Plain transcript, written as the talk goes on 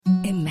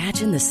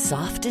Imagine the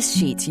softest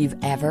sheets you've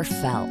ever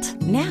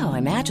felt. Now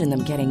imagine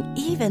them getting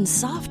even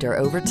softer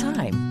over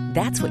time.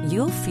 That's what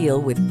you'll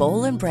feel with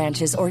Boll and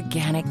Branch's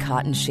organic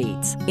cotton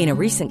sheets. In a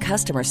recent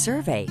customer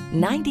survey,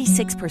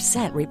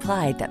 96%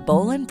 replied that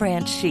Boll and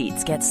Branch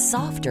sheets get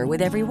softer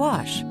with every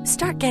wash.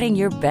 Start getting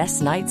your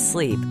best night's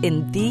sleep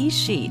in these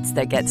sheets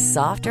that get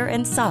softer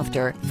and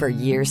softer for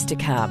years to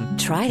come.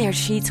 Try their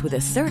sheets with a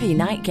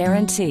 30-night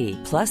guarantee.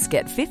 Plus,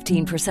 get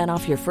 15%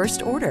 off your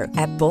first order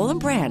at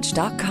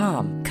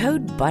bollandbranch.com.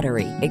 Code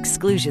BUTTERY.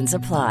 Exclusions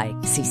apply.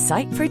 See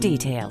site for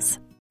details.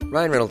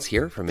 Ryan Reynolds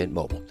here from Mint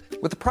Mobile.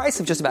 With the price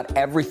of just about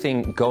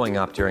everything going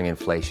up during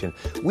inflation,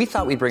 we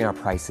thought we'd bring our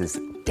prices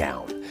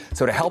down.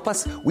 So to help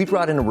us, we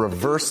brought in a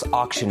reverse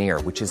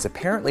auctioneer, which is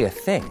apparently a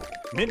thing.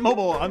 Mint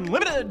Mobile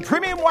Unlimited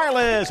Premium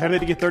Wireless. How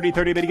to get 30,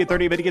 30, bit to get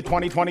 30, bit to get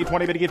 20, 20,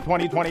 20, bit to get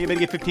 20, 20, bit to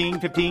get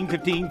 15, 15,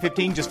 15,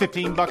 15, just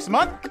 $15 a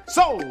month?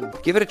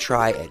 Sold! Give it a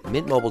try at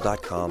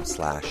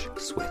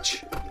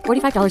mintmobile.com/switch.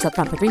 $45 up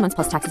front for 3 months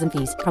plus taxes and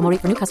fees. Promo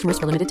rate for new customers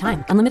for limited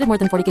time. Unlimited more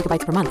than 40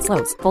 gigabytes per month.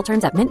 Slows full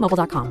terms at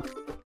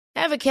mintmobile.com.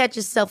 Ever catch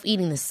yourself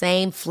eating the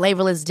same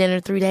flavorless dinner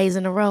 3 days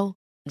in a row?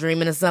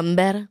 Dreaming of something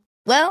better?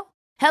 Well,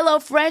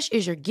 HelloFresh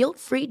is your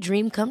guilt-free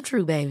dream come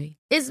true, baby.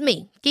 It's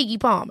me, Keke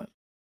Palmer.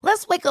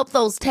 Let's wake up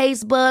those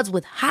taste buds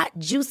with hot,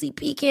 juicy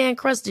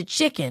pecan-crusted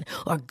chicken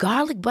or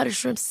garlic butter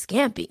shrimp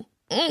scampi.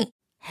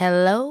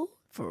 Hello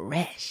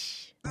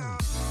Fresh.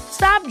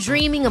 Stop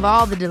dreaming of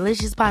all the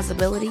delicious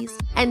possibilities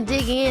and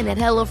dig in at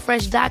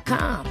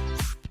HelloFresh.com.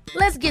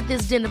 Let's get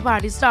this dinner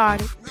party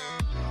started.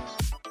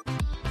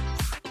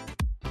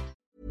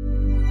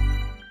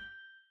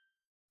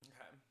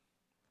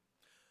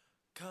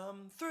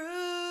 Come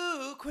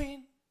through,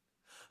 Queen.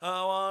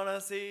 I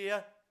wanna see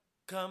ya.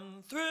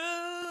 Come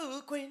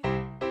through, Queen.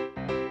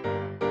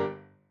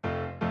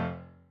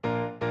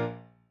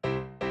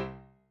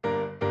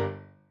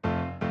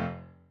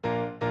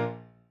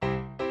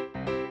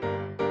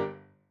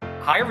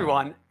 Hi,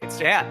 everyone. It's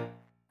Dan.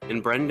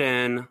 And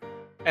Brendan.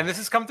 And this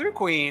is Come Through,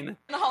 Queen.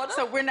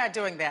 So we're not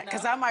doing that,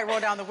 because I might roll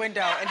down the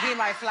window and he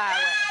might fly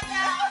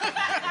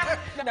away.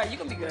 No, you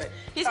can be good.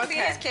 He's gonna be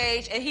in his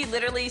cage, and he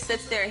literally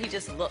sits there and he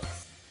just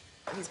looks.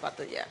 He's about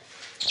to, I don't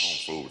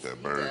fool with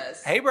that bird.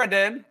 Hey,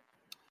 Brendan.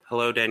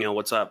 Hello, Daniel.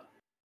 What's up?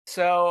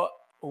 So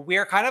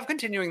we're kind of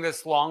continuing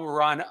this long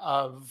run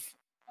of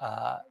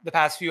the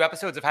past few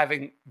episodes of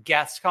having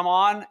guests come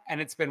on,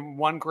 and it's been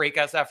one great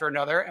guest after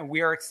another, and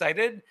we are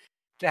excited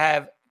to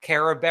have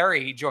Kara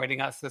Berry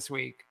joining us this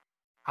week.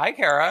 Hi,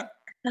 Kara.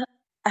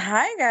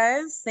 Hi,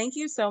 guys. Thank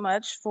you so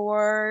much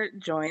for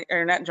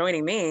not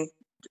joining me,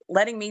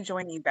 letting me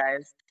join you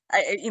guys.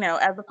 As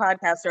a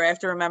podcaster, I have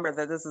to remember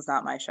that this is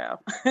not my show.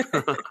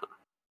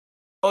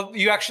 Well,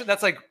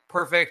 that's like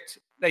perfect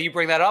that you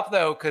bring that up,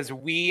 though, because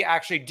we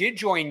actually did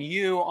join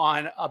you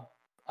on a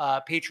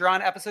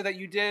Patreon episode that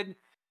you did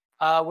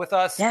with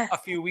us a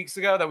few weeks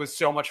ago. That was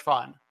so much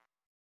fun.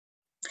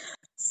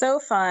 So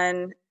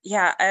fun.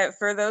 Yeah.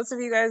 For those of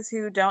you guys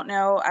who don't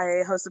know,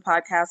 I host a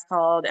podcast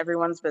called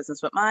Everyone's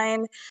Business But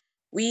Mine.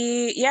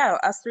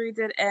 Us three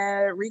did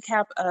a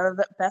recap of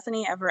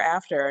Bethany Ever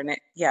After. And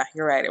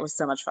you're right. It was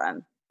so much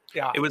fun.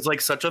 Yeah. It was like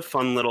such a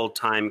fun little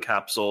time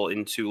capsule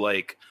into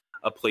like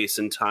a place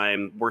and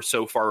time we're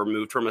so far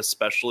removed from,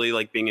 especially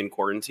like being in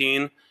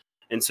quarantine.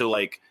 And so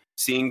like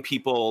seeing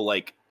people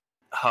like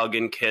hug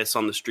and kiss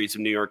on the streets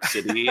of New York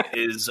City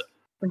is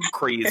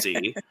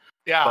crazy.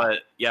 Yeah. But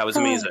it was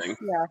amazing.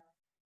 Yeah.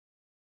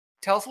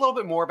 Tell us a little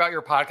bit more about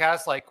your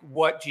podcast. Like,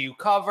 what do you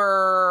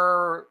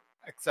cover,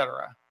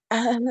 etc.?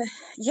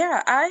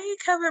 I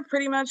cover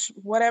pretty much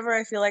whatever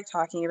I feel like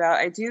talking about.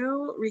 I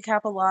do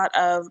recap a lot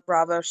of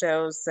Bravo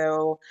shows.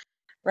 So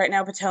right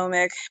now,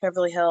 Potomac,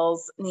 Beverly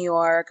Hills, New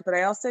York. But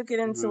I also get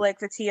into like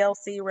the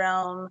TLC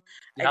realm.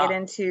 Yeah. I get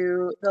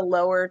into the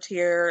lower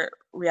tier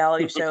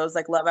reality shows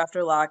like Love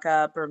After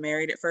Lockup or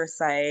Married at First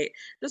Sight.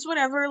 Just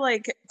whatever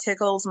like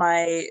tickles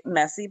my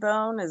messy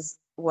bone is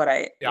what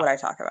I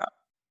talk about.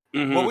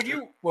 Mm-hmm.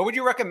 What would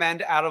you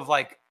recommend out of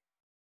like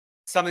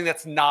something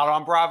that's not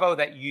on Bravo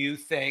that you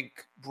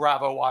think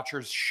Bravo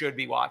watchers should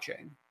be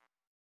watching?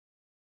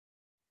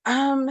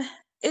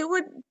 It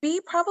would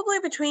be probably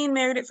between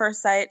Married at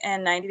First Sight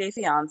and 90 Day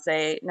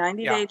Fiancé.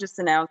 90 Day just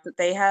announced that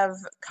they have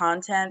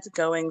content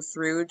going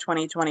through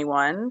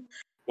 2021.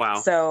 Wow.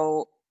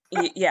 So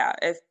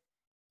if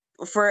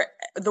for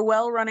the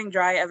well-running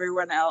dry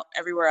everywhere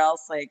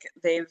else, like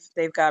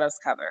they've got us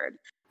covered.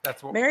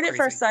 That's what Married at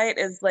First Sight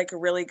is like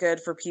really good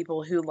for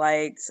people who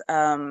liked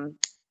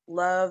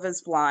Love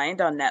is Blind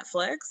on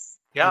Netflix.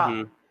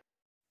 Yeah.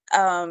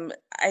 Mm-hmm.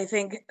 I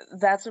think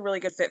that's a really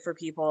good fit for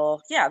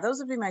people. Yeah, those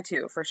would be my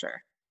two for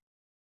sure.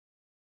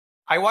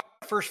 I watched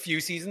the first few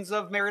seasons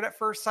of Married at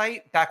First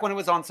Sight back when it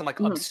was on some like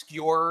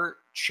obscure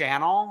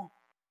channel,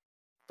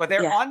 but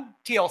they're on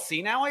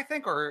TLC now, I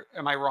think, or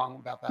am I wrong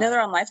about that? No, they're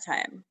on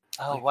Lifetime.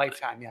 Oh,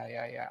 Lifetime.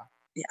 Yeah.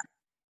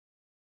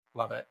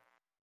 Love it.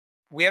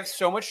 We have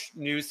so much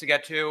news to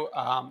get to.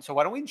 So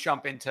why don't we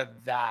jump into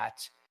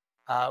that?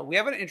 We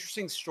have an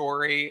interesting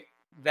story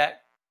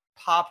that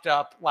popped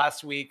up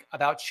last week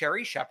about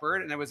Sherri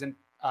Shepherd, and it was in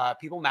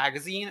People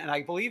Magazine, and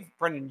I believe,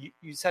 Brendan,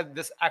 you said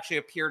this actually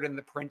appeared in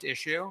the print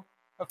issue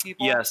of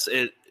People. Yes,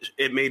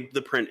 it made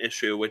the print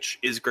issue, which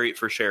is great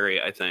for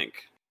Sherry, I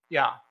think.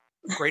 Yeah,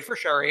 great for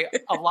Sherry.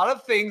 A lot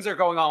of things are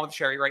going on with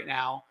Sherry right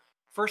now.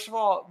 First of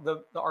all,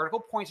 the article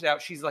pointed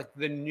out she's like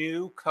the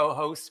new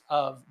co-host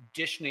of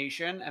Dish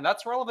Nation, and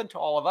that's relevant to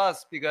all of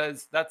us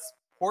because that's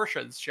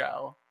Portia's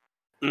show.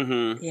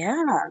 Mm-hmm.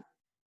 Yeah.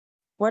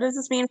 What does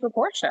this mean for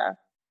Portia?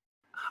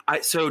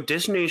 So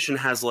Dish Nation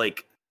has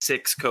like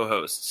 6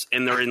 co-hosts,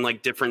 and they're in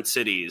like different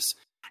cities,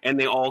 and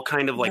they all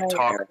kind of like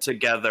talk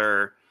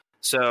together.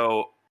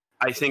 So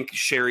I think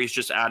Sherry's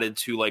just added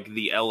to like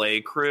the LA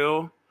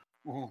crew.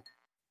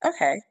 Mm-hmm.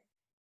 Okay.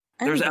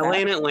 There's LA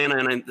and Atlanta,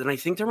 and I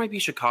think there might be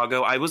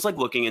Chicago. I was like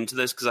looking into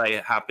this because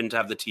I happened to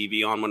have the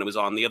TV on when it was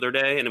on the other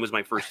day, and it was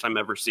my first time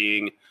ever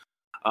seeing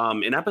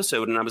an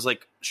episode, and I was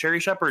like, Sherry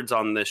Shepherd's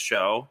on this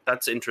show.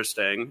 That's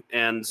interesting.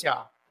 And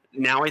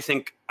now I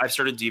think I've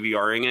started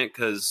DVRing it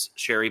because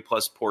Sherry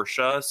plus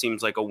Portia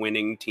seems like a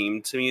winning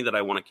team to me that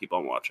I want to keep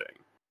on watching.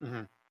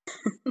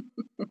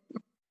 Mm-hmm.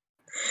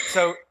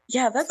 So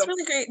yeah, that's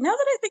really great. Now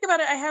that I think about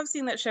it, I have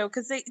seen that show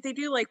because they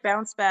do like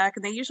bounce back,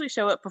 and they usually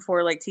show it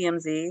before like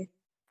TMZ.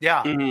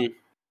 Yeah. Mm-hmm.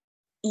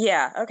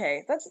 Yeah.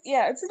 Okay.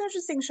 It's an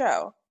interesting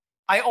show.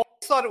 I always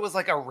thought it was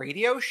like a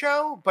radio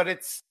show, but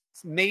it's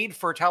made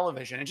for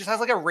television. It just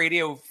has like a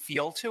radio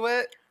feel to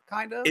it,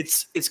 kind of.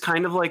 It's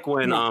kind of like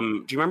when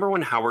do you remember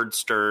when Howard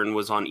Stern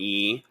was on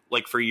E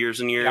like for years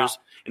and years,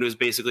 and it was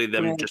basically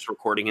them just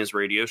recording his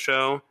radio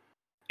show?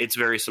 It's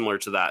very similar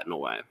to that in a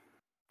way.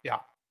 Yeah.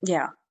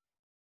 Yeah.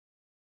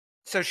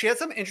 So she had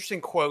some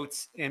interesting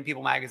quotes in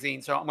People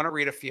Magazine, so I'm going to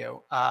read a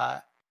few.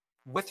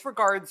 With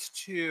regards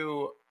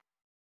to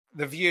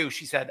The View,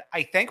 she said,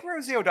 I thank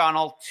Rosie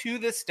O'Donnell to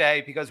this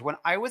day because when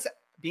I was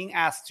being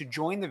asked to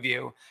join The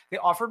View, they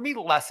offered me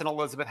less than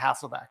Elizabeth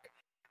Hasselbeck,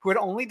 who had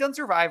only done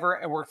Survivor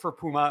and worked for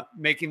Puma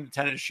making the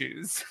tennis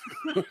shoes.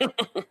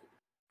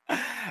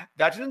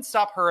 That didn't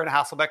stop her and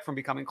Hasselbeck from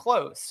becoming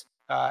close.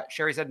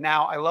 Sherry said,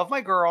 now, I love my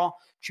girl.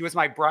 She was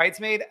my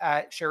bridesmaid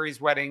at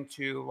Sherry's wedding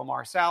to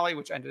Lamar Sally,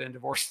 which ended in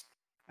divorce.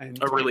 A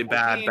really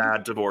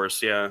bad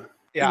divorce, yeah.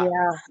 Yeah.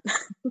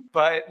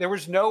 But there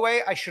was no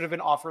way I should have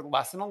been offered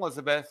less than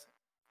Elizabeth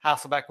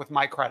Hasselbeck with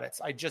my credits.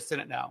 I just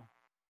didn't know.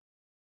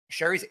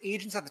 Sherry's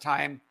agents at the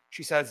time,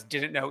 she says,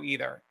 didn't know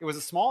either. It was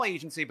a small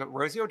agency, but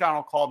Rosie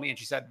O'Donnell called me and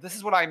she said, this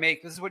is what I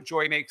make. This is what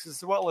Joy makes. This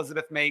is what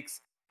Elizabeth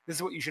makes. This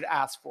is what you should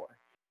ask for.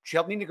 She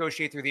helped me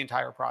negotiate through the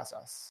entire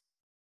process.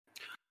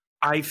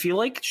 I feel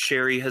like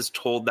Sherry has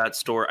told that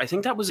story. I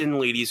think that was in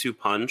Ladies Who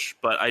Punch,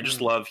 but I just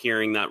love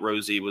hearing that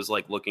Rosie was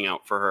like looking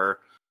out for her.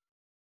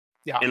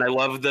 Yeah. And I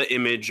love the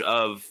image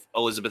of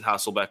Elizabeth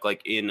Hasselbeck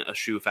like in a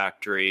shoe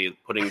factory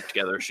putting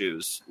together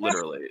shoes,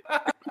 literally.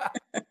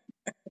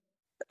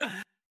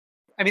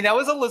 I mean, that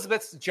was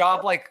Elizabeth's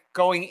job, like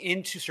going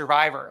into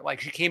Survivor. Like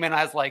she came in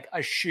as like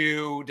a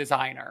shoe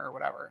designer or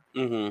whatever.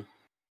 Mm-hmm.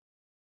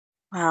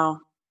 Wow.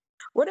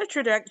 What a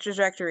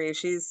trajectory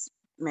she's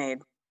made.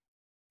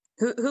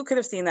 Who could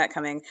have seen that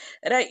coming?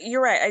 And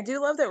you're right. I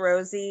do love that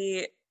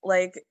Rosie,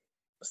 like,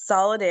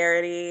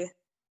 Solidarity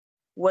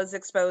was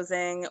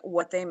exposing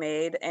what they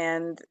made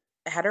and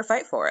had her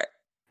fight for it.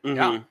 Mm-hmm.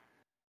 Yeah.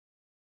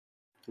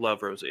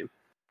 Love Rosie.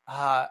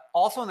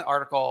 Also in the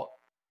article,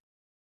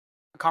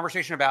 a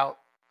conversation about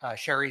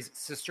Sherry's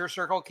sister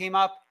circle came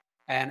up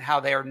and how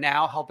they are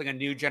now helping a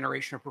new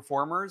generation of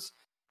performers.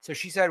 So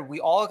she said,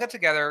 we all got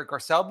together,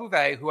 Garcelle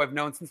Bouvet, who I've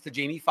known since the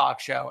Jamie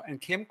Foxx show, and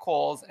Kim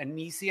Coles and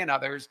Niecy and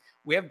others.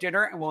 We have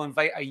dinner and we'll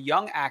invite a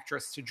young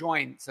actress to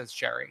join, says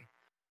Sherry.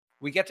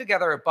 We get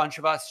together, a bunch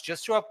of us,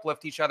 just to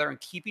uplift each other and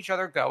keep each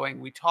other going.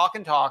 We talk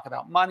and talk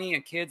about money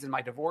and kids and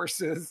my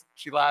divorces.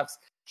 She laughs,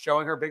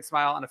 showing her big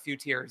smile and a few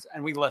tears,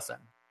 and we listen.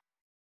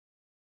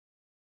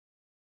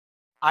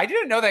 I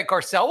didn't know that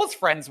Garcelle was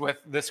friends with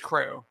this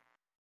crew.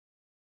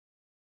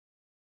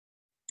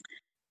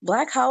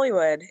 Black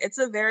Hollywood. It's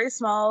a very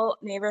small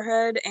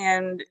neighborhood,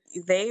 and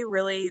they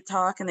really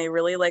talk and they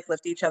really like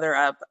lift each other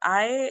up.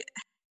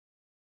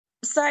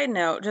 Side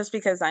note, just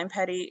because I'm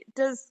petty,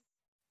 does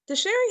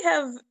Sherry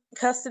have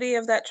custody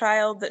of that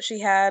child that she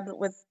had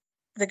with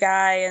the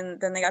guy and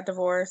then they got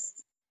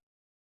divorced?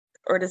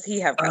 Or does he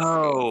have custody?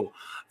 Oh,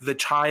 the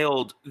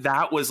child,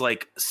 that was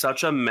like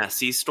such a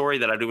messy story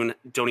that I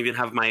don't even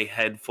have my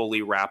head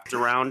fully wrapped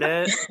around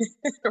it.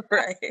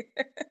 Right.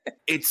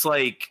 It's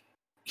like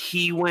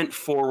he went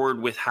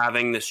forward with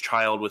having this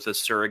child with a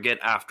surrogate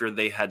after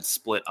they had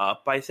split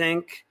up, I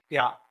think.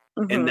 Yeah.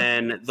 Mm-hmm. And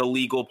then the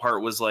legal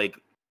part was like,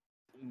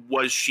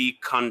 was Sherry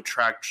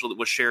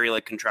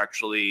like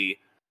contractually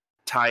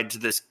tied to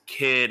this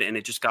kid? And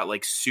it just got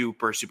like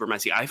super, super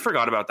messy. I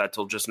forgot about that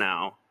till just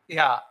now.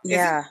 Yeah.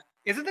 Yeah.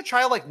 Isn't the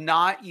child like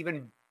not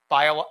even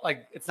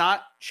like it's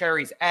not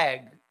Sherry's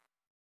egg?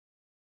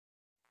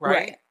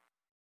 Right.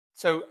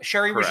 So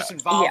Sherry was just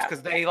involved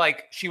because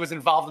she was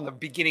involved in the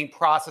beginning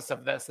process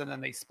of this and then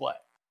they split.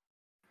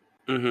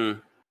 Mm-hmm.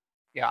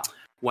 Yeah.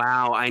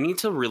 Wow. I need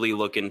to really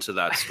look into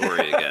that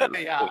story again.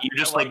 Yeah. You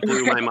just like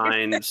blew my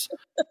mind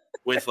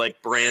with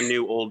like brand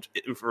new old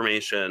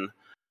information.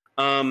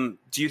 Do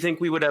you think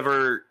we would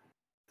ever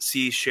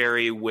see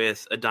Sherry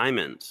with a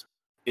diamond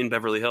in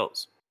Beverly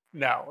Hills?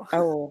 No.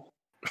 Oh,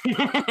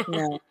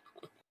 no.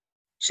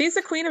 She's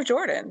the Queen of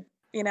Jordan,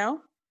 you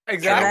know?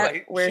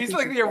 Exactly. She's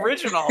like the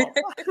original.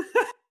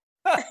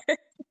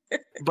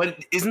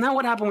 But isn't that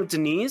what happened with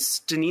Denise?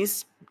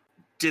 Denise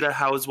did a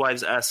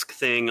Housewives-esque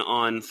thing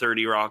on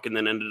 30 Rock and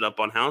then ended up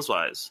on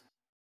Housewives.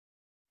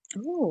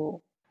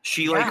 Ooh.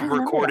 She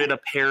recorded a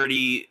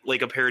parody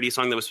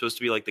song that was supposed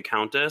to be like the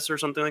Countess or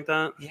something like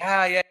that.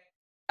 Yeah,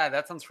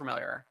 that sounds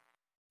familiar.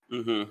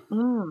 Mm-hmm.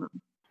 Mm.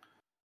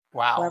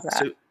 Wow.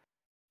 So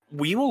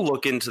we will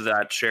look into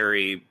that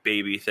Sherry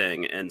baby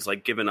thing and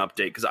like give an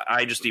update because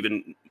I just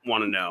even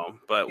want to know.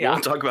 But we'll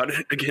talk about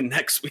it again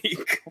next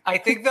week. I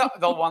think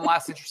the one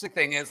last interesting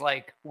thing is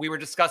like we were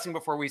discussing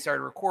before we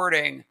started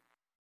recording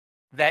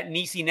that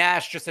Niecy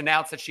Nash just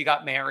announced that she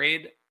got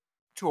married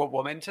to a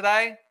woman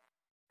today,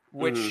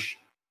 which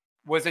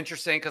was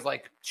interesting because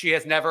like she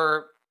has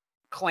never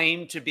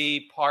claimed to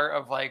be part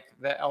of like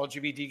the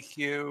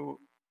LGBTQ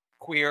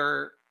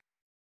queer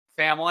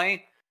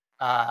family.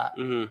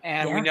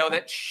 And we know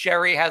that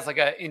Sherry has like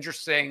an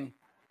interesting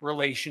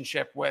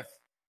relationship with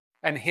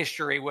and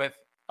history with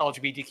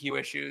LGBTQ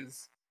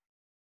issues.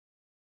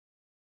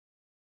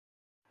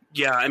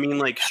 Yeah, I mean,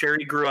 like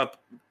Sherry grew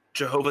up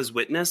Jehovah's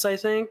Witness, I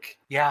think.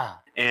 Yeah.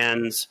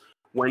 And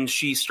when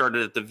she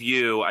started at The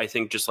View, I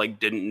think just like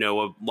didn't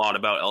know a lot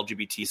about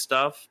LGBT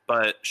stuff,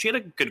 but she had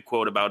a good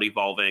quote about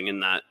evolving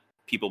in that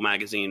People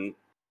magazine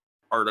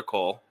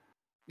article.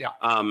 Yeah.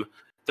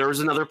 There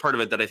was another part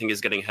of it that I think is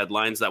getting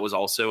headlines that was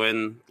also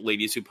in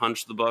Ladies Who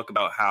Punch the book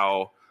about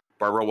how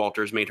Barbara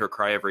Walters made her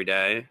cry every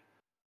day.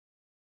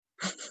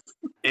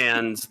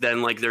 And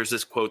then like there's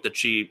this quote that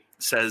she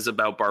says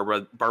about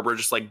Barbara. Barbara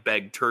just like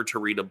begged her to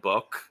read a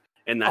book,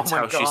 and that's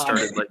how she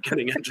started like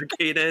getting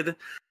educated,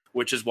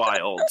 which is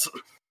wild.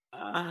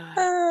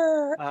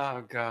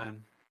 Oh God.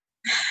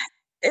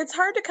 It's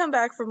hard to come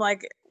back from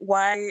like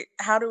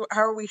how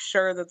are we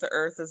sure that the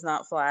earth is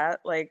not flat?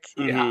 Like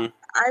I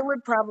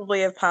would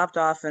probably have popped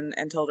off and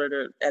told her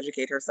to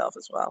educate herself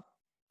as well.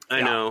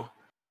 I know.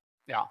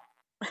 Yeah.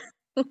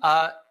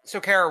 So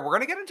Kara, we're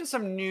going to get into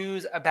some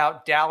news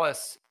about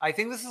Dallas. I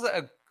think this is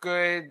a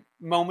good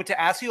moment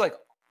to ask you, like,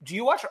 do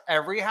you watch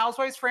every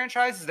Housewives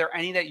franchise? Is there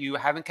any that you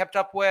haven't kept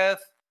up with?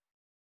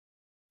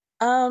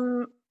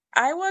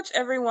 I watch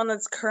everyone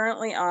that's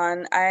currently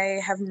on. I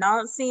have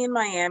not seen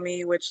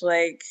Miami, which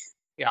like,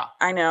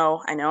 I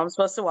know I'm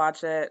supposed to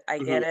watch it. I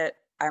get it.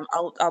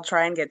 I'll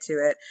try and get to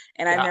it.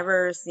 And I've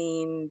never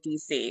seen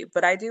DC,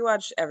 but I do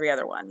watch every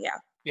other one.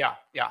 Yeah.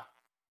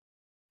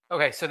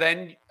 Okay, so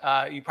then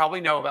you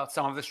probably know about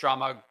some of this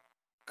drama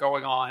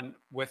going on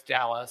with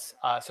Dallas.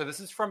 So this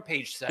is from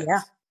page 6.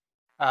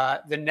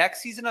 The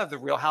next season of The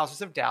Real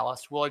Houses of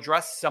Dallas will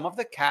address some of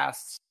the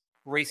cast's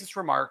racist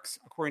remarks,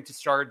 according to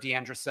star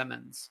Deandra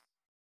Simmons.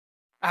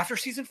 After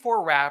season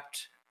 4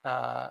 wrapped,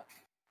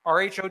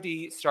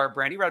 RHOD star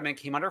Brandy Redmond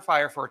came under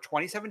fire for a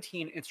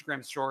 2017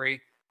 Instagram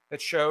story that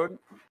showed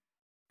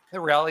the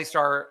reality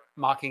star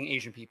mocking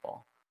Asian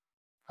people.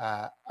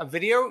 A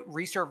video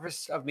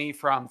resurfaced of me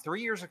from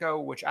 3 years ago,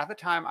 which at the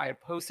time I had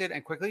posted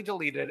and quickly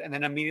deleted and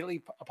then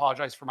immediately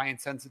apologized for my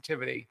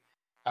insensitivity,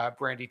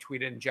 Brandy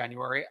tweeted in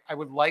January. I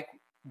would like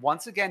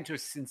once again to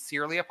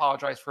sincerely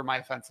apologize for my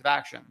offensive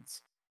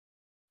actions.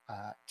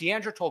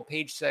 Deandra told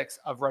page 6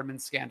 of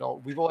Redmond's scandal,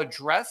 we will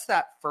address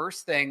that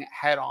first thing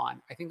head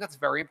on. I think that's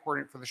very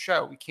important for the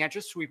show. We can't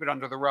just sweep it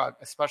under the rug,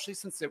 especially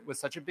since it was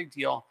such a big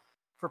deal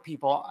for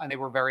people and they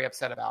were very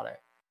upset about it.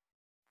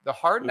 The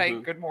Hard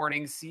Night Good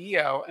Morning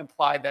CEO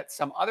implied that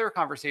some other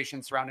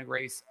conversations surrounding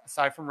race,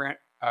 aside from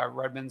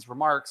Redmond's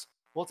remarks,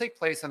 will take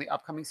place on the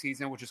upcoming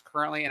season, which is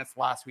currently in its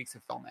last weeks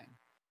of filming.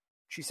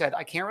 She said,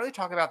 I can't really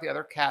talk about the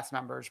other cast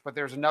members, but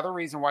there's another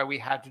reason why we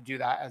had to do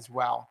that as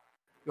well.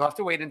 You'll have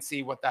to wait and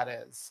see what that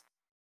is.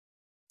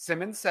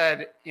 Simmons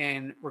said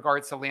in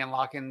regards to Leanne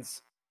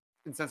Lockin's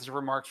insensitive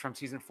remarks from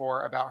season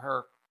 4 about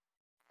her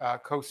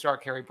co-star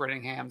Carrie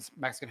Brittingham's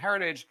Mexican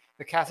heritage,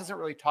 the cast doesn't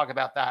really talk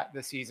about that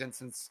this season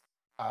since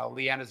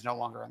Leanne is no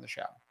longer on the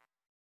show.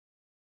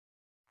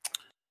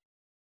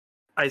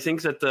 I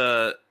think that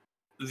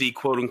the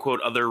quote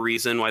unquote other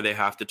reason why they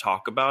have to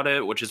talk about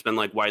it, which has been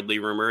like widely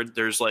rumored,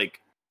 there's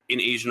like an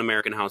Asian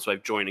American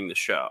housewife joining the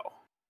show.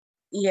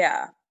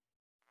 Yeah.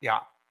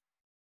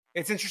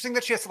 It's interesting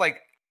that she has to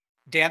like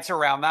dance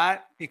around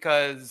that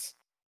because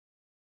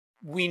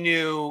we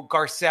knew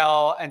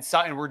Garcelle and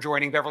Sutton were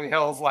joining Beverly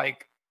Hills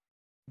like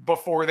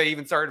before they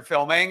even started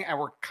filming, and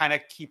we're kind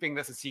of keeping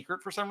this a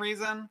secret for some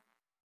reason.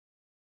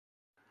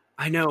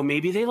 I know,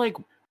 maybe they like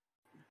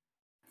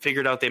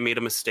figured out they made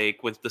a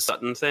mistake with the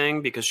Sutton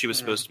thing because she was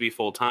supposed to be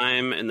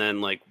full-time and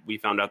then like we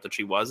found out that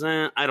she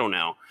wasn't. I don't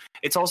know.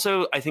 It's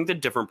also, I think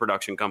that different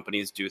production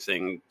companies do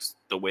things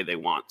the way they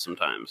want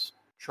sometimes.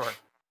 Sure.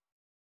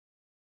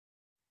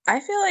 I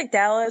feel like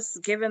Dallas,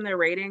 given their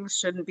ratings,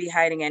 shouldn't be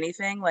hiding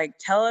anything. Like,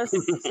 tell us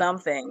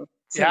something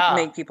to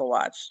make people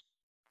watch.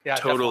 Yeah,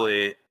 totally.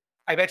 Definitely.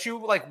 I bet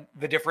you like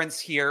the difference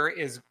here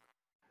is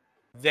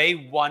they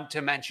want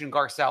to mention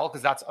Garcelle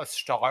because that's a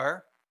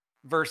star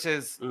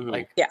versus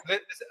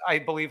I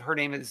believe her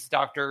name is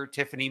Dr.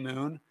 Tiffany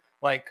Moon.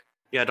 Like,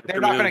 Dr.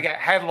 they're not Moon. going to get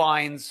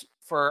headlines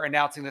for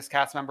announcing this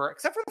cast member,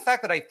 except for the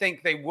fact that I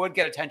think they would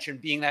get attention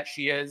being that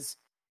she is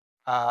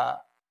an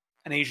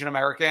Asian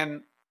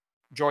American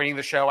joining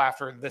the show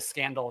after this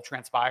scandal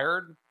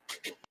transpired.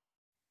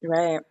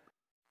 Right.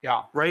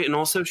 Yeah. Right. And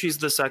also she's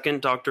the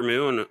second Dr.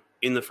 Moon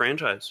in the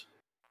franchise.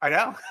 I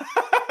know.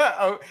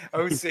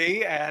 OC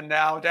and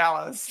now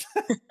Dallas.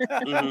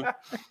 Mm-hmm.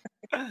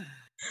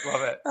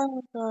 Love it.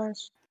 Oh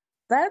gosh.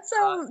 That's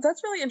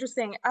really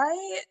interesting.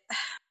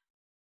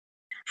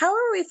 How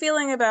are we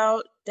feeling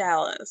about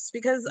Dallas?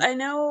 Because I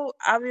know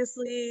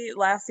obviously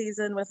last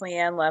season with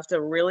Leanne left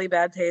a really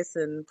bad taste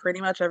in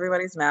pretty much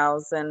everybody's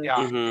mouths. And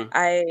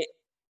I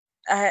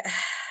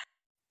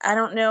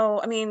don't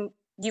know. I mean,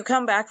 you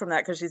come back from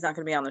that because she's not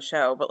going to be on the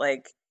show, but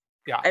like,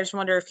 I just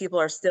wonder if people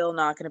are still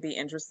not going to be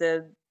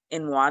interested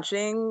in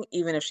watching,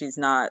 even if she's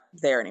not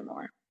there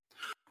anymore.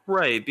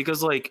 Right,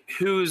 because like,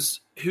 who's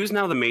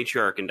now the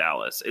matriarch in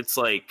Dallas? It's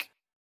like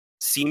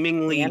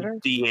seemingly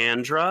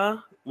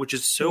Deandra, which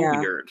is so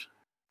weird.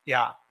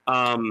 Yeah.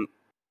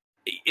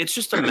 It's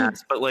just a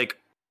mess. But like,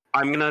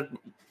 I'm gonna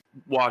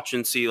watch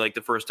and see like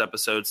the first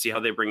episode, see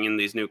how they bring in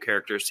these new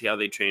characters, see how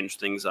they change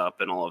things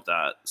up, and all of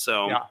that.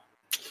 So. Yeah.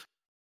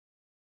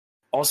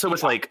 Also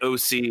with like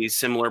OC,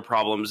 similar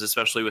problems,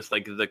 especially with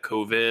like the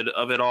COVID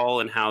of it all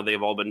and how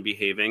they've all been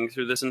behaving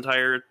through this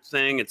entire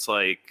thing. It's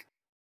like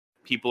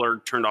people are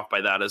turned off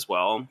by that as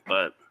well.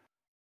 But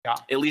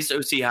at least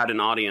OC had an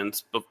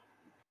audience,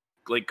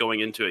 like going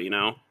into it, you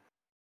know?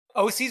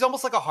 OC is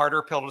almost like a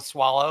harder pill to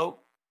swallow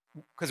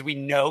because we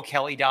know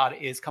Kelly Dodd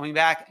is coming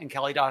back, and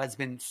Kelly Dodd has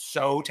been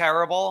so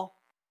terrible.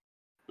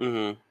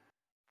 Mm-hmm.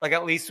 Like,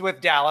 at least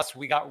with Dallas,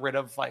 we got rid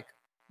of like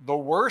the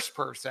worst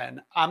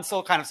person. I'm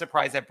still kind of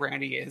surprised that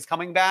Brandy is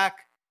coming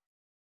back,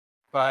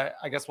 but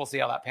I guess we'll see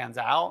how that pans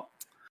out.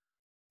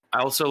 I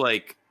also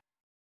like,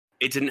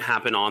 it didn't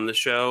happen on the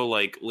show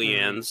like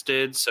Leanne's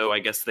did, so I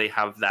guess they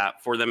have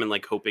that for them and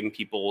like hoping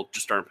people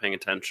just aren't paying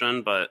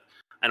attention, but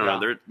I don't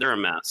know, they're a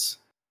mess.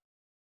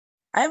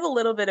 I have a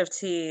little bit of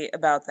tea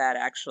about that,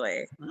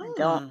 actually. I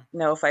don't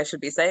know if I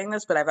should be saying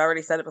this, but I've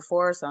already said it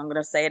before, so I'm going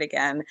to say it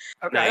again.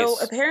 Okay. So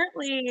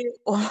apparently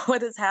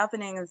what is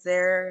happening is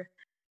they're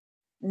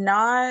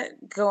not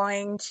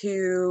going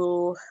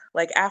to,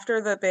 like,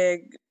 after the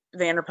big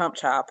Vanderpump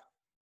chop,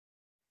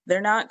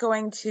 they're not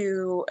going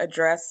to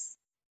address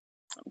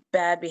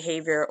bad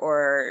behavior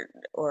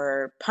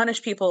or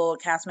punish people,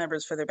 cast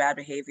members, for their bad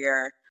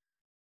behavior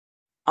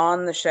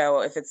on the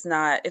show. If it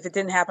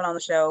didn't happen on the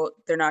show,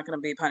 they're not going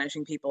to be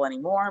punishing people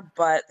anymore,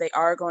 but they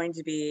are going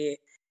to be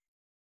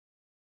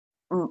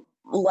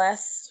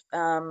less,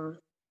 they're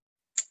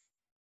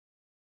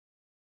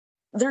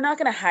not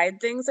going to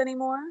hide things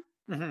anymore.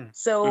 Mm-hmm.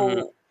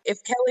 So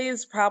if Kelly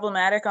is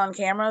problematic on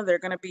camera, they're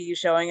going to be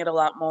showing it a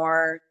lot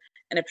more.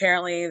 And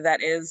apparently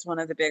that is one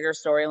of the bigger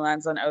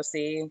storylines on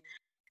OC.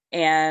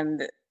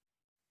 And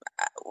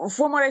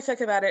from what I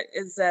took about it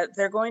is that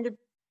they're going to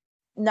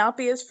not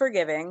be as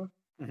forgiving,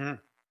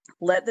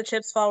 let the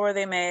chips fall where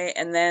they may.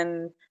 And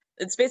then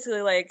it's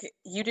basically like,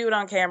 you do it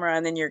on camera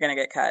and then you're going to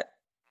get cut.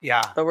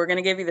 Yeah. But we're going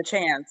to give you the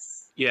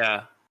chance.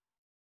 Yeah.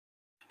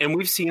 And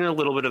we've seen a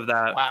little bit of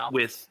that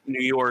with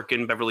New York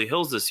and Beverly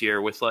Hills this year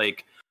with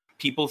like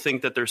people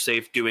think that they're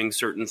safe doing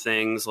certain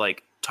things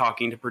like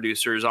talking to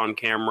producers on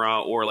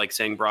camera or like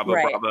saying bravo,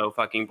 bravo,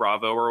 fucking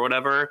bravo or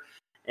whatever.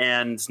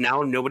 And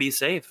now nobody's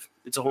safe.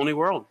 It's a whole new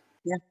world.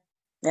 Yeah.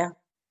 Yeah.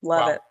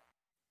 Love it.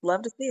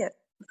 Love to see it.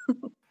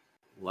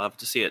 Love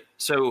to see it.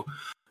 So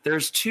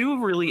there's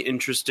two really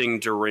interesting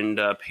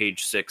Dorinda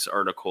Page 6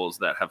 articles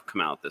that have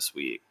come out this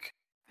week.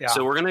 Yeah.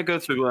 So we're going to go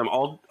through them.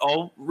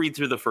 I'll read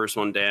through the first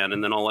one, Dan,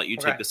 and then I'll let you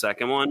take the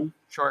second one.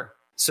 Sure.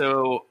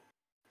 So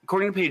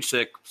according to Page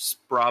 6,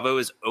 Bravo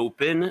is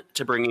open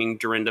to bringing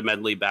Dorinda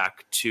Medley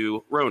back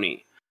to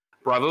RHONY.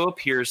 Bravo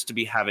appears to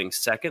be having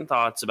second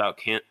thoughts about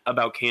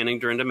canning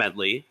Dorinda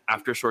Medley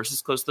after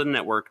sources close to the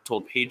network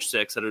told Page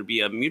 6 that it would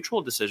be a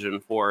mutual decision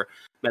for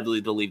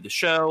Medley to leave the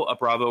show. A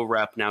Bravo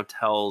rep now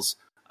tells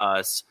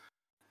us,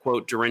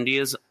 quote, Dorinda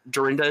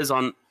is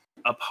on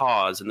a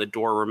pause and the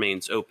door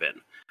remains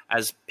open.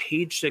 As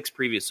Page 6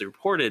 previously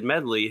reported,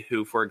 Medley,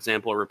 who, for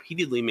example,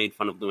 repeatedly made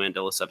fun of Luann de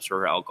Lesseps for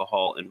her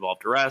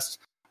alcohol-involved arrest,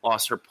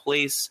 lost her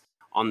place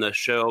on the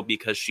show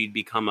because she'd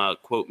become a,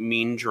 quote,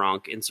 mean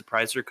drunk and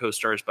surprised her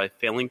co-stars by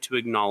failing to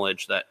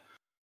acknowledge that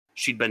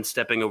she'd been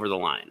stepping over the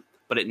line.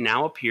 But it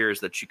now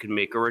appears that she could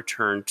make a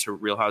return to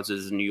Real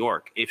Houses in New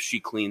York if she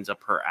cleans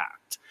up her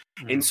act.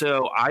 And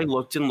so I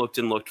looked and looked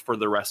and looked for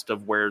the rest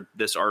of where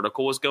this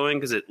article was going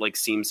because it like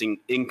seems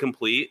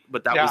incomplete,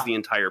 but that was the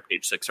entire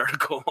Page 6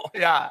 article.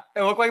 Yeah,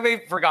 it looked like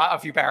they forgot a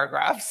few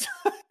paragraphs.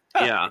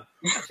 Yeah.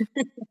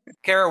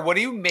 Kara, what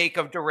do you make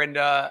of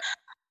Dorinda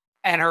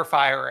and her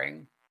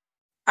firing?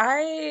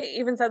 I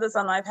even said this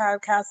on my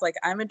podcast, like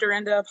I'm a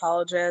Dorinda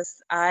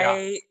apologist.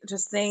 I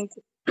just think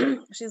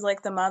she's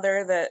like the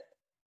mother that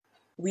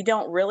we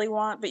don't really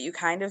want, but you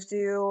kind of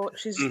do.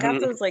 She's just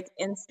got those like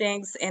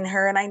instincts in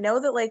her. And I know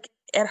that like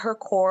at her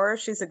core,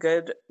 she's a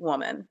good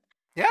woman.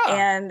 Yeah.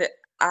 And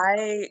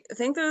I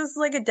think this is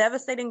like a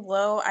devastating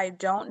blow. I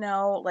don't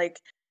know. Like,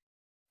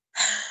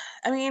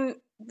 I mean,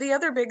 the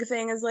other big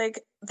thing is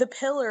like the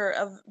pillar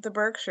of the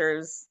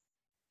Berkshires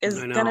is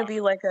going to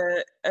be like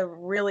a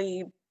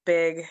really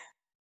big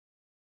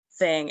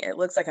thing. It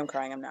looks like I'm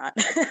crying. I'm not.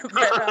 But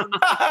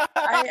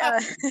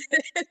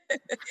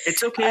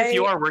it's okay if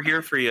you are. We're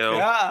here for you.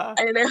 Yeah.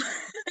 I know.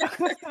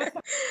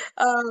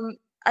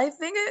 I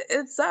think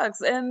it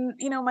sucks. And,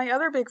 you know, my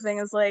other big thing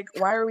is like,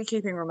 why are we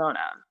keeping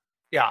Ramona?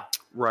 Yeah.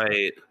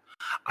 Right.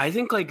 I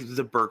think like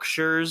the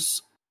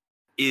Berkshires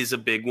is a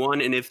big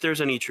one. And if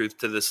there's any truth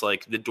to this,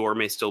 like the door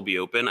may still be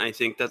open. I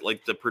think that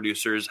like the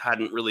producers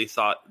hadn't really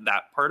thought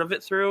that part of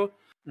it through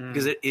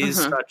because it is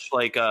such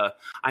like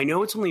I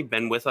know it's only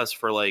been with us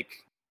for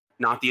like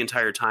not the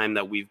entire time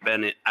that we've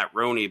been at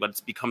RHONY, but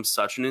it's become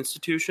such an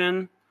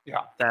institution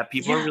that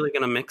people are really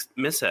going to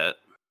miss it.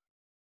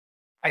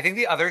 I think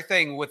the other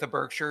thing with the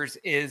Berkshires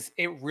is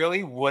it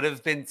really would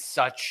have been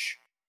such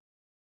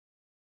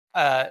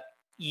a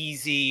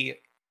easy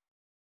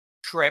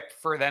trip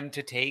for them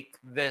to take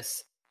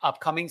this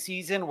upcoming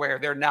season where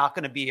they're not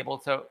going to be able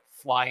to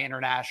fly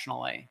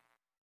internationally.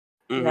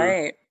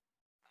 Right.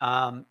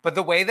 But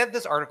the way that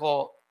this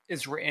article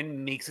is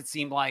written makes it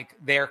seem like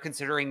they're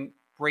considering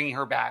bringing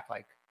her back,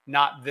 like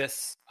not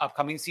this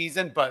upcoming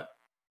season, but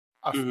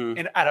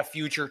at a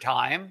future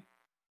time,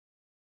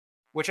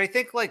 which I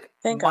think like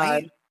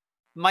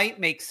might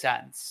make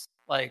sense.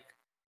 Like,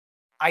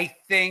 I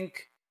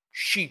think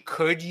she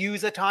could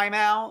use a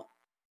timeout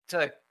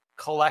to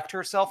collect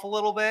herself a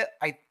little bit.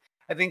 I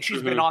think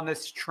she's been on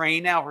this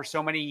train now for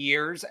so many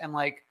years, and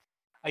like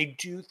I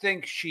do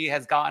think she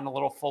has gotten a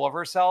little full of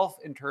herself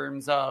in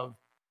terms of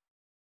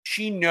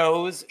she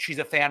knows she's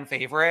a fan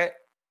favorite,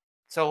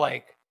 so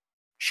like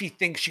she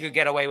thinks she could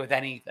get away with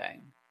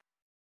anything.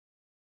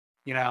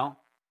 You know?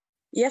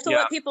 You have to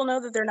let people know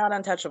that they're not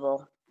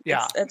untouchable.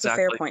 Yeah, it's a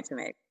fair point to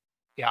make.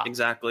 Yeah,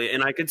 exactly.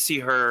 And I could see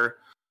her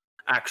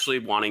actually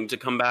wanting to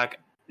come back,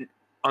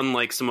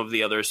 unlike some of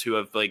the others who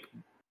have like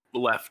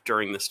left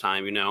during this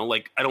time, you know?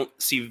 Like I don't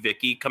see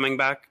Vicky coming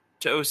back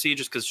to OC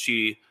just because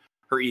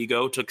her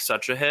ego took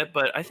such a hit,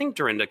 but I think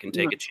Dorinda can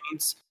take a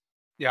chance.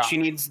 Yeah. She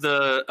needs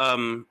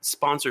the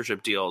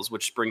sponsorship deals,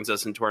 which brings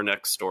us into our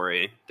next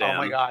story. Damn. Oh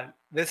my God.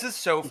 This is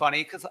so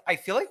funny because I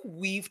feel like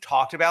we've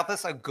talked about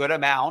this a good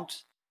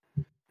amount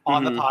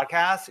on the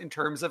podcast in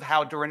terms of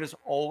how Dorinda's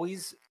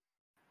always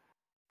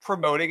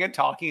promoting and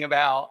talking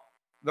about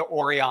the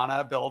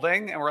Oriana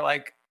building. And we're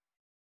like,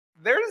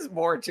 there's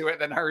more to it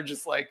than her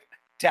just like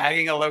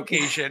tagging a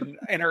location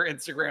in her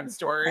Instagram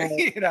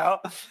story, you know?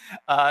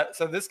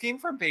 So this came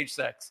from Page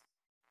Six.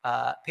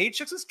 Page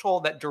Six is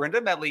told that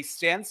Dorinda Medley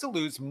stands to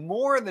lose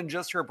more than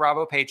just her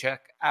Bravo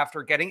paycheck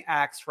after getting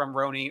axed from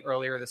RHONY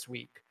earlier this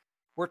week.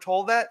 We're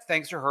told that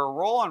thanks to her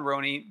role on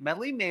RHONY,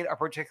 Medley made a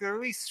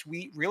particularly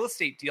sweet real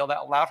estate deal that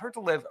allowed her to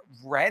live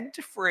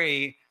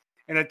rent-free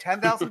in a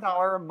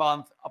 $10,000 a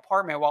month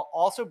apartment while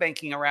also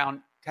banking around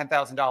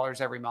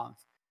 $10,000 every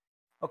month.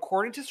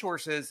 According to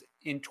sources,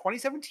 in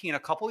 2017, a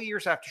couple of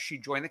years after she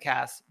joined the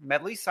cast,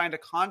 Medley signed a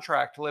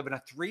contract to live in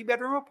a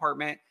 3-bedroom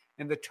apartment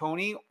in the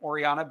Tony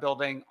Oriana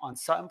building on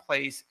Sutton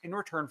Place in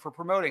return for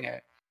promoting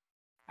it.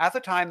 At the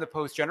time, the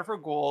Post Jennifer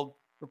Gould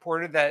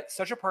reported that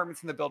such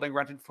apartments in the building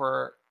rented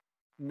for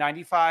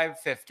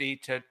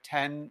 $95.50 to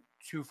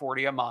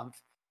 $10,240 a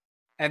month.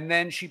 And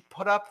then she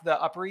put up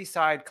the Upper East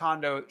Side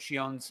condo she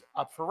owns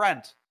up for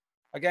rent.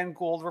 Again,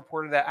 Gould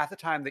reported that at the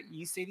time, the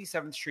East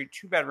 87th Street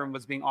 2-bedroom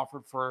was being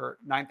offered for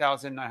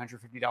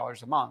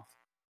 $9,950 a month.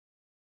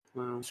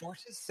 Wow.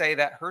 Sources say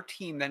that her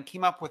team then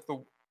came up with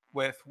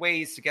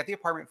ways to get the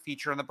apartment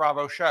featured on the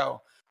Bravo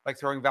show, like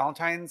throwing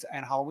Valentine's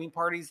and Halloween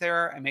parties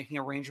there and making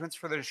arrangements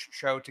for the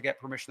show to get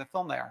permission to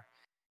film there.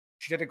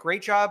 She did a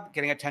great job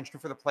getting attention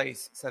for the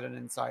place, said an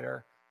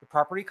insider. The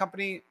property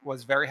company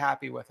was very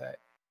happy with it.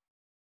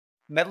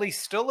 Medley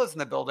still lives in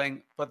the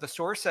building, but the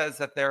source says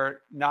that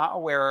they're not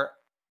aware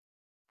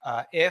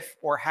if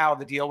or how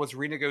the deal was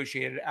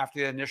renegotiated after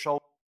the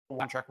initial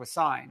contract was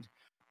signed.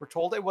 We're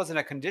told it wasn't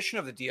a condition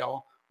of the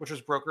deal, which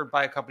was brokered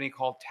by a company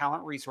called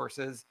Talent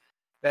Resources,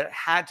 that it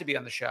had to be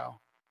on the show,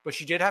 but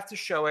she did have to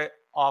show it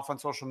off on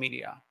social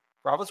media.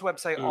 Bravo's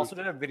website also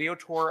did a video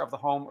tour of the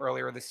home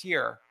earlier this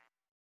year.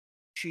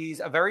 She's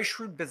a very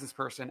shrewd business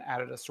person,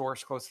 added a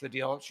source close to the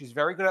deal. She's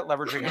very good at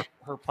leveraging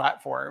her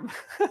platform.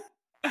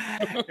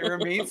 It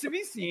remains to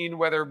be seen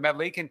whether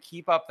Medley can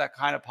keep up that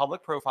kind of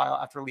public profile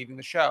after leaving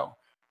the show.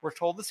 We're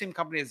told the same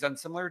company has done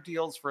similar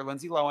deals for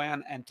Lindsay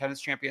Lohan and tennis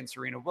champion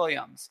Serena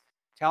Williams.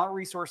 Talent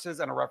Resources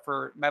and a rep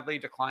for Medley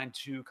declined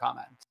to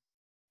comment.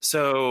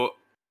 So,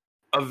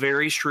 a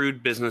very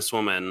shrewd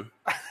businesswoman.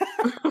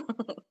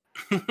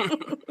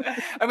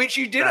 I mean,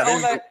 she did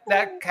own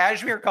that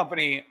cashmere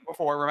company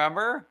before,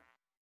 remember?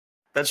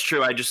 That's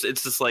true. It's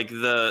just like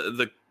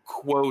the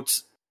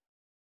quote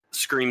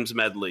screams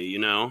Medley, you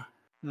know?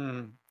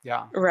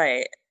 Yeah.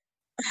 Right.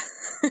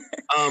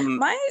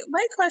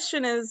 My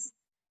question is,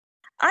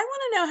 I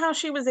want to know how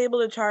she was able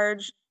to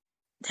charge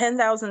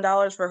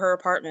 $10,000 for her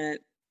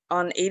apartment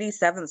on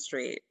 87th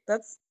Street.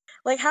 That's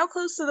like, how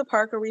close to the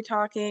park are we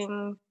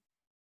talking?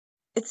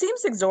 It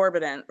seems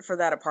exorbitant for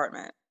that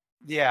apartment.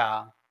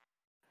 Yeah.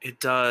 It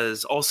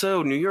does.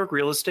 Also, New York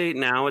real estate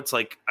now, it's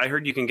like, I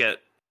heard you can get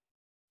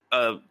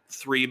a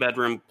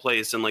 3-bedroom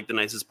place in like the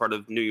nicest part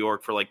of New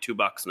York for like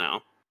 $2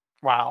 now.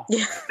 Wow.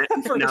 Yeah. now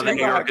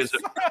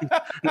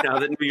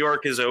that New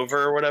York is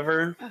over or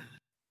whatever.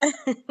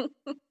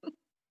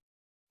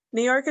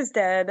 New York is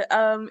dead.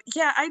 And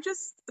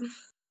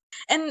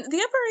the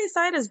Upper East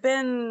Side has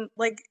been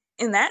like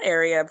in that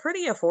area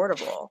pretty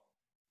affordable,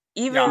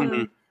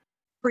 even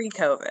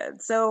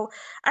pre-COVID. So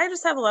I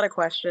just have a lot of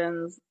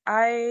questions.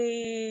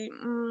 It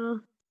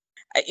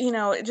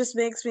just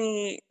makes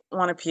me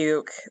want to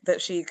puke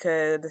that she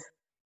could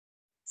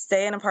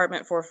stay in an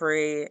apartment for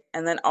free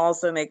and then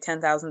also make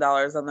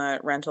 $10,000 on the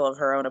rental of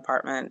her own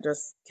apartment.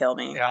 Just kill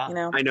me. Yeah.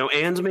 I know.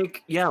 And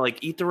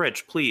eat the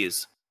rich,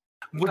 please.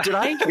 Did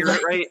I hear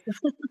it right?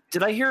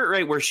 Did I hear it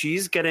right where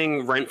she's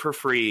getting rent for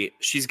free?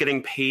 She's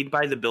getting paid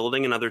by the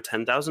building another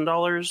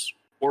 $10,000?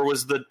 Or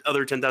was the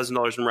other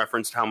 $10,000 in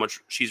reference to how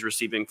much she's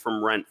receiving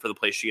from rent for the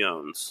place she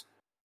owns?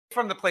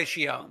 From the place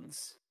she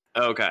owns.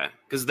 Okay.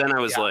 Because then I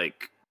was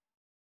like,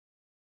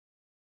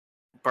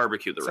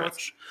 barbecue the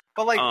rich.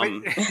 But like, I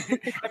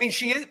mean,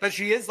 she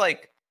is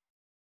like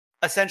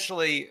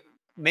essentially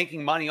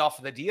making money off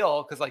of the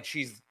deal because like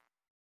she's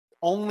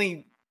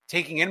only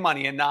taking in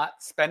money and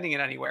not spending it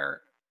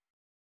anywhere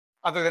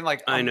other than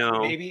like I know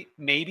maybe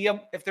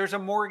if there's a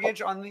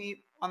mortgage on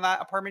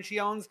that apartment she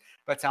owns,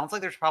 but it sounds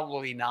like there's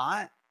probably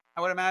not,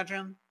 I would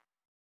imagine.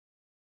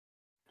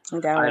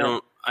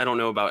 I don't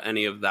know about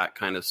any of that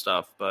kind of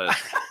stuff, but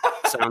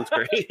sounds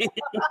great.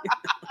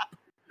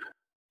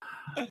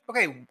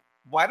 Okay,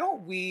 why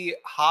don't we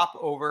hop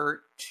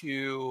over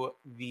to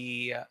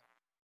the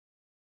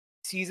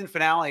season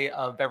finale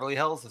of Beverly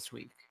Hills this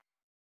week?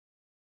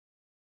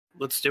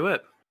 Let's do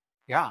it.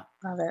 Yeah.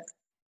 Love it.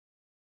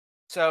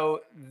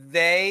 So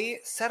they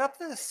set up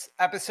this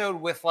episode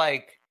with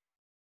like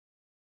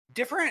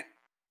different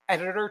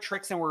editor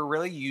tricks than we're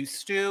really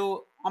used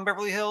to on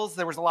Beverly Hills.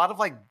 There was a lot of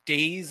like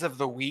days of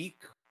the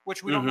week,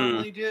 which we don't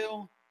normally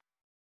do.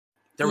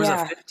 There was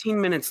a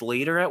 15 minutes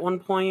later at one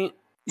point.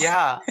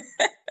 Yeah.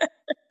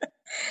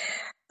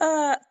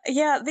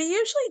 They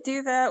usually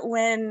do that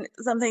when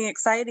something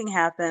exciting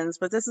happens,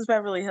 but this is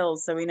Beverly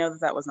Hills, so we know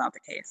that was not the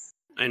case.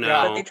 I know.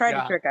 But they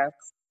tried to trick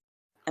us,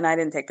 and I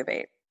didn't take the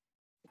bait.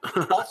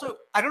 Also,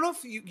 I don't know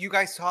if you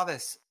guys saw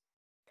this.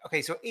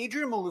 Okay, so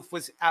Adrian Malouf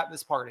was at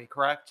this party,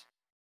 correct?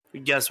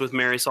 Yes, with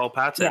Marisol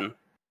Patton.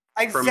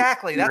 Yeah.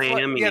 Exactly. That's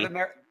Miami.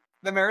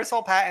 The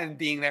Marisol Patton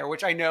being there,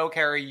 which I know,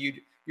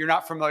 Carrie, you're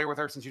not familiar with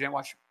her since you didn't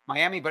watch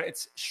Miami, but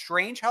it's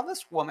strange how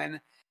this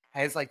woman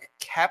has like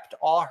kept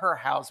all her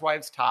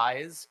housewives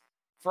ties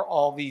for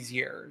all these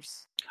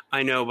years.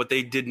 I know, but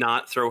they did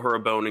not throw her a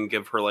bone and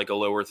give her like a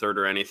lower third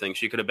or anything.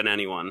 She could have been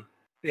anyone.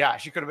 Yeah,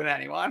 she could have been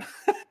anyone.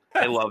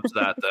 I loved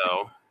that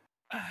though.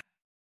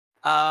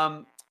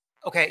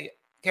 Okay,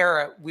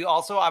 Kara, we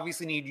also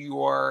obviously need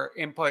your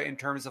input in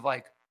terms of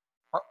like,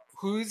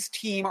 whose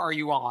team are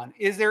you on?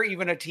 Is there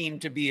even a team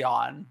to be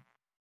on?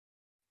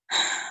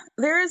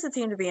 There is a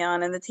team to be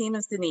on, and the team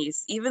is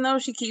Denise. Even though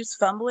she keeps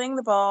fumbling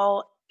the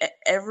ball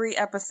every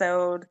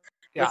episode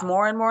with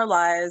more and more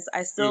lies,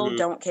 I still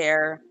don't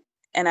care.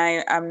 And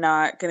I'm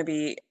not going to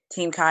be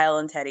Team Kyle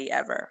and Teddy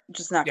ever.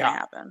 Just not going to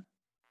happen.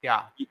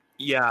 Yeah.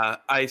 Yeah,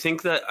 I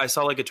think that I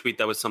saw like a tweet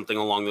that was something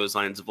along those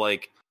lines of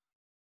like,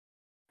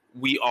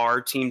 we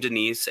are Team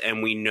Denise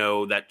and we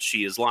know that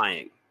she is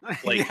lying.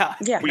 Like,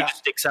 we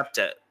just accept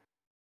it.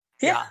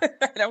 Yeah.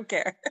 I don't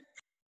care.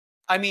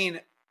 I mean,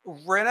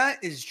 Rinna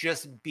is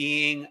just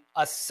being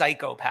a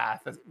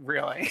psychopath,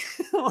 really.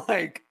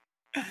 Like,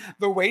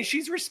 the way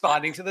she's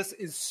responding to this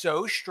is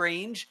so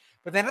strange.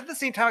 But then at the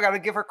same time, I got to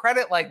give her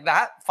credit. Like,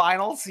 that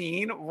final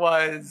scene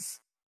was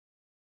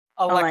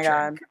electric. Oh my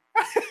God.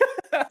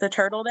 The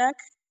turtleneck?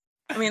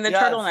 I mean, the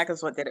turtleneck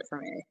is what did it for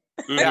me.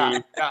 Yeah.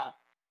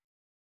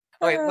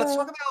 Okay, let's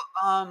talk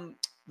about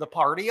the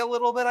party a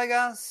little bit, I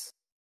guess.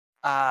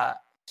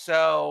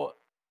 So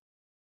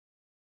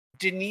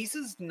Denise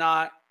is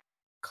not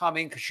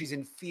coming because she's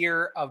in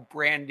fear of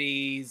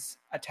Brandy's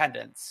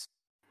attendance.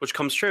 Which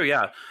comes true,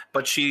 yeah.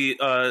 But she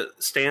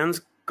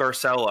stands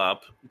Garcelle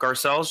up.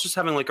 Garcelle's just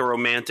having like a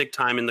romantic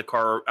time in the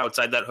car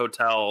outside that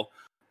hotel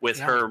with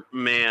her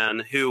man,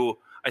 who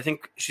I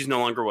think she's no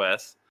longer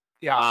with.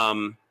 Yeah.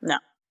 No.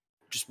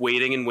 Just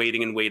waiting and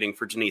waiting and waiting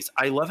for Denise.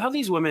 I love how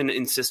these women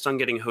insist on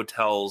getting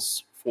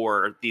hotels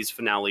for these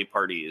finale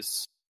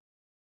parties.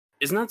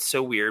 Isn't that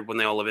so weird when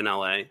they all live in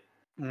LA?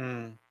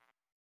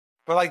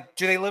 But like,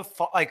 do they live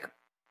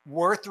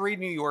we're 3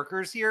 New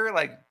Yorkers here?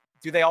 Like,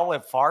 do they all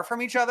live far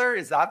from each other?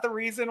 Is that the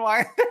reason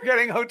why they're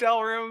getting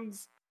hotel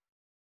rooms?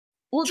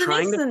 Well,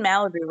 Denise is in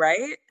Malibu,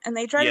 right? And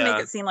they try to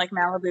make it seem like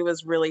Malibu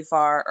was really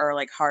far or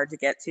like hard to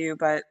get to,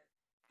 but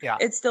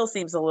it still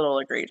seems a little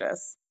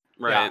egregious.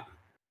 Right.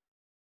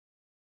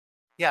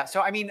 Yeah.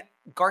 So, I mean,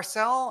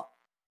 Garcelle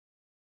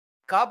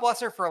God bless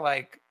her for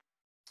like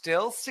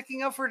still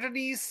sticking up for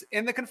Denise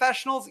in the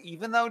confessionals,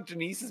 even though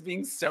Denise is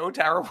being so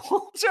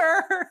terrible to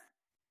her.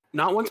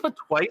 Not once, but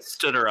twice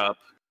stood her up.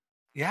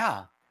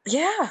 Yeah.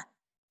 Yeah.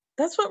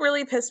 That's what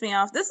really pissed me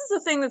off. This is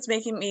the thing that's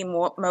making me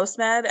most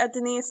mad at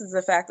Denise is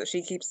the fact that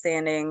she keeps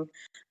standing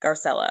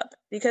Garcelle up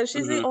because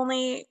she's the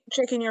only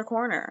chick in your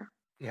corner.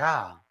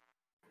 Yeah.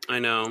 I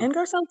know. And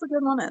Garcelle's a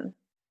good woman.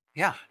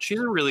 Yeah. She's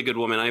a really good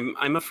woman.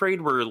 I'm afraid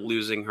we're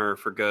losing her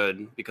for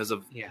good because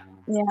of Yeah.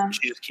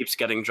 She just keeps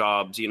getting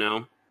jobs, you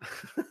know?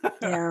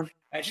 Yeah.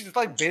 And she's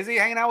like busy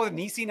hanging out with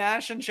Niecy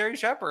Nash and Sherry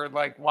Shepherd.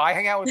 Like, why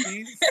hang out with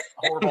these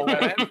horrible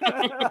women?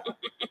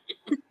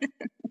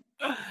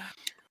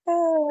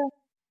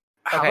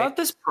 How about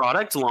this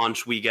product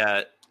launch we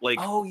get? Like,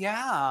 oh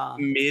yeah,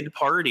 mid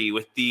party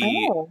with the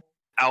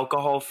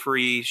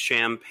alcohol-free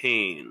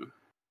champagne.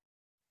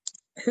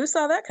 Who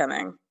saw that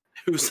coming?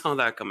 Who saw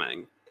that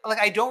coming? Like,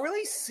 I don't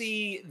really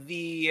see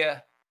the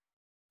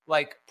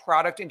like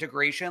product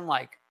integration.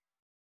 Like,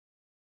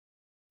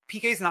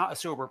 PK's not a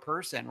sober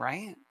person,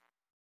 right?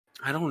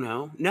 I don't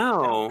know.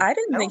 No, I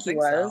didn't think he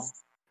was.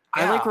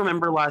 So. I like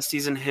remember last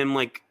season him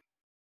like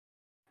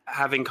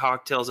having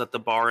cocktails at the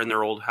bar in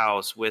their old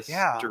house with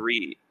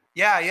Dorit.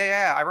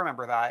 Yeah. I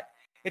remember that.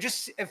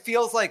 It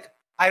feels like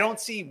I don't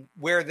see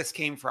where this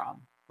came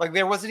from. Like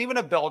there wasn't even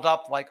a build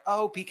up like,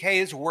 oh, PK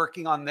is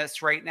working on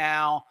this right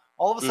now.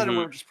 All of a sudden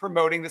we're just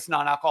promoting this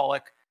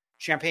non-alcoholic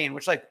champagne,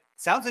 which like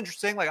sounds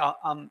interesting. Like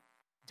I'm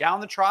down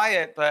to try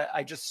it, but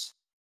I just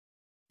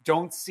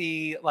don't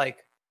see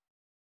like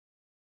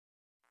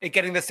it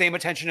getting the same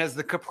attention as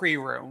the Capri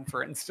Room,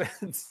 for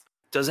instance.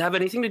 Does it have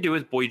anything to do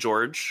with Boy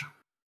George?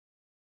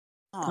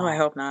 Oh, I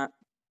hope not.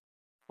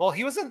 Well,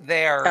 he wasn't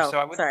there, so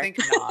I would think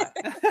not.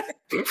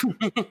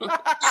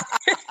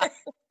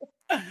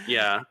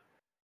 Yeah.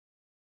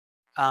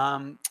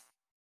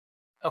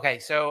 Okay,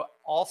 so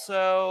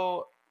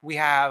also we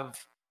have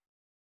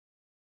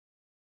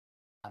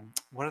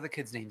what are the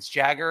kids' names?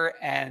 Jagger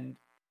and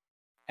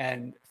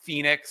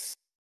Phoenix.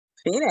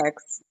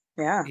 Phoenix,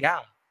 yeah.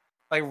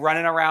 Like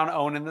running around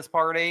owning this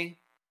party.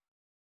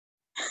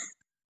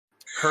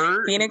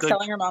 Phoenix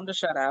telling her mom to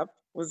shut up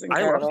was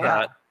incredible. I love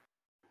that.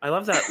 I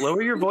love that.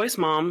 Lower your voice,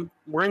 Mom.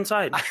 We're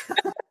inside.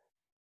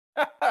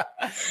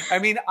 I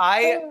mean,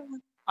 I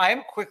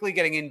am quickly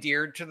getting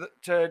endeared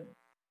to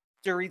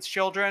Dorit's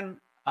children.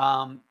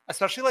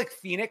 Especially like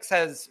Phoenix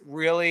has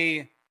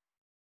really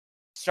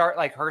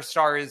her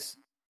star is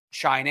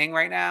shining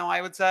right now,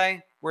 I would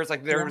say. Whereas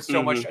like there was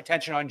so much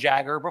attention on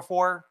Jagger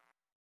before.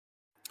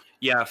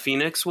 Yeah,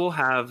 Phoenix will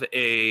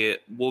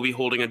be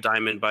holding a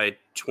diamond by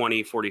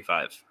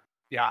 2045.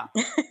 Yeah,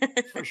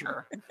 for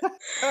sure.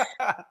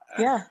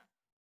 Yeah.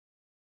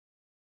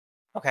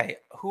 Okay,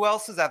 who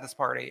else is at this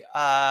party?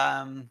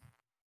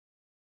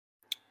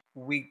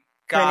 We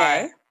got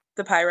Renee,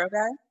 the pyro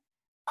guy.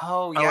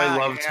 Oh, yeah. Oh, I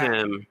loved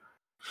him.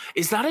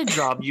 Is that a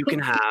job you can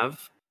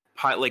have?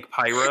 Like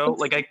pyro?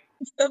 Like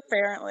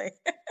Apparently.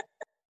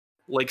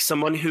 Like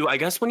someone who, I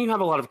guess when you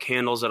have a lot of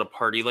candles at a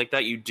party like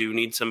that, you do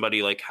need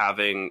somebody like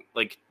having,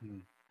 like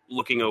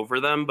looking over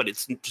them, but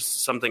it's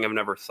just something I've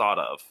never thought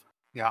of.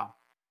 Yeah.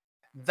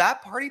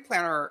 That party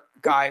planner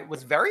guy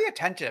was very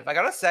attentive. I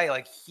gotta say,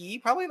 like, he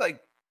probably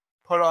like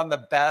put on the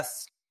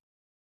best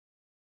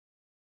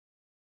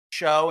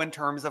show in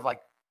terms of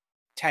like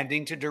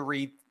tending to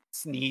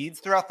Dorit's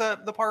needs throughout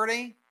the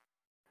party.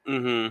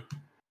 Mm-hmm.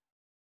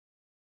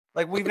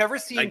 Like we've never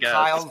seen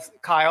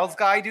Kyle's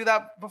guy do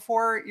that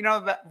before. You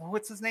know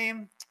what's his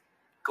name?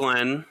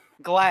 Glenn.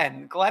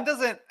 Glenn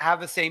doesn't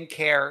have the same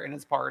care in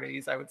his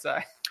parties, I would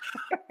say.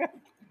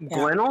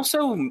 Glenn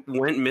also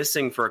went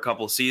missing for a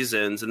couple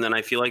seasons, and then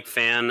I feel like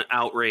fan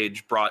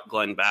outrage brought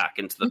Glenn back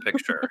into the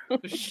picture.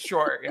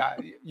 Sure, yeah.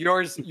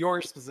 Yours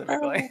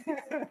specifically.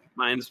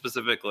 Mine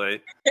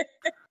specifically.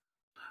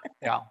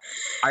 Yeah.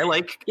 I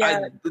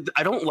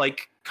don't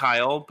like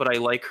Kyle, but I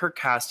like her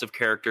cast of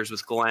characters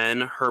with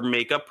Glenn, her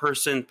makeup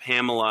person,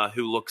 Pamela,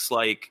 who looks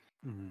like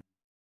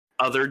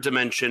other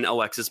dimension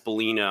Alexis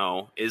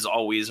Bellino is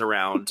always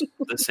around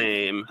the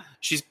same.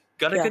 She's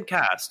got a good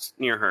cast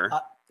near her.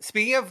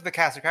 Speaking of the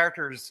cast of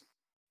characters,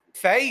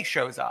 Faye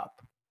shows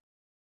up.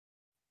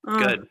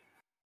 Good.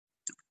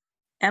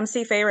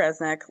 MC Faye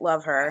Resnick,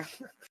 love her.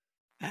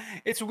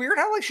 It's weird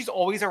how like she's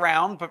always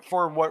around, but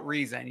for what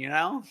reason, you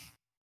know?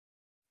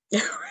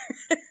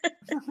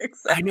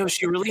 Exactly. I know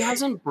she really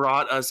hasn't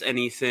brought us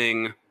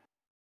anything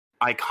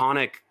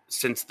iconic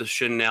since the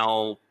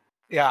Chanel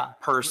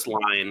purse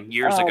line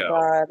years ago.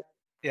 God.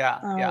 Yeah.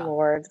 Oh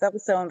Lord, that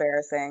was so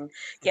embarrassing.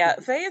 Yeah,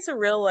 Faye is a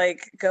real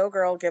like go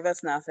girl, give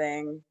us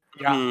nothing.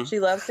 Yeah. She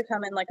loves to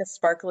come in like a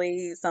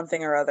sparkly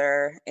something or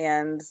other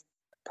and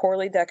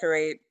poorly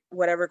decorate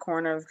whatever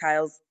corner of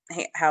Kyle's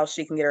house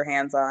she can get her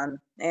hands on.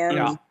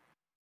 And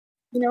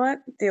you know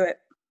what? Do it.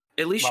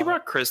 At least she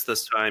brought Chris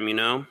this time, you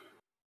know?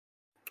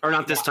 Or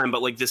not this time,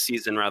 but like this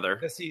season, rather.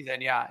 This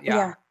season,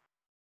 yeah.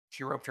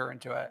 She roped her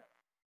into it.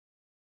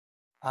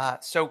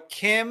 So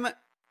Kim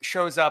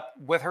shows up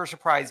with her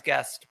surprise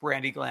guest,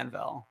 Brandi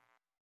Glanville.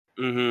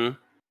 Mm-hmm.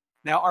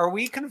 Now, are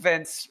we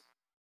convinced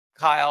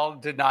Kyle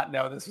did not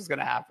know this was going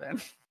to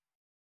happen.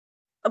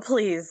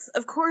 Please.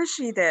 Of course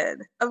she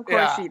did. Of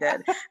course she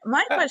did.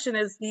 My question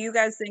is, do you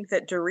guys think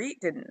that Dorit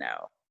didn't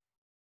know?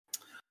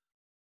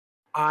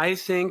 I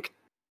think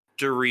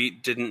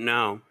Dorit didn't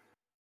know.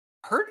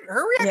 Her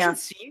reaction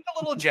seemed a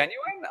little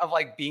genuine of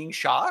like being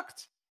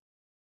shocked.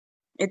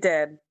 It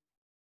did.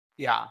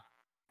 Yeah.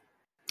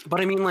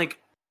 But I mean, like,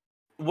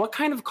 what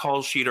kind of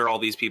call sheet are all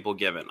these people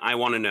given? I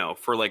want to know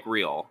for like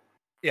real.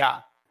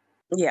 Yeah.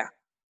 Yeah.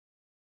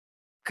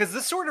 Because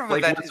this sort of Like,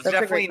 event what's- is That's a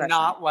great definitely question.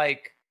 not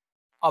like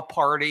a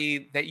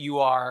party that you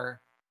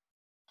are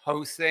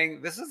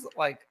hosting. This is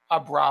like a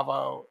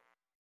Bravo,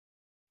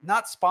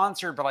 not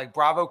sponsored, but like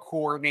Bravo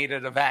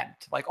coordinated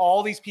event. Like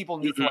all these people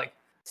need to like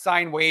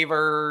sign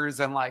waivers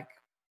and like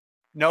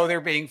know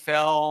they're being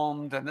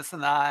filmed and this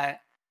and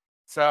that.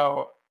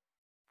 So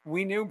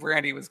we knew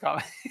Brandy was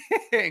coming.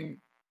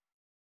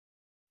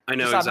 I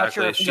know So I'm not exactly.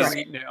 sure if She's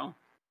Dorit knew.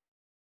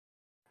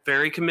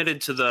 very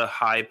committed to the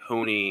high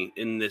pony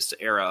in this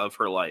era of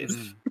her life.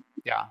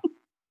 Yeah.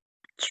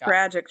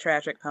 Tragic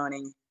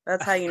pony.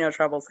 That's how you know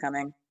trouble's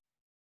coming.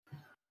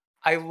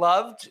 I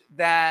loved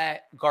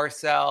that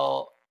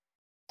Garcelle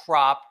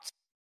cropped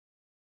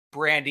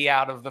Brandy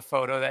out of the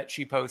photo that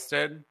she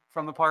posted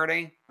from the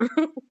party.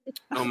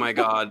 Oh my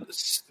God.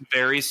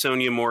 Very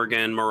Sonia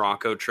Morgan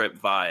Morocco trip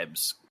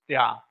vibes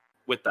Yeah.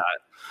 with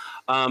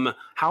that.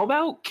 How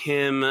about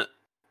Kim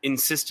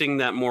insisting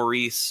that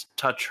Maurice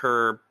touch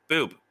her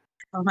boob?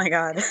 Oh my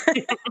God.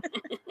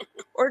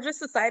 Or just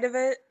the side of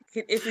it.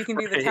 If we can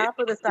do the Right. top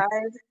or the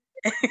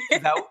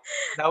side. That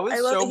was I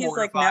love so that he's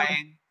like,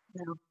 mortifying.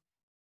 no.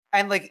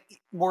 And like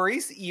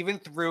Maurice, even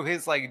through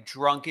his like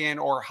drunken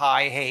or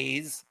high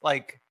haze,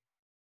 like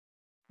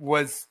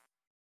was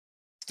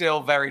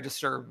still very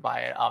disturbed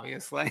by it,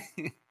 obviously.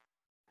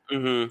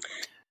 Mm-hmm.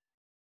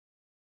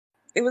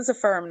 It was a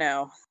firm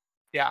no.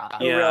 Yeah.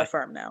 A real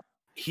firm no.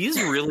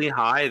 He's really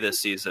high this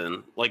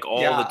season, like all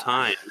Yeah. the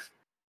time.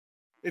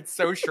 It's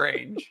so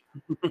strange.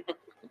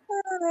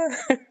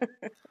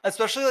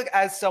 Especially like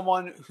as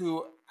someone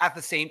who at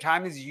the same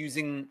time is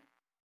using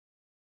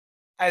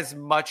as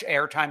much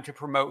airtime to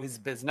promote his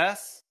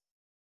business.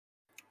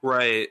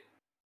 Right.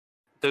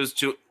 Those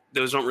don't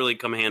really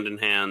come hand in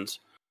hand.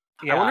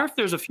 Yeah. I wonder if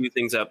there's a few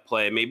things at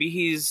play. Maybe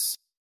he's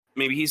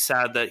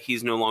sad that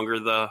he's no longer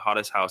the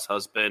hottest house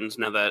husband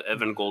now that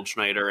Evan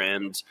Goldschneider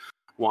and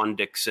Juan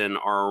Dixon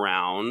are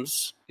around.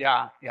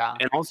 Yeah, yeah.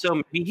 And also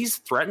maybe he's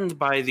threatened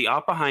by the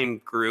Oppenheim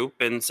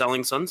group and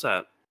Selling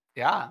Sunset.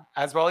 Yeah,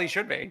 as well he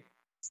should be.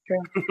 It's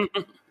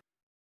true.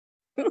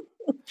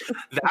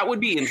 That would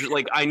be interesting.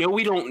 Like, I know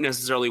we don't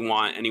necessarily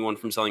want anyone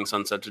from Selling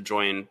Sunset to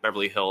join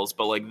Beverly Hills,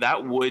 but like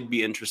that would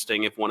be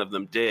interesting if one of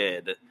them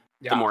did.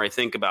 Yeah. The more I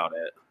think about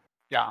it.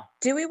 Yeah.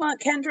 Do we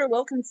want Kendra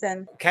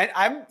Wilkinson?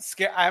 I'm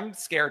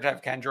scared to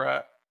have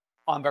Kendra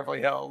on Beverly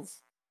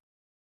Hills.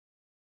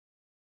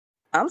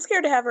 I'm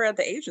scared to have her at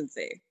the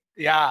agency.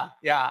 Yeah,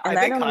 yeah. And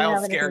I I think don't even Kyle's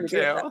have anything scared to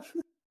do too.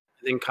 with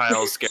I think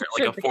Kyle's scared.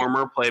 Like a Should be.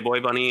 former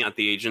Playboy bunny at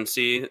the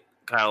agency,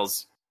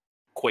 Kyle's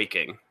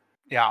quaking.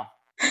 Yeah.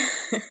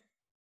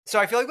 So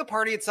I feel like the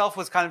party itself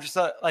was kind of just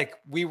like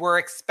we were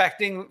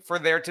expecting for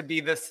there to be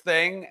this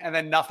thing, and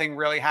then nothing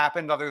really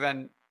happened other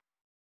than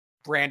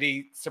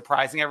Brandy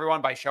surprising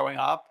everyone by showing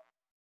up.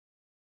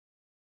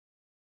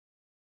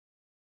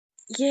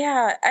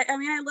 Yeah, I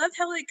mean, I loved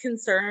how like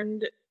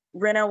concerned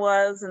Rinna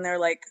was, and they're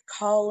like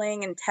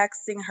calling and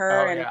texting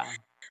her, and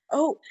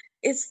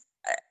is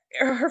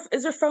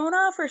her phone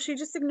off, or is she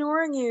just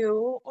ignoring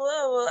you?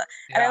 Whoa.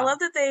 And I Yeah. love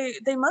that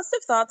they must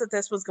have thought that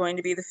this was going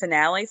to be the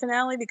finale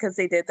because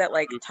they did that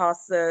like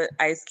toss the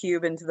ice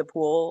cube into the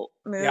pool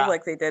move Yeah.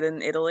 like they did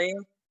in Italy.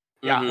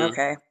 Yeah. Mhm.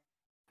 Okay.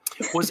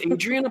 Was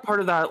Adrienne a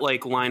part of that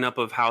like lineup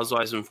of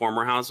housewives and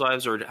former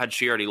housewives, or had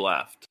she already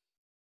left?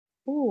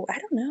 Ooh, I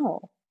don't know.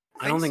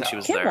 I don't think so. she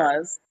was Kim there.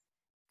 was.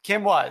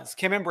 Kim was.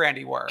 Kim and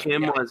Brandy were.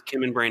 Kim Yeah. was.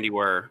 Kim and Brandy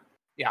were.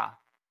 Yeah.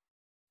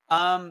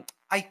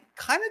 I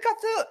kind of got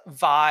the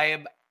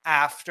vibe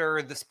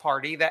after this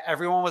party that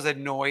everyone was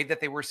annoyed that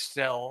they were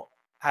still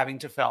having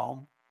to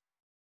film.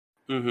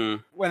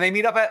 Mm-hmm. When they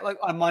meet up at like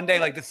on Monday,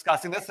 like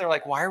discussing this, they're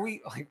like, "Why are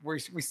we like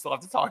we still have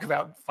to talk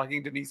about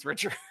fucking Denise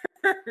Richards?"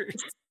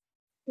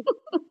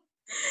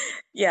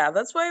 Yeah,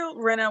 that's why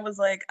Rinna was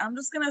like, I'm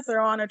just gonna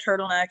throw on a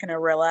turtleneck and a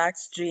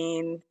relaxed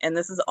jean, and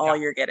this is all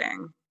you're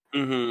getting.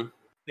 Mm-hmm.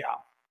 Yeah.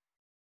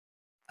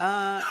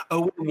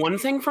 Oh, one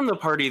thing from the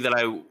party that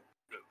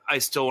I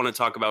still want to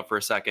talk about for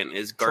a second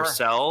is Sure.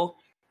 Garcelle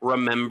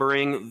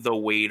remembering the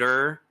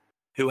waiter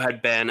who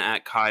had been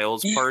at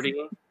Kyle's party.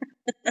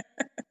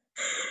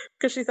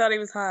 Because she thought he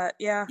was hot.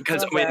 Yeah.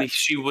 Because I love mean, that.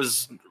 she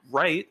was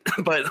right,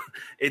 but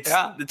it's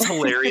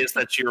hilarious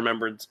that she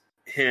remembered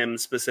him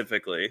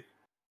specifically.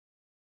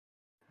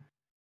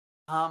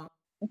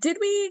 Did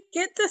we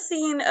get the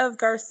scene of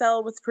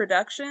Garcelle with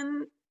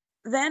production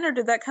then, or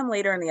did that come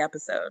later in the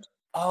episode?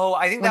 Oh,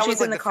 I think When that she's was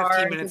like in the the car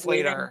 15 and minutes she's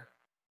leaving? later.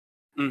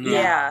 Mhm.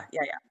 Yeah.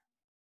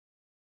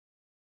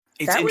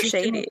 It's That was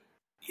interesting- shady.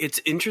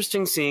 It's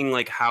interesting seeing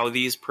like how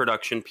these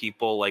production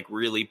people like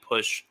really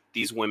push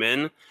these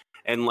women,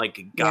 and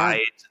like guide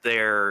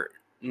their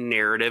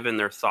narrative and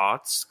their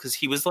thoughts, because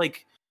he was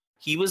like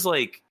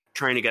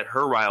trying to get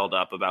her riled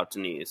up about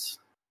Denise.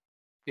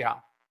 Yeah.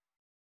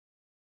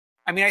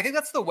 I mean, I think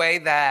that's the way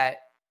that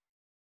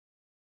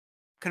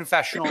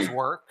confessionals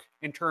work,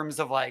 in terms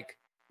of like,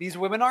 these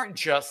women aren't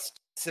just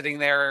sitting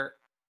there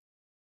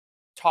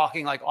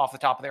talking like off the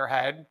top of their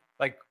head.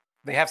 Like,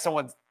 they have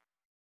someone,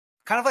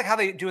 kind of like how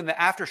they do in the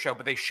after show,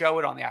 but they show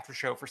it on the after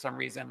show for some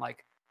reason.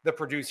 Like, the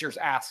producers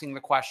asking the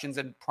questions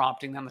and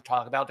prompting them to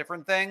talk about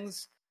different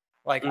things.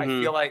 Like, I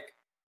feel like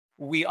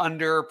we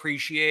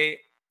underappreciate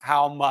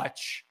how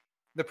much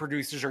the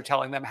producers are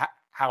telling them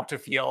how to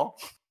feel.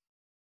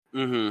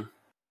 Mm-hmm.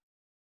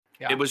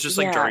 Yeah. It was just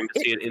like jarring to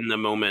see it in the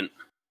moment.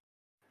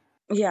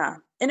 Yeah.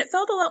 And it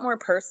felt a lot more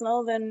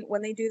personal than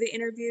when they do the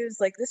interviews.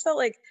 Like, this felt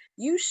like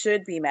you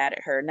should be mad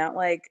at her, not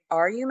like,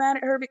 are you mad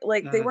at her?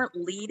 Like, they weren't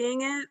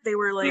leading it. They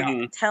were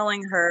like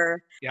telling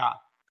her,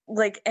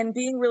 like, and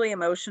being really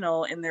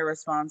emotional in their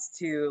response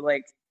to,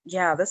 like,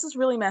 yeah, this is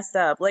really messed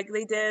up. Like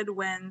they did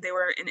when they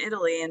were in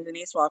Italy and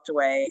Denise walked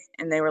away,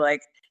 and they were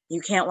like,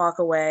 you can't walk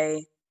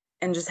away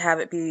and just have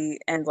it be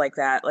end like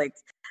that. Like,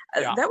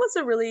 that was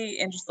a really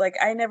interesting, like,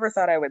 I never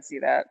thought I would see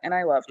that, and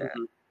I loved it.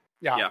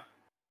 Yeah.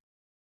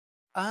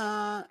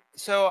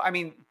 So, I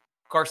mean,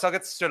 Garcelle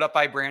gets stood up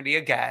by Brandy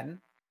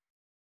again,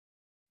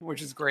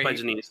 which is great. By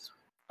Denise.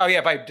 Oh,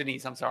 yeah, by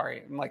Denise. I'm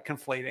sorry. I'm like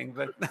conflating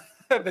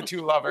the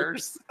two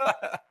lovers.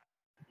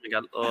 We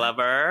got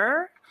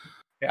lover.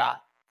 Yeah.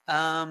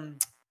 And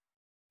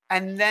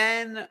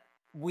then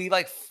we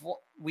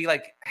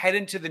head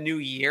into the new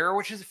year,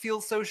 which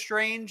feels so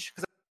strange,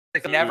 because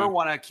they never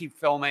want to keep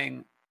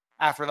filming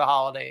after the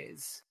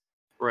holidays.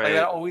 Right. Like,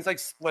 that always like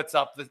splits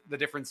up the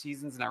different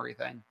seasons and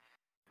everything.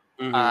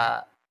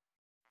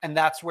 And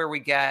that's where we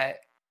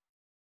get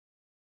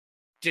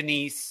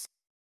Denise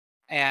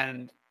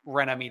and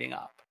Rinna meeting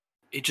up.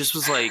 It just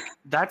was like,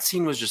 that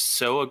scene was just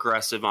so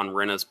aggressive on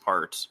Rinna's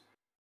part.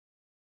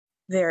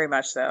 Very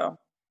much so.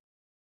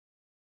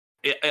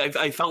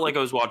 I felt like I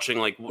was watching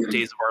like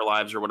Days of Our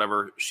Lives or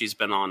whatever she's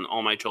been on.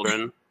 All My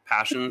Children,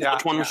 Passions.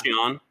 Which one was she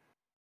on?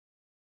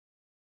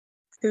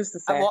 Who's to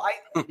say? Well,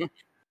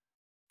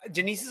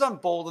 Denise is on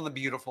Bold and the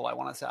Beautiful, I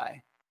want to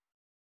say.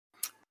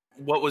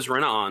 What was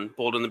Rinna on?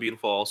 Bold and the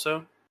Beautiful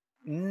also?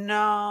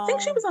 No. I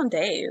think she was on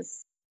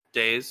Days.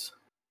 Days?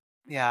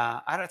 Yeah,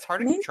 it's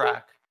hard to keep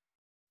track.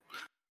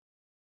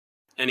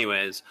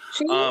 Anyways.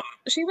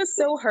 She was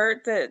so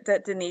hurt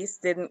that Denise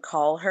didn't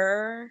call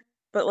her.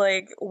 But,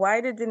 like, why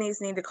did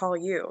Denise need to call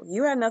you?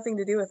 You had nothing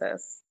to do with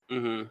this.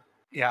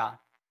 Yeah.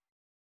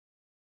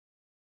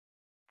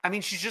 I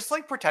mean, she's just,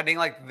 like, pretending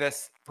like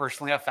this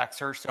personally affects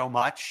her so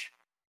much.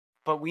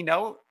 But we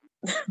know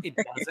it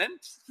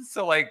doesn't.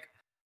 So, like,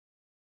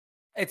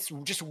 it's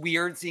just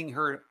weird seeing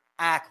her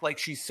act like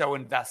she's so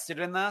invested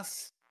in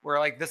this. Where,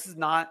 like, this is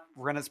not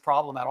Rinna's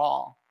problem at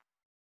all.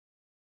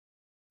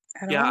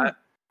 I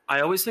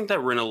always think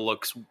that Rinna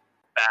looks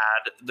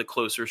bad the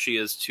closer she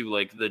is to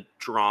like the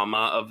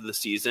drama of the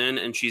season,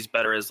 and she's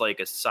better as like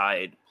a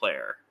side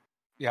player.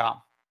 Yeah,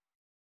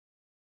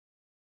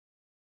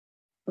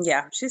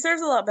 she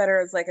serves a lot better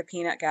as like a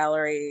peanut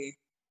gallery.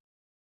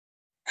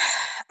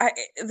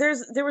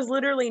 There was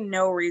literally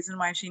no reason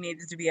why she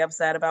needed to be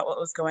upset about what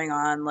was going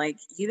on. Like,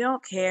 you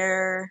don't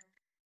care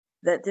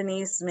that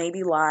Denise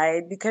maybe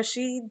lied, because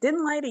she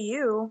didn't lie to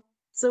you.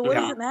 So what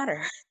does it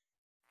matter?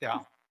 Yeah.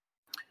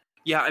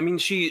 I mean,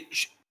 she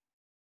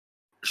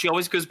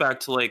always goes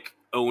back to like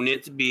own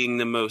it being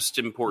the most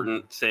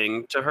important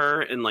thing to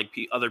her, and like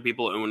other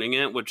people owning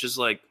it, which is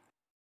like,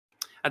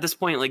 at this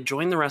point, like,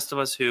 join the rest of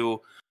us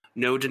who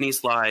know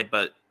Denise lied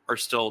but are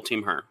still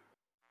team her.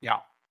 Yeah.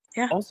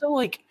 Also,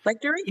 like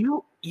Dory?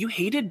 you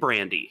hated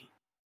Brandy,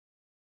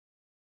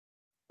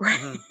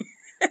 right?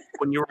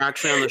 When you were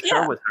actually on the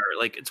show with her.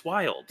 Like, it's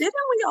wild. Didn't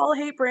we all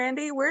hate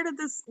Brandy? When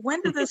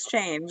did this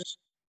change?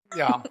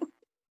 Yeah.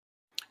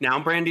 Now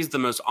Brandy's the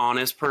most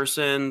honest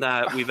person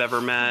that we've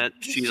ever met.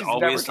 She's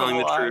always telling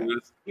the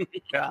truth.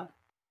 Yeah.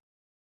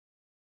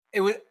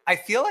 I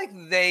feel like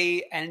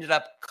they ended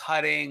up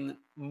cutting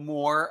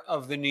more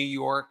of the New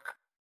York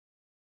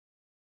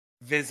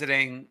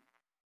visiting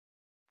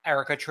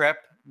Erica trip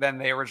than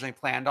they originally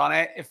planned on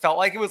it. It felt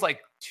like it was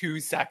like 2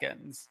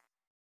 seconds.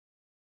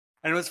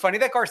 And it was funny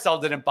that Garcelle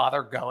didn't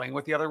bother going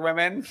with the other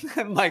women.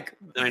 And like,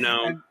 I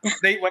know.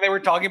 When they were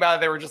talking about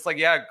it, they were just like,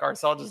 yeah,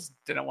 Garcelle just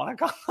didn't want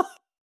to go.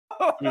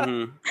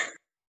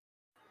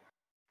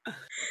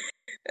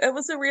 It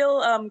was a real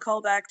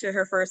callback to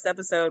her first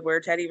episode where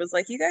Teddy was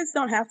like, you guys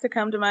don't have to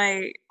come to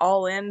my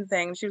all-in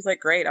thing. She was like,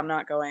 great, I'm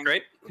not going.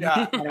 Great.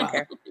 Yeah. I don't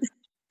care.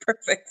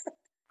 Perfect.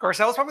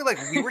 Garcelle was probably like,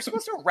 we were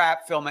supposed to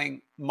wrap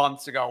filming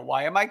months ago.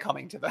 Why am I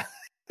coming to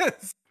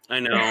this? I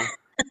know.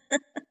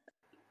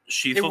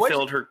 She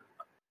fulfilled her...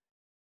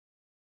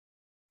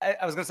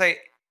 I was going to say,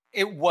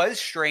 it was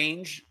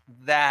strange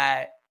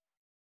that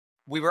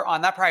we were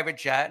on that private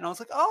jet, and I was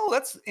like, oh,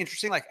 that's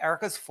interesting. Like,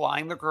 Erica's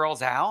flying the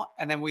girls out,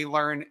 and then we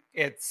learn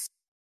it's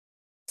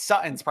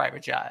Sutton's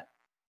private jet.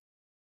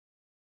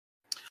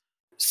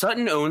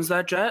 Sutton owns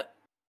that jet?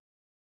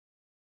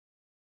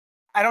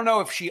 I don't know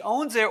if she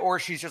owns it or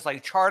she's just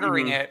like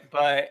chartering it,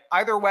 but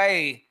either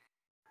way,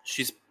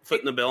 she's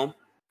footing the bill.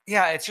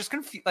 Yeah, it's just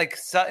like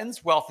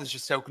Sutton's wealth is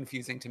just so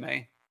confusing to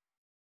me.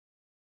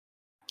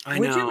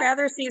 Would you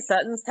rather see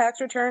Sutton's tax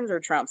returns or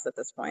Trump's at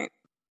this point?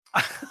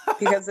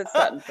 Because it's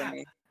Sutton for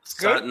me.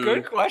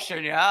 Good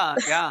question.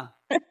 Yeah.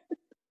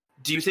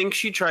 Do you think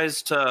she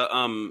tries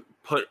to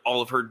put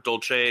all of her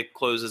Dolce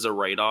clothes as a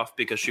write-off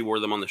because she wore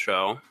them on the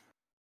show?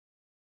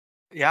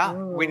 Yeah,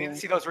 we need to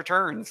see those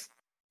returns.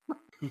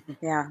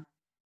 Yeah.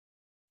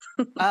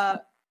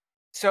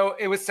 So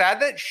it was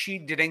sad that she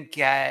didn't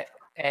get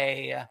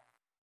a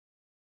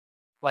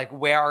like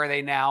where are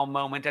they now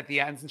moment at the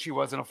end since she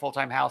wasn't a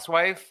full-time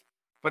housewife,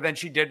 but then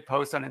she did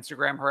post on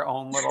Instagram her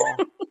own little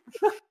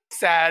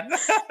sad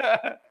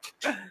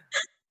and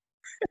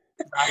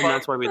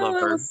that's why we love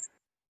her.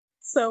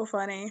 So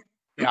funny.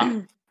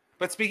 Yeah.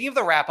 But speaking of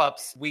the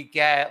wrap-ups, we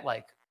get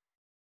like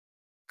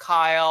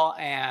Kyle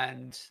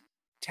and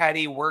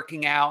Teddy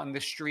working out in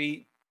the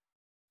street,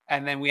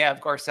 and then we have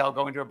Garcelle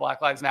going to a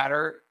Black Lives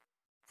Matter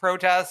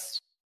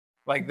protest.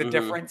 Like the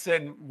difference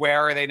in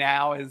where are they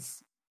now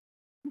is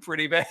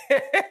pretty big.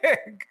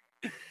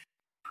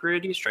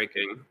 Pretty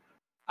striking.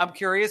 I'm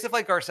curious if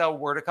like Garcelle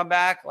were to come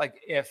back,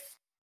 like if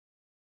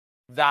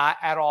that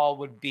at all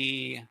would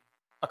be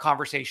a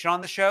conversation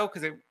on the show,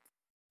 because it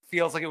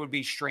feels like it would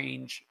be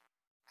strange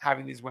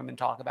having these women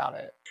talk about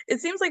it. It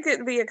seems like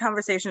it'd be a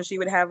conversation she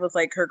would have with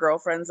like her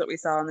girlfriends that we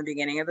saw in the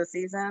beginning of the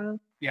season.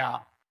 Yeah.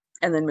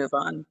 And then move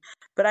on.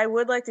 But I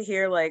would like to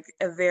hear like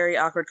a very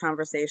awkward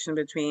conversation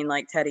between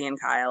like Teddy and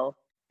Kyle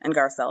and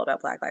Garcelle about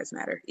Black Lives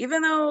Matter.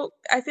 Even though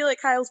I feel like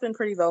Kyle's been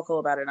pretty vocal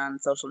about it on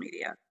social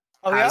media.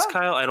 Oh, Has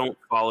Kyle? I don't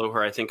follow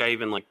her. I think I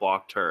even like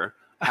blocked her.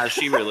 Has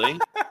she really?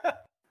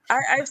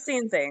 I've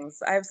seen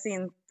things. I've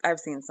seen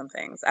some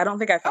things. I don't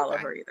think I follow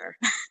her either.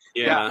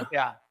 Yeah.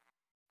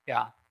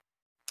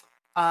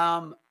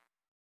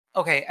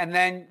 Okay, and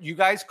then you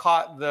guys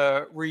caught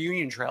the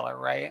reunion trailer,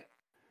 right?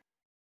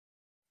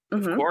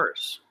 Of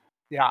course.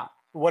 Yeah.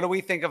 What do we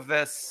think of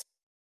this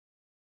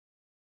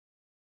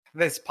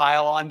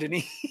pile on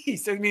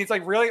Denise? I mean, it's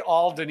like really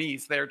all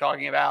Denise they're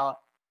talking about.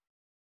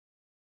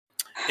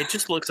 It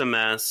just looks a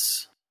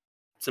mess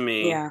to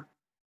me.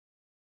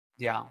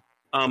 Yeah.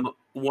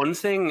 One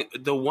thing,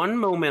 the one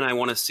moment I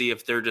want to see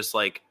if they're just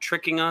like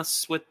tricking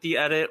us with the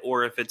edit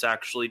or if it's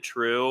actually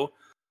true,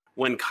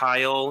 when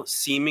Kyle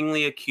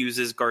seemingly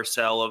accuses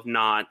Garcelle of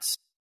not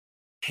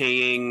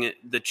paying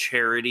the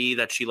charity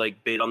that she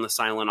like bid on the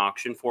silent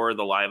auction for,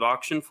 the live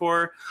auction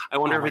for. I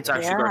wonder if it's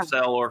actually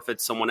Garcelle or if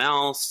it's someone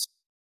else.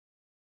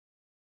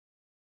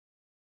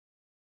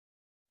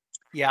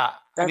 Yeah.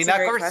 That's I mean,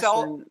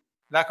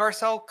 that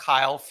Garcelle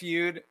Kyle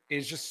feud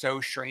is just so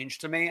strange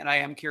to me, and I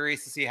am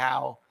curious to see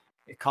how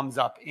it comes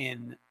up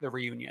in the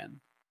reunion.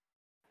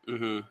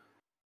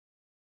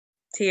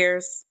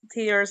 Tears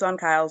on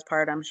Kyle's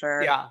part, I'm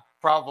sure. Yeah,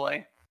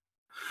 probably.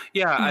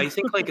 Yeah, I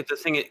think like the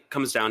thing it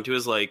comes down to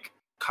is like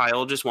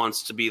Kyle just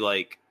wants to be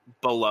like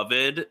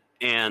beloved,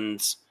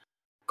 and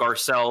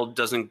Garcelle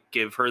doesn't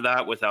give her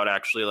that without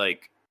actually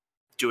like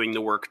doing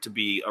the work to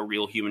be a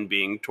real human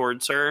being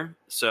towards her.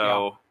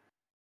 So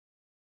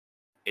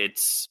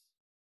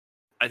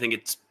I think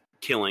it's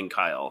killing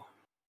Kyle.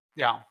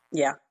 Yeah.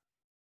 Yeah.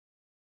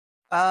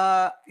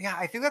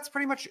 I think that's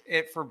pretty much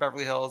it for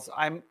Beverly Hills.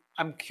 I'm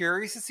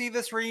curious to see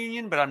this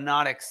reunion, but I'm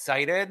not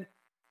excited.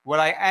 What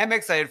I am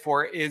excited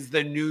for is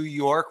the New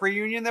York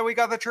reunion that we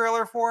got the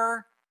trailer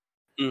for.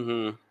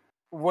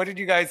 What did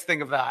you guys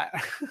think of that?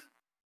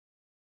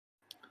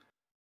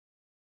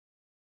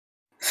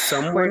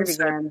 Someone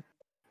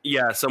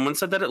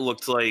said that it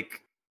looked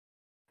like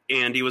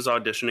Andy was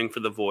auditioning for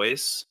The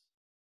Voice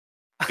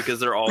because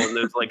they're all in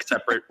those like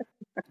separate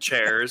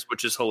chairs,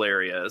 which is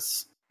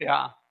hilarious.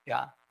 Yeah.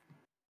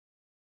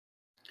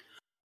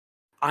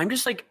 I'm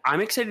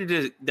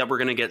excited that we're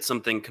going to get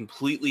something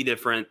completely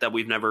different that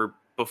we've never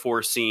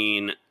before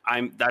seen.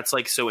 That's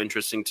like so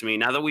interesting to me.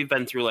 Now that we've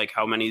been through like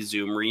how many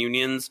Zoom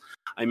reunions,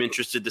 I'm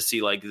interested to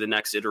see like the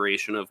next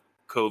iteration of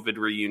COVID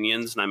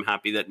reunions, and I'm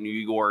happy that New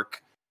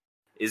York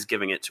is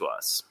giving it to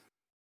us.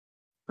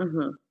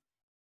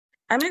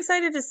 I'm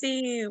excited to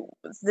see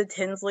the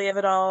Tinsley of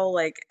it all,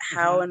 like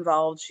how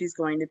involved she's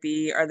going to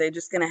be. Are they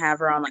just going to have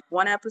her on like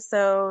one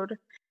episode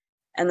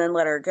and then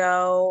let her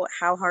go?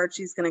 How hard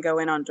she's going to go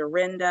in on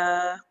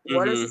Dorinda?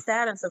 What is the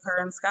status of her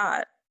and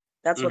Scott?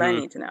 That's what I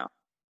need to know.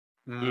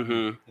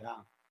 Yeah.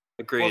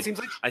 Agreed. Well, it seems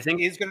like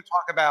he's going to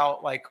talk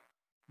about like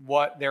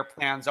what their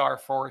plans are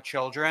for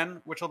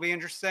children, which will be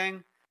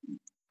interesting.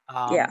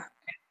 And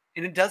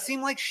it does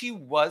seem like she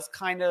was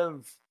kind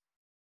of,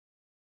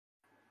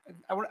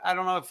 I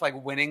don't know if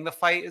like winning the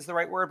fight is the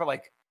right word, but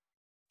like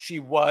she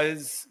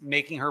was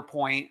making her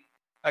point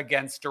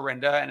against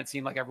Dorinda, and it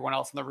seemed like everyone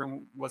else in the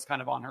room was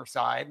kind of on her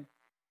side.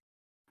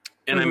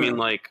 And I mean,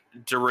 like,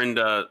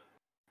 Dorinda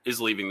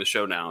is leaving the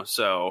show now,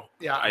 so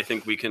I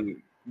think we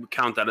can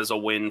count that as a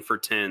win for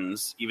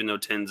Tins, even though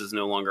Tins is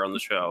no longer on the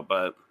show.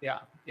 But yeah.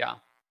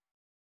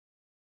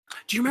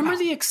 Do you remember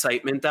the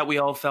excitement that we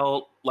all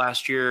felt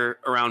last year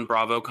around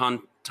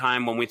BravoCon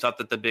time when we thought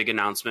that the big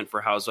announcement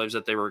for Housewives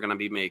that they were going to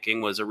be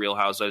making was a Real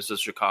Housewives of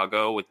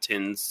Chicago with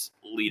Tins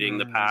leading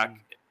the pack.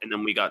 And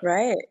then we got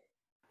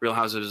Real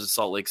Housewives of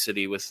Salt Lake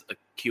City with a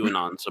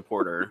QAnon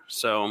supporter.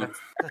 So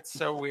that's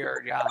so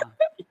weird. Yeah.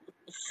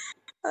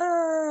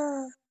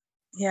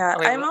 Yeah.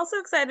 Okay, I'm also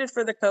excited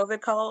for the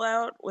COVID call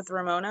out with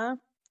Ramona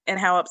and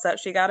how upset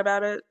she got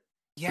about it.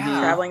 Yeah.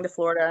 Traveling to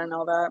Florida and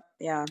all that.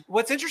 Yeah.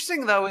 What's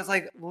interesting though is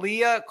like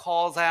Leah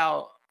calls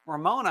out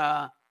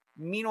Ramona.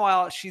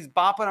 Meanwhile, she's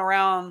bopping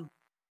around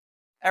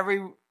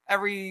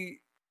every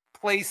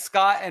place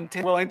Scott and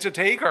Tim willing to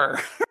take her,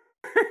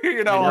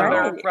 on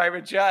their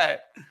private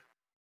jet.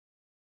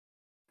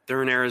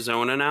 They're in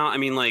Arizona now. I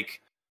mean,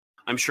 like,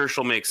 I'm sure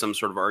she'll make some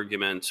sort of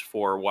argument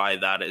for why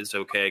that is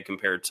okay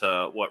compared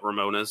to what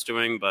Ramona's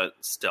doing, but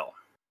still.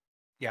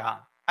 Yeah.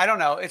 I don't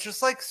know. It's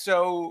just like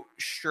so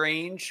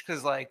strange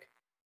because like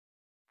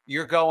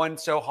you're going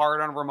so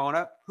hard on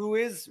Ramona, who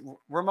is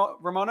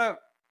Ramona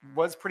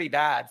was pretty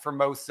bad for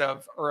most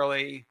of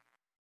early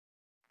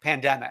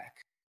pandemic.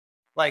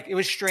 Like it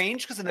was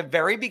strange because in the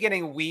very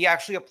beginning, we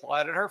actually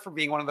applauded her for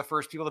being one of the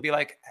first people to be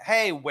like,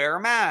 hey, wear a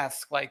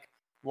mask, like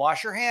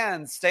wash your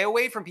hands, stay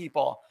away from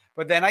people.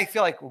 But then I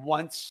feel like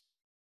once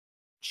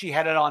she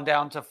headed on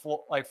down to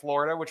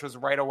Florida, which was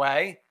right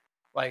away,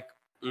 like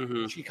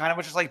she kind of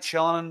was just like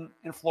chilling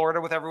in Florida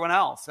with everyone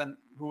else and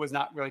who was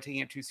not really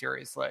taking it too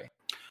seriously.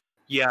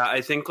 Yeah,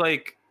 I think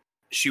like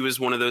she was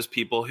one of those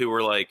people who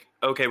were like,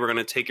 okay, we're going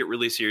to take it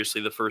really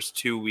seriously the first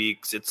 2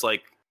 weeks. It's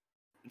like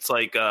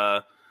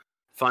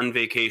fun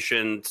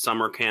vacation,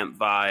 summer camp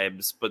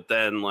vibes. But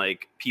then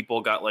like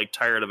people got like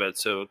tired of it.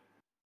 So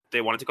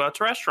they wanted to go out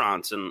to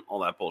restaurants and all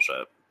that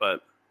bullshit.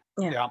 But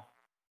yeah.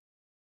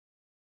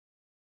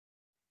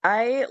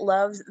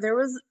 There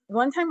was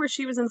one time where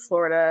she was in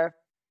Florida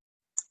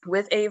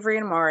with Avery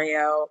and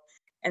Mario,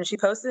 and she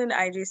posted an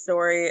IG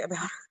story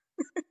about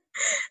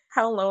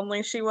how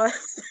lonely she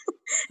was.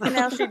 And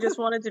now she just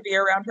wanted to be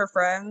around her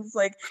friends.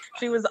 Like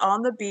she was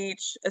on the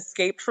beach,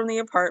 escaped from the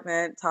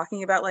apartment,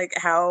 talking about like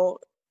how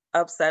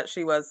upset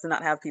she was to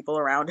not have people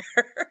around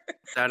her.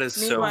 That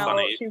is Meanwhile, so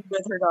funny. She's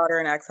with her daughter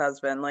and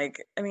ex-husband.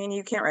 Like, I mean,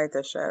 you can't write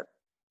this shit.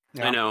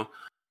 Yeah. I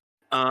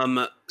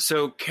know.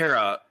 So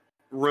Kara,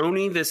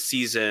 Roni this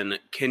season,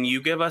 can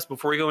you give us,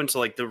 before we go into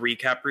like the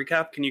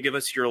recap, can you give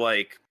us your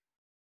like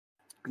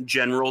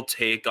general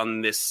take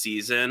on this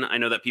season? I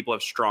know that people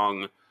have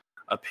strong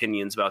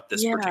opinions about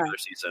this particular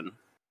season.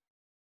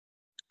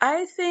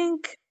 I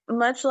think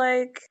much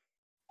like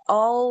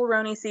all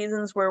Roni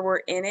seasons where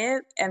we're in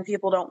it and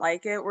people don't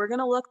like it, we're going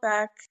to look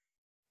back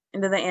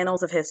into the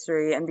annals of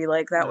history and be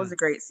like, that was a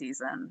great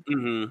season.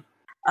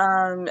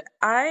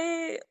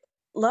 I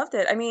loved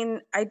it. I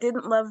mean, I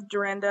didn't love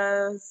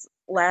Dorinda's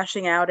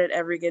lashing out at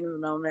every given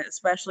moment,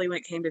 especially when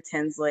it came to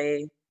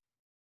Tinsley.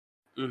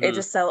 It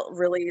just felt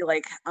really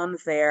like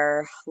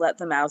unfair, let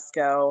the mouse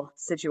go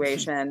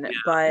situation.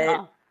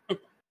 But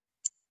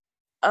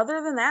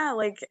other than that,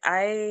 like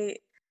I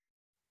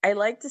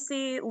like to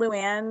see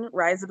Luann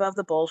rise above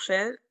the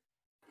bullshit,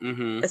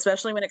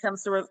 especially when it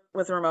comes to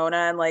with Ramona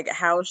and like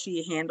how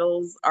she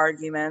handles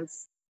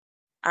arguments.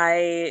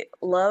 I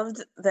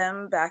loved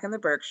them back in the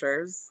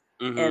Berkshires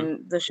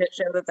and the shit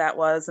show that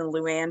was, and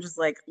Luann just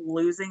like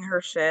losing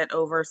her shit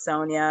over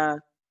Sonia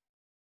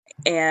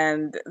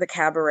and the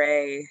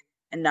cabaret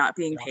and not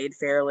being paid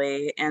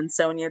fairly, and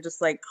Sonia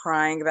just like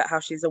crying about how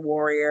she's a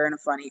warrior and a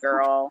funny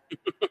girl.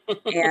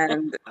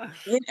 And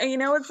you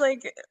know, it's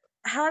like,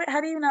 how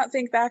do you not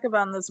think back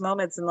about those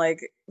moments and like,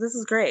 this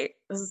is great.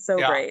 This is so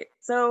great.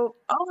 So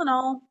all in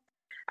all,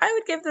 I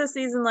would give this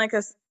season like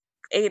a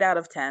 8 out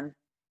of 10.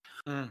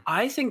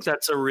 I think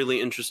that's a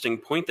really interesting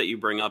point that you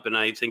bring up, and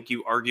I think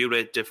you argued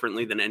it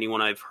differently than anyone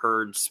I've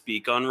heard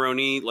speak on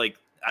Roni, like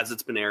as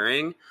it's been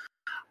airing.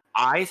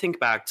 I think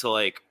back to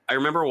like, I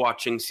remember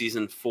watching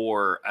season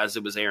 4 as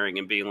it was airing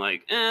and being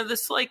like,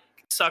 this like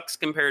sucks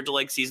compared to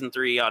like season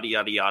 3, yada,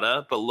 yada,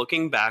 yada. But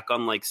looking back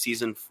on like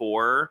season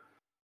 4,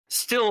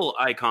 still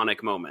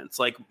iconic moments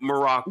like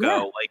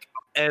Morocco, like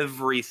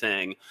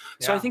everything.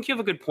 So I think you have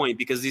a good point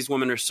because these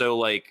women are so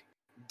like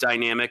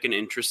dynamic and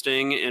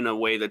interesting in a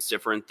way that's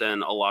different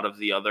than a lot of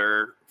the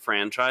other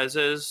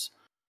franchises.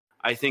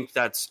 I think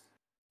that's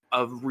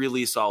a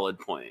really solid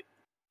point.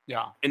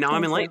 Yeah. And now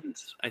I'm enlightened,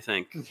 I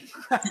think.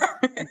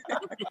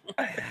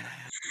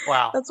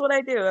 Wow. That's what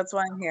I do. That's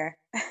why I'm here.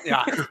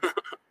 Yeah. All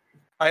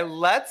right,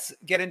 let's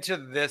get into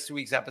this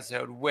week's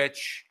episode,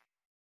 which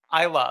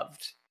I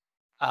loved.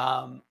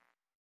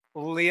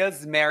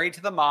 Leah's Married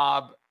to the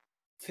Mob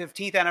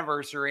 15th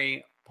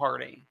anniversary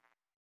party.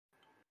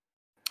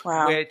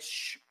 Wow.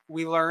 Which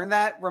we learned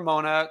that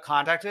Ramona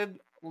contacted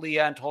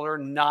Leah and told her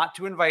not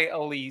to invite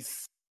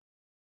Elise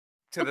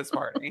to this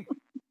party. Oh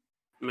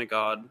my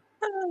God.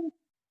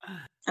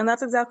 And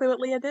that's exactly what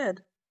Leah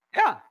did.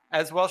 Yeah,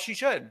 as well she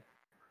should.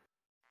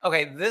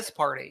 Okay, this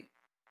party.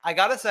 I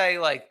gotta say,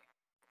 like,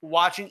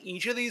 watching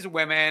each of these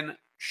women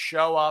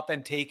show up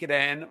and take it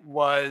in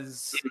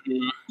was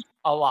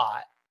a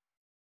lot.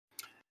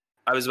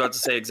 I was about to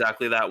say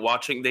exactly that.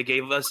 They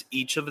gave us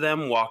each of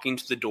them walking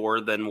to the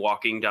door, then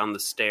walking down the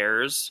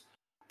stairs.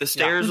 The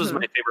stairs was my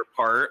favorite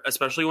part,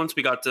 especially once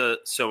we got to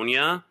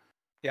Sonia.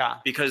 Yeah.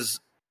 Because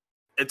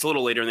it's a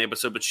little later in the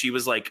episode, but she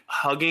was like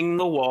hugging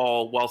the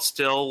wall while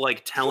still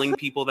like telling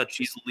people that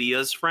she's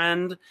Leah's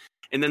friend.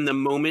 And then the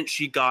moment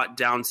she got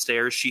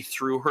downstairs, she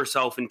threw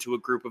herself into a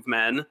group of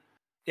men.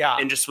 Yeah.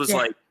 And just was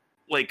like,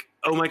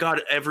 oh my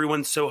God,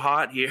 everyone's so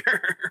hot here.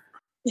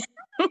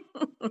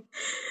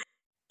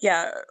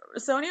 Yeah,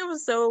 Sonia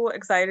was so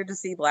excited to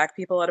see Black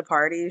people at a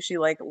party. She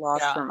like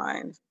lost her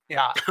mind.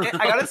 Yeah.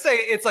 I gotta say,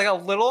 it's like a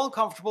little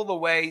uncomfortable the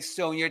way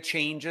Sonia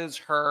changes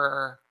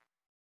her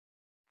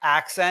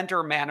accent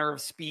or manner of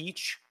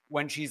speech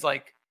when she's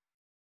like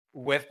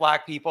with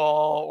Black people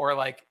or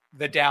like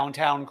the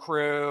downtown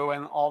crew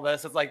and all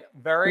this. It's like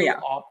very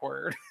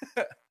awkward.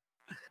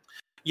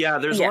 Yeah,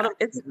 there's a lot of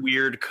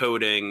weird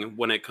coding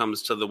when it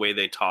comes to the way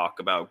they talk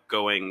about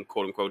going,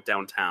 quote unquote,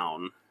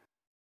 downtown.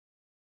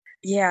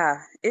 Yeah,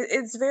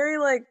 it's very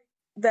like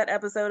that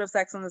episode of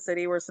Sex and the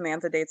City where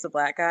Samantha dates a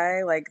Black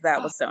guy. Like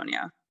that was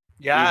Sonia.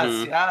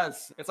 Yes,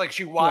 yes. It's like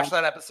she watched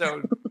that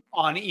episode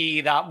on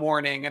E that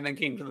morning and then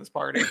came to this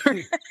party.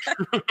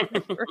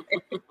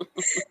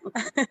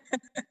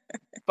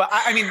 But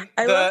I mean,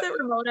 I love that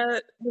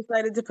Ramona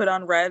decided to put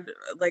on red,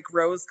 like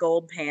rose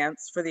gold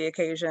pants for the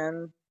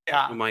occasion.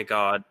 Yeah. Oh my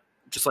God.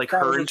 Just like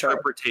her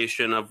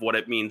interpretation of what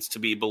it means to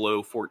be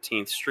below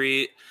 14th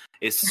Street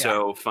is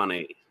so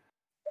funny.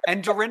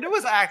 And Dorinda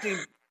was acting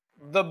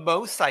the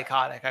most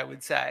psychotic, I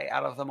would say,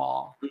 out of them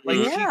all. Like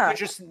she could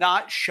just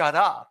not shut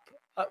up,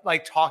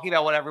 like talking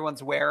about what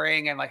everyone's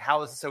wearing and like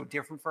how this is so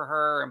different for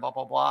her and blah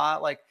blah blah.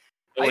 Like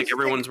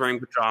everyone's wearing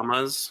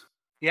pajamas.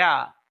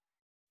 Yeah,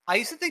 I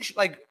used to think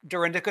like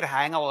Dorinda could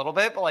hang a little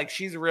bit, but like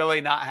she's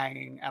really not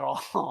hanging at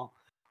all.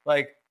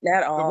 Like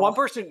at all. The one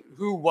person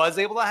who was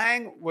able to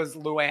hang was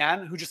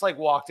Luann, who just like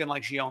walked in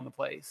like she owned the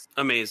place.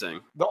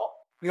 Amazing.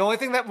 The only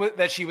thing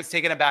that she was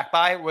taken aback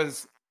by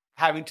was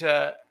having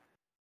to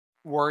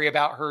worry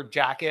about her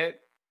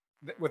jacket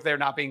with there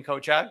not being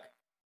coat check.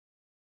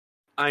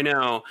 I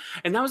know.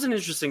 And that was an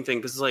interesting thing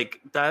because like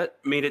that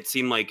made it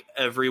seem like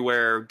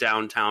everywhere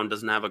downtown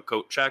doesn't have a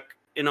coat check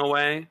in a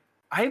way.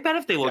 I bet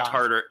if they looked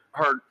harder,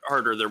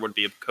 there would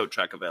be a coat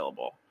check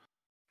available.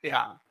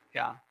 Yeah.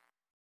 Yeah.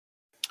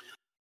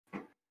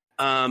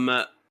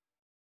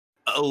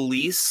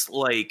 Elise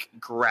like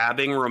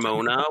grabbing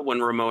Ramona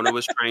when Ramona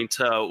was trying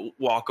to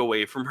walk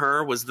away from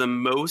her was the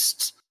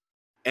most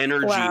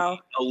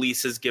energy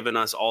Elise has given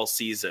us all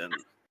season.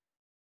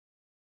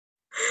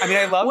 I mean,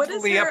 I loved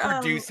Leah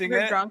producing her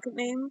it. Drunk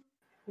name?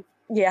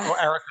 Yeah.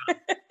 Oh,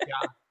 Erica.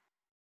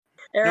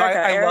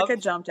 Yeah. Erica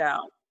jumped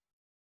out.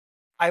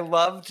 I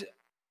loved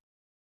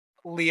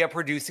Leah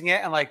producing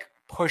it and like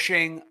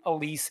pushing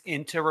Elise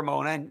into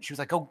Ramona, and she was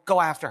like, "Go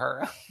after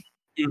her."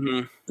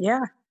 Mm-hmm.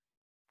 Yeah.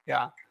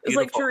 Yeah. It's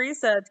like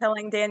Teresa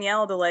telling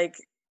Danielle to like,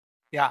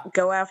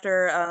 go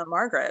after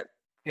Margaret.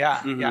 Yeah.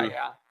 Mm-hmm.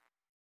 Yeah.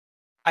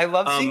 I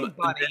love seeing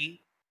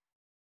Bunny.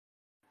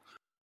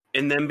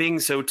 And them being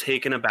so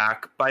taken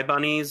aback by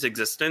Bunny's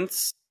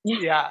existence.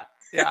 Yeah.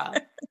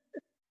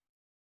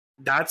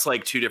 That's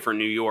like two different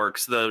New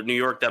Yorks. The New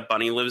York that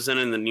Bunny lives in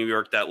and the New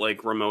York that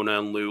like Ramona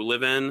and Lou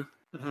live in.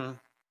 Mm-hmm.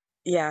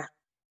 Yeah.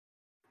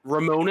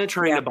 Ramona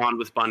trying to bond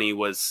with Bunny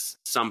was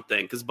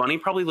something. Because Bunny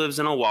probably lives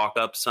in a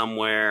walk-up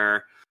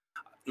somewhere.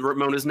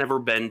 Ramona's never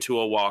been to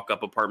a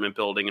walk-up apartment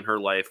building in her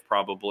life,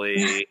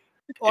 probably.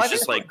 Well, it's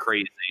just like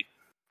crazy.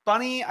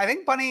 I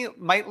think Bunny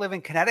might live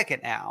in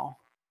Connecticut now.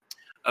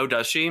 Oh,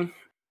 does she?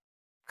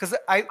 Because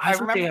I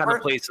remember they had a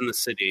place in the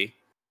city.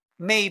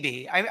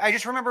 Maybe. I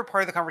just remember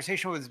part of the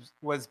conversation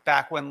was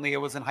back when Leah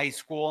was in high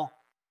school.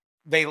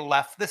 They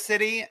left the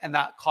city, and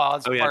that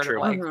caused part of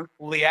like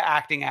Leah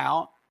acting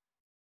out.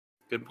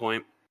 Good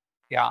point.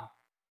 Yeah.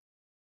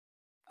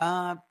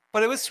 But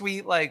it was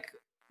sweet, like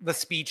the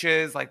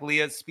speeches, like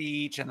Leah's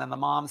speech, and then the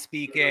mom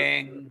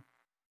speaking,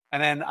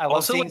 and then I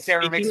love seeing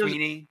Sarah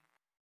McSweeney.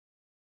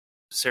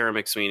 Sarah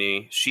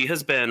McSweeney, she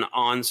has been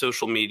on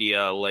social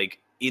media, like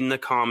in the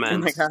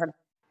comments,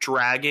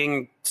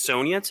 dragging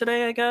Sonia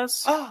today, I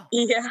guess. Oh,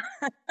 yeah.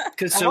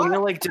 Because Sonia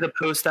like did a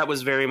post that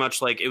was very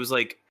much like, it was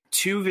like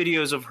 2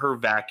 videos of her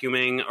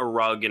vacuuming a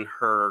rug in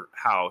her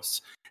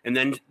house. And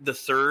then the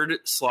third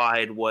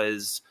slide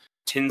was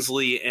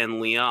Tinsley and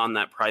Leah on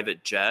that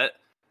private jet.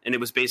 And it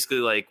was basically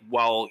like,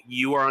 while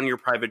you are on your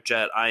private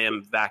jet, I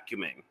am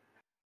vacuuming.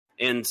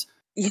 And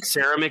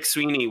Sarah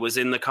McSweeney was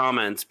in the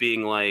comments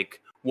being like,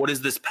 what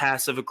is this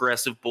passive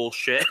aggressive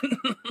bullshit?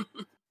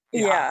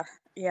 Yeah.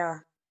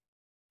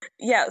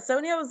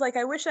 Sonia was like,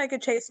 I wish I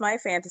could chase my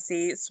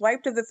fantasy.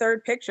 Swipe to the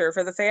third picture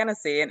for the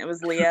fantasy, and it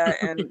was Leah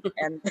and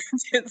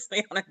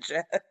Tinsley on a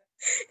jet.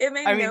 It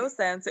made no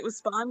sense. It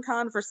was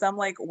SpawnCon for some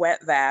like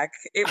wet vac.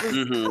 It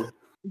was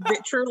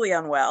truly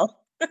unwell.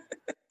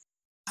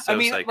 So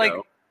psycho. Like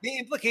the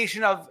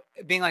implication of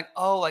being like,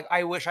 oh, like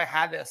I wish I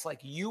had this. Like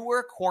you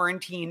were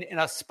quarantined in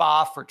a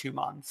spa for 2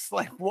 months.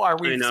 Like, are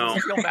we supposed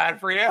to feel bad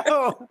for you?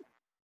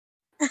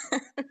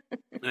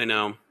 I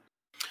know.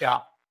 Yeah.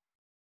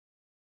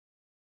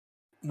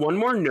 One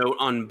more note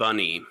on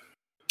Bunny.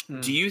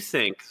 Do you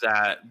think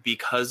that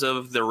because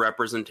of the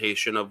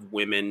representation of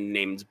women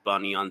named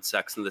Bunny on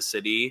Sex and the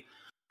City,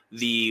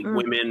 the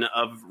women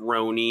of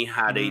Roni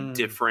had a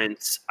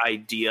different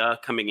idea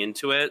coming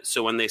into it?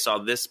 So when they saw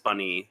this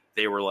bunny,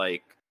 they were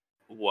like,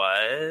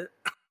 what?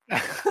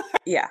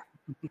 Yeah,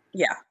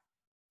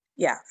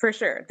 for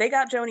sure. They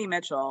got Joni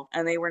Mitchell,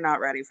 and they were not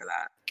ready for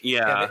that.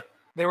 Yeah.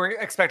 They were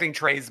expecting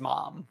Trey's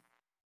mom.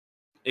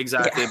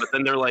 Exactly, Yeah. but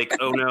then they're like,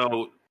 oh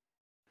no,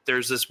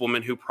 there's this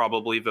woman who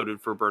probably voted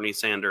for Bernie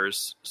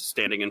Sanders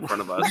standing in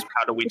front of us.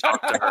 How do we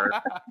talk to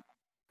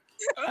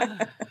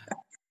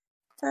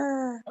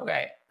her?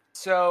 Okay,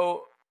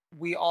 so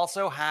we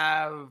also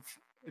have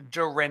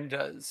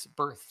Dorinda's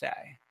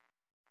birthday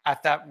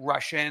at that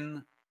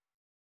Russian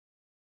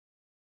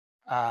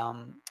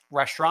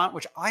restaurant,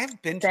 which I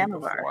have been to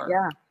Samovar, before.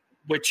 yeah.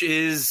 Which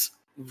is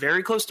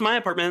very close to my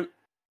apartment.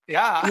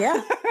 Yeah.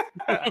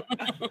 Yeah.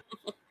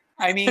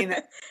 I mean,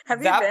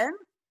 have you been?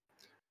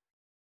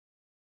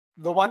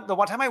 The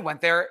one time I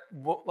went there,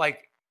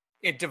 like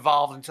it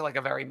devolved into like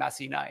a very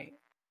messy night.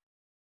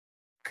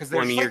 Because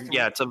Well, I mean,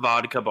 it's a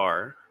vodka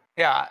bar.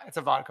 Yeah, it's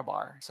a vodka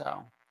bar.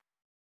 So,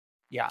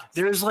 yeah.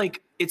 There's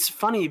like, it's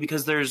funny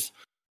because there's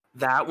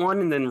that one,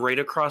 and then right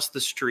across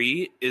the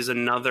street is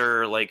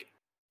another, like,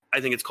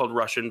 I think it's called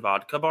Russian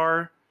Vodka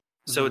Bar.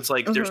 So it's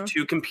like there's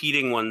two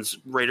competing ones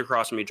right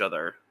across from each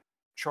other.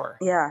 Sure.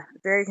 Yeah,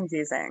 very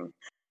confusing.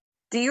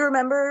 Do you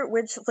remember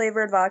which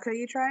flavored vodka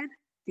you tried?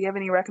 Do you have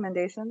any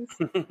recommendations?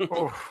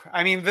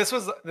 I mean, this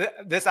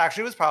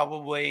actually was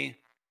probably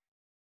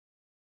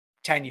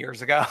 10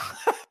 years ago.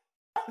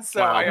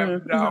 So Wow. I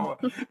have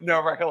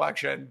no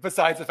recollection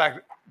besides the fact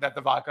that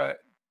the vodka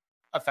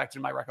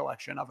affected my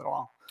recollection of it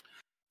all.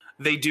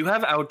 They do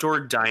have outdoor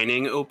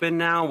dining open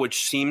now,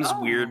 which seems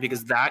weird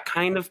because that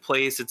kind of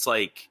place, it's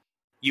like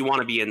you want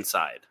to be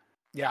inside.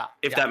 Yeah.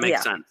 If that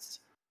makes sense.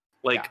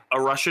 Like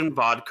a Russian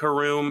vodka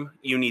room,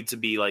 you need to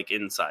be like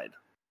inside.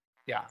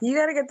 Yeah. You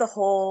got to get the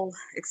whole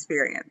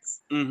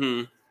experience.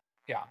 Mm-hmm.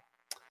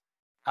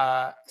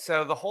 Yeah.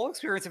 So the whole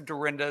experience of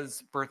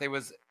Dorinda's birthday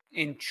was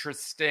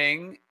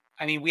interesting.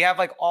 I mean, we have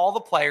like all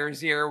the players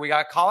here. We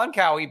got Colin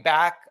Cowie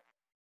back.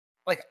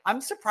 Like, I'm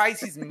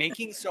surprised he's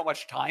making so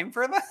much time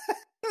for this.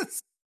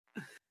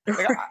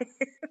 Like,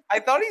 I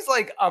thought he's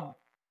like a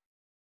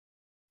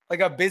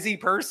busy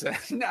person.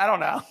 I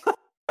don't know.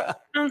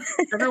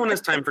 Everyone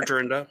has time for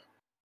Dorinda.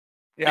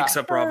 Yeah.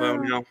 Except Bravo,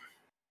 no.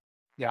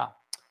 Yeah.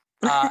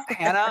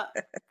 Hannah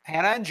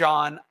and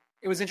John,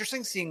 it was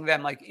interesting seeing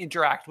them like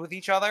interact with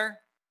each other.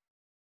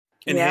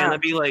 And Hannah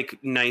be like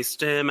nice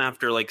to him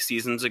after like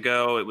seasons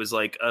ago. It was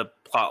like a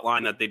plot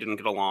line that they didn't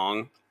get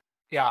along.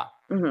 Yeah.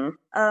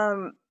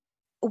 How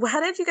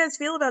did you guys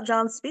feel about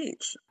John's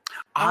speech?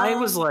 I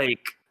was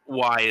like,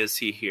 why is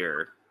he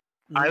here?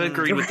 I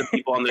agreed with the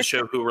people on the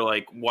show who were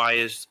like, why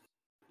is,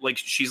 like,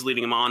 she's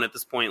leading him on at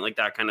this point, like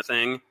that kind of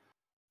thing.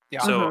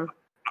 Yeah. So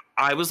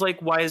I was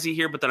like, why is he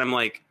here? But then I'm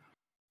like,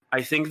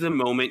 I think the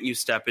moment you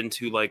step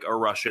into like a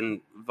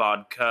Russian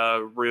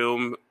vodka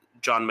room,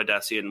 John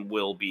Medesian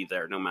will be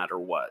there no matter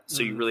what.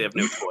 So you really have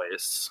no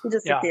choice. He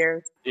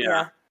disappears.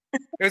 Yeah.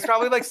 It was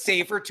probably like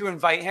safer to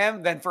invite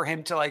him than for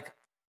him to like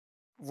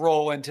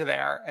roll into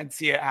there and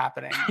see it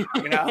happening,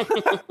 you know?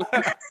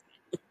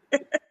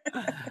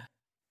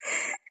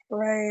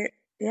 Right.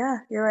 Yeah,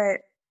 you're right.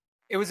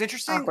 It was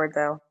interesting. Awkward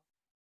though.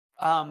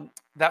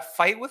 That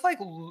fight with like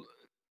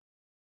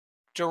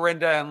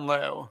Dorinda and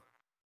Lou.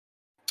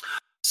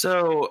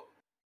 So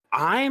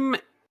I'm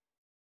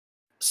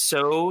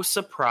so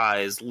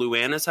surprised.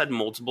 Luann has had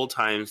multiple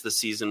times this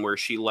season where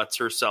she lets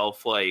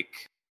herself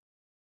like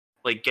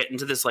get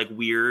into this like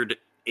weird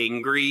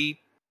angry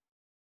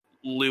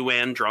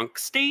Luann drunk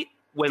state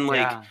when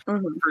like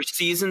for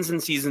seasons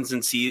and seasons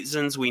and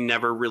seasons we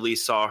never really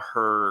saw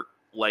her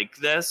like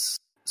this.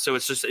 So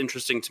it's just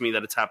interesting to me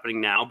that it's happening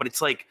now, but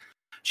it's like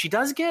she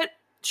does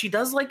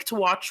like to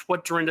watch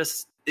what Dorinda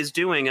is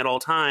doing at all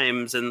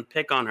times and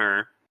pick on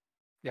her.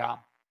 Yeah.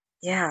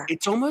 Yeah.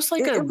 It's almost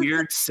like a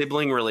weird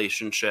sibling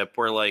relationship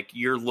where like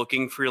you're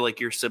looking for like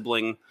your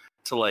sibling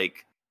to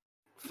like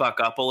fuck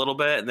up a little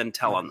bit and then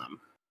tell on them.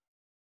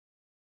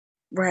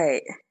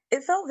 Right.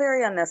 It felt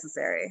very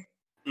unnecessary.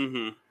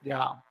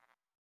 Yeah.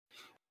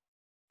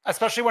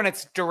 Especially when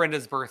it's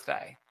Dorinda's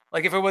birthday.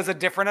 Like if it was a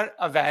different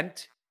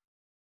event,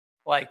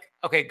 like,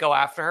 okay, go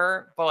after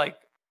her. But like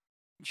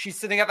she's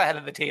sitting at the head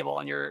of the table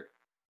and you're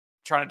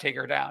trying to take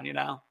her down, you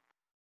know?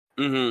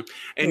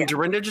 And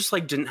Dorinda just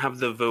like didn't have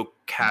the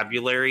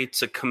vocabulary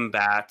to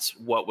combat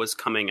what was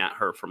coming at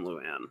her from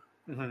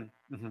Luann.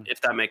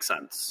 If that makes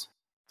sense.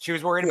 She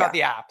was worried about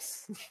the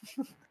apps.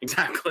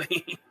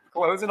 Exactly.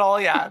 Closing all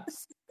the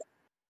apps.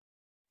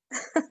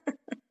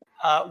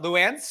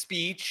 Luann's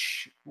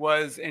speech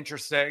was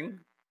interesting.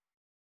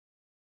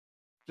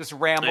 Just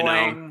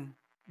rambling,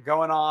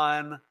 going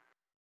on.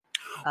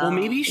 Well,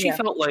 maybe she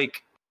felt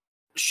like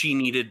she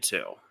needed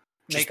to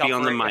just be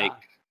on the mic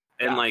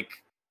and like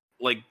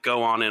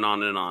go on and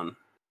on and on.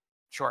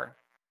 Sure.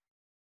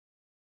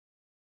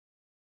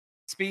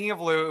 Speaking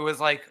of Lou, it was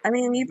like, I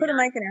mean, you put a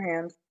mic in her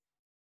hand.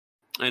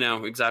 I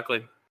know,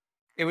 exactly.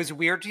 It was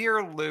weird to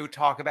hear Lou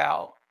talk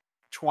about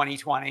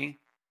 2020.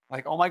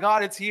 Like, oh my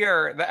God, it's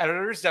here. The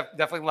editors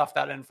definitely left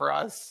that in for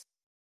us,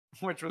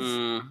 which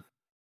was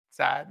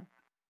sad.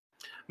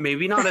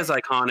 Maybe not as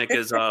iconic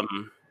as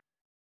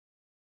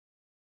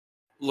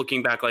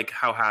looking back, like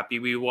how happy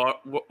we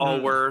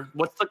all were.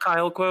 What's the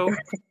Kyle quote?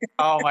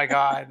 Oh my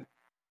God.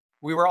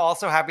 We were all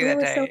so happy that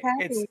day. So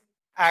happy. It's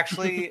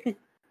actually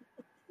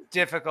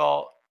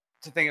difficult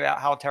to think about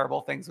how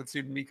terrible things would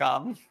soon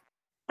become.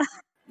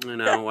 I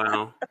know,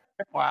 wow.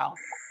 Wow.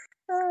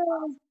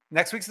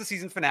 Next week's the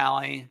season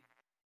finale.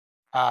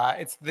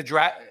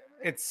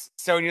 It's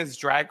Sonia's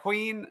drag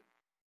queen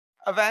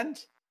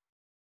event.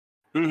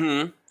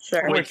 Mm-hmm.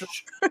 Sure. Which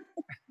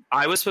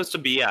I was supposed to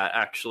be at,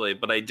 actually,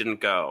 but I didn't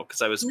go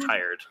because I was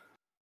tired.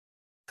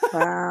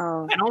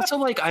 Wow. And also,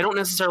 like, I don't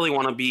necessarily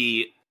want to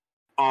be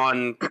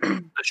on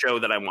the show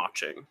that I'm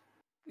watching.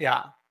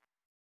 Yeah.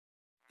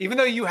 Even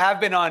though you have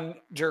been on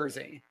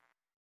Jersey.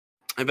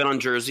 I've been on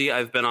Jersey.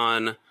 I've been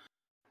on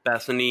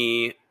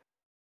Bethany,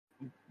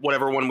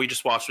 whatever one we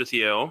just watched with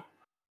you.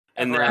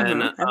 And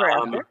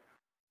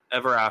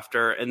Ever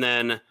After. And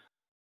then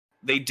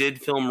they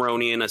did film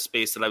Roni in a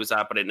space that I was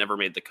at, but it never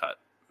made the cut.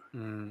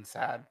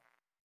 Sad.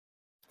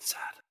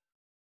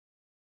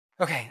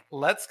 Okay,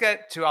 let's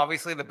get to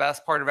obviously the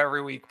best part of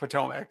every week,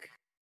 Potomac.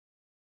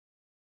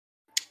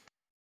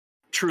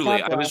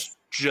 Truly, I was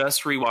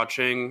just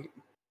rewatching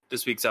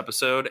this week's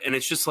episode, and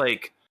it's just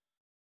like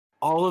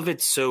all of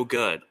it's so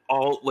good.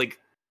 All like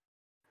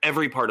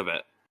every part of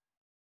it.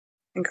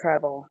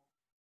 Incredible.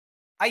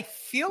 I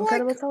feel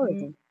Incredible like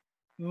television.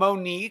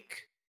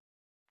 Monique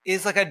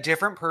is like a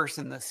different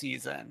person this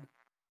season.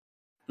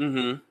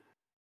 Mm-hmm.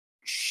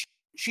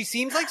 She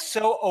seems like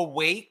so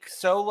awake,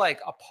 so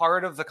like a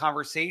part of the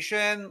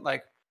conversation.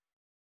 Like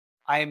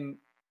I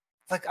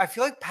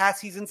feel like past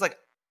seasons, like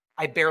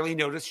I barely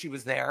noticed she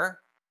was there.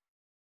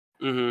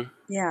 Mm-hmm.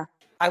 Yeah.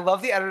 I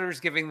love the editors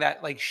giving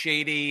that like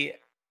shady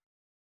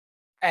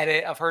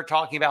edit of her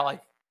talking about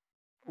like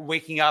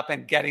waking up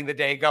and getting the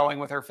day going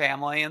with her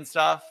family and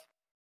stuff.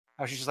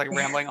 How she's just like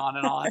rambling on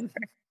and on.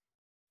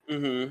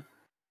 Mm-hmm.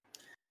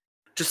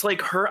 Just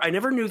like her, I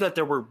never knew that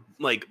there were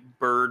like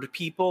bird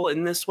people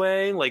in this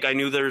way. Like I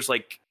knew there's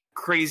like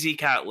crazy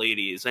cat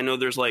ladies. I know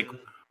there's like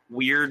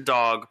weird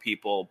dog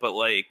people, but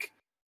like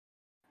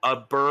a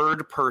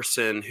bird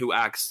person who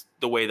acts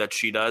the way that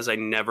she does, I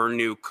never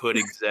knew could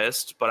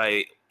exist, but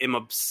I am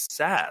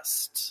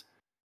obsessed.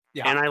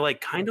 Yeah. And I like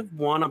kind of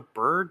want a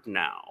bird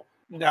now.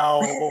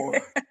 No.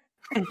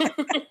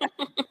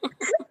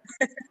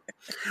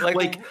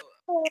 like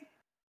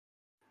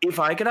if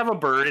I could have a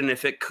bird and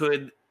if it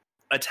could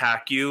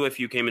attack you if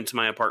you came into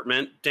my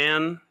apartment,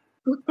 Dan,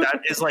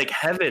 that is like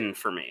heaven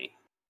for me.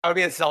 That would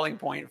be a selling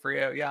point for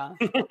you, yeah.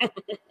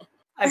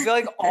 I feel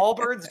like all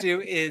birds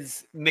do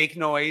is make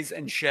noise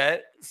and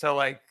shit. So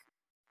like,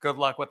 good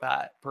luck with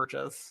that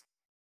purchase.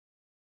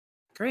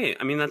 Great.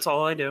 I mean, that's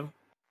all I do.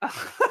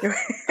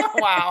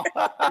 Wow.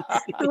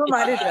 Who am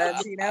I to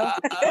judge, you know?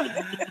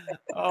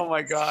 Oh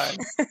my God.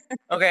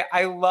 Okay,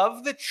 I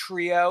love the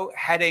trio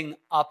heading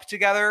up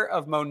together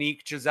of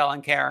Monique, Giselle,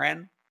 and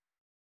Karen.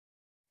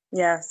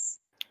 Yes.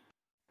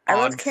 I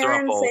love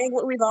Karen Thruple. saying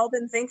what we've all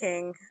been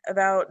thinking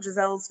about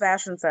Giselle's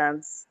fashion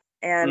sense.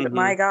 And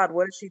my God,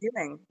 what is she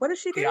doing? What is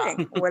she doing?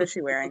 Yeah. What is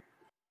she wearing?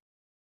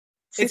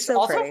 She's It's so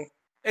also pretty.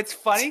 It's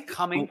funny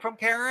coming from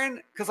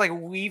Karen because like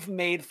we've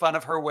made fun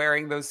of her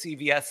wearing those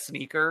CVS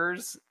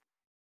sneakers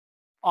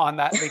on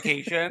that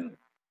vacation.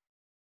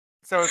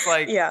 So it's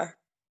like, Yeah.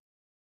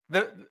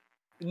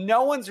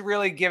 No one's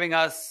really giving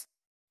us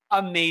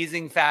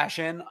amazing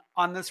fashion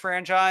on this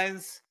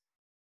franchise.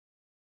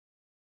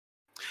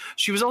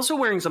 She was also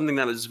wearing something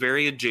that was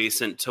very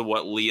adjacent to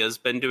what Leah's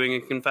been doing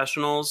in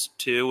confessionals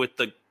too, with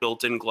the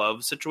built-in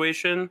glove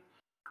situation.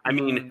 I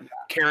mean,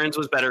 Karen's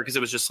was better because it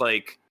was just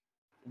like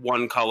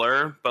one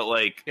color, but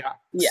like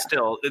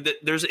still,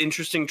 there's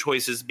interesting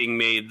choices being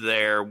made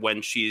there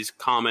when she's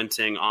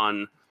commenting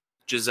on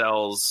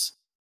Giselle's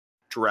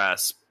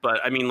dress.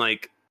 But I mean,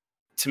 like,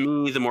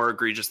 to me, the more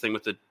egregious thing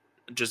with the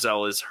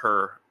Giselle is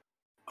her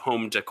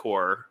home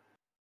decor,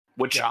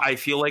 which I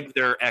feel like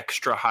they're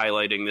extra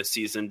highlighting this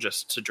season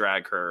just to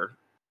drag her.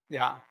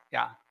 Yeah,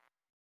 yeah.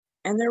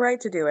 And they're right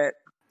to do it.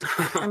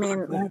 I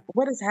mean, like,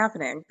 what is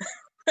happening?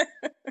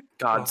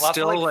 God,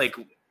 still like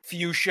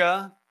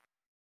fuchsia.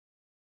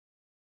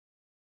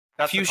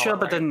 That's fuchsia, the color,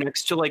 but right? then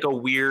next to like a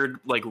weird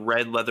like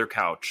red leather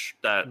couch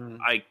that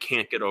I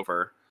can't get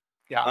over.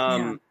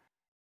 Yeah.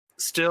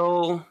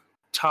 Still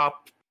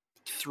top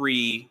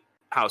 3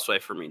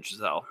 housewife for me,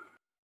 Giselle.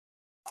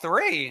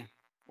 3.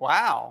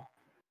 Wow.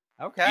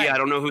 Okay. Yeah, I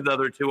don't know who the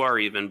other 2 are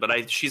even,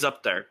 but she's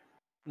up there.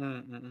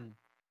 I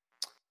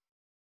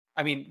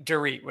mean,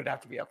 Dorit would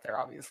have to be up there,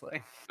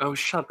 obviously. Oh,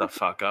 shut the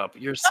fuck up.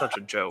 You're such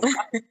a joke.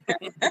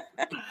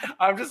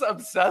 I'm just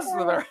obsessed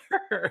with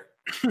her.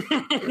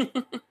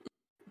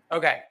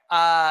 Okay.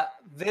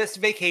 This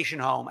vacation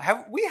home.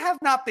 We have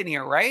not been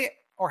here, right?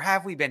 Or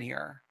have we been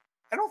here?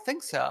 I don't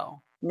think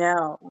so.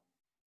 No.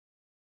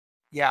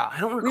 Yeah. I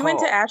don't recall. We went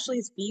to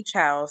Ashley's beach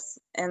house,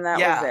 and that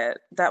was it.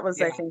 That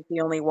was, I think,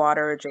 the only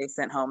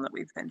water-adjacent home that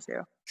we've been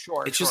to.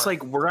 Sure. It's just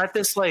like we're at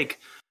this like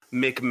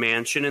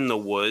McMansion in the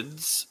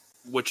woods,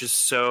 which is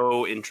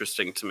so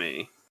interesting to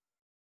me.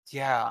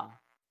 Yeah.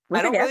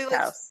 With a guest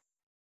house.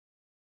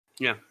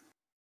 Yeah.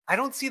 I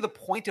don't see the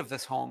point of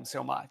this home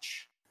so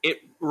much. It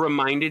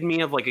reminded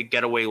me of like a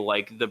getaway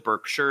like the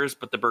Berkshires,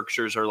 but the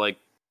Berkshires are like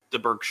the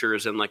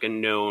Berkshires and like a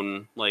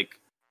known like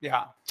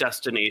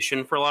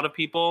destination for a lot of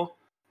people.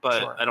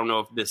 But I don't know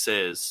if this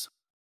is.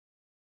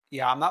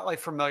 Yeah, I'm not like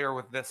familiar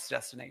with this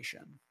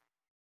destination.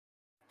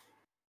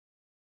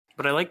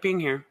 But I like being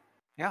here.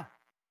 Yeah.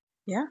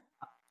 Yeah.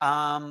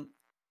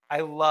 I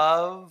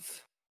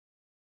love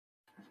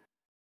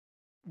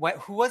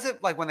who was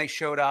it like when they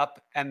showed up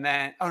and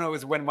then it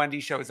was when Wendy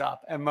shows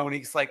up and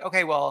Monique's like,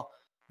 okay, well,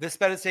 this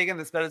bed is taken,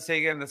 this one's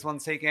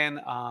taken.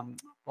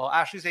 Well,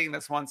 Ashley's taking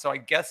this one, so I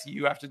guess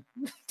you have to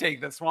take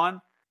this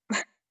one.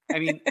 I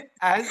mean,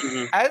 as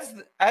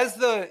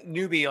the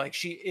newbie, like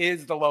she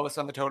is the lowest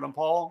on the totem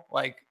pole.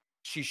 Like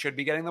she should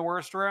be getting the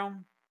worst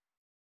room.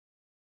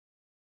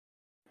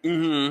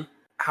 Mm-hmm.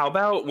 How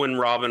about when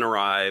Robin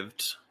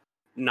arrived,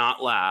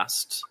 not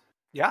last?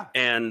 Yeah.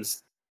 And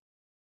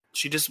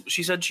she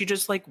said she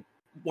just like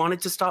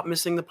wanted to stop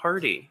missing the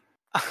party.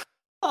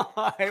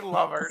 I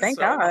love her. Thank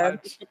so God.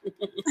 much.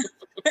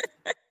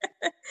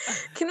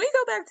 Can we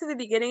go back to the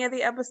beginning of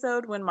the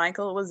episode when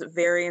Michael was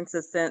very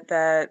insistent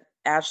that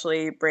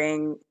Ashley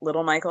bring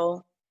little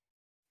Michael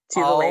to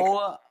the lake?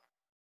 Oh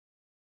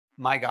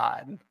my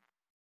God.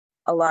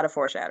 A lot of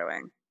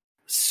foreshadowing.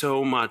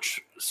 So much.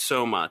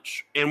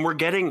 And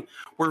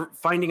we're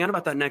finding out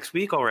about that next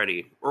week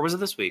already. Or was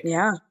it this week?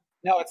 Yeah.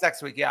 No, it's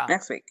next week. Yeah.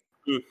 Next week.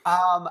 When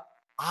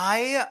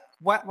I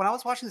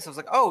was watching this, I was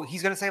like, oh,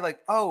 he's going to say like,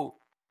 oh,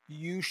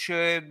 you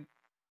should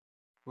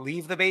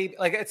leave the baby.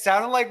 Like it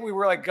sounded like we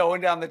were like going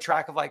down the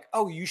track of like,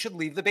 oh, you should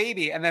leave the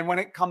baby. And then when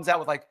it comes out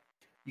with like,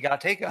 you got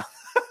to take him.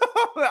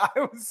 I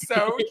was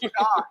so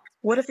shocked.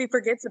 What if he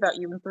forgets about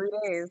you in 3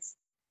 days?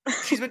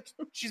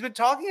 She's been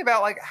talking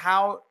about like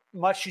how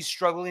much she's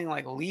struggling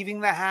like leaving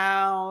the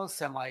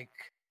house and like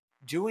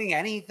doing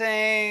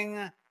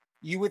anything.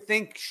 You would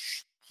think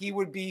he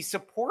would be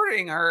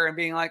supporting her and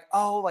being like,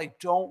 oh, like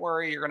don't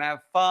worry, you're gonna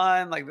have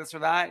fun, like this or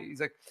that. He's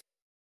like,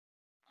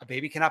 a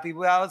baby cannot be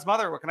without its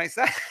mother. What can I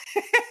say?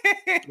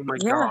 Oh my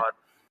God.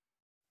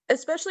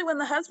 Especially when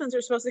the husbands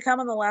are supposed to come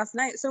on the last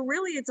night. So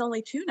really it's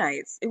only 2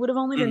 nights. It would have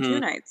only been 2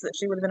 nights that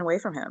she would have been away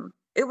from him.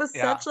 It was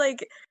such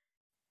like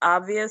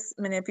obvious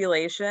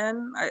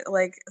manipulation.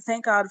 Like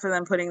thank God for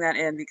them putting that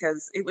in,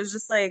 because it was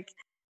just like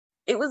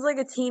it was like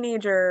a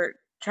teenager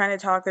trying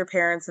to talk their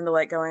parents into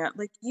like going out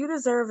like, you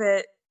deserve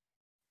it.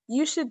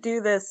 You should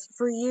do this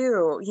for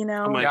you, you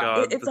know? Oh my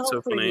God, it's all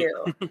so for funny.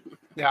 you.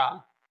 Yeah.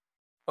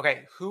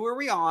 Okay, who are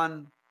we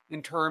on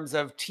in terms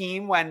of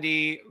Team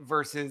Wendy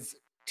versus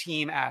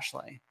Team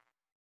Ashley?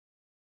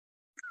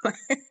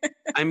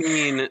 I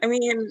mean,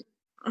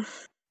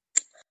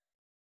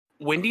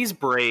 Wendy's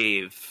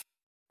brave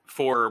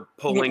for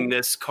pulling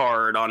this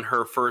card on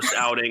her first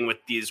outing with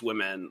these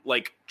women.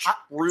 Like,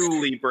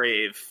 truly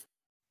brave.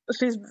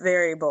 She's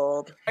very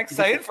bold.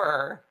 Excited for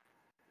her.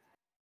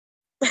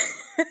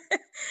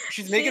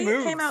 She's making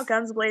moves. She came out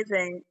guns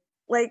blazing.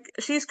 Like,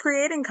 she's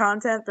creating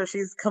content, but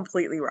she's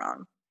completely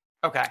wrong.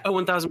 Okay. Oh,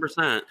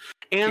 1000%.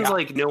 And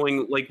like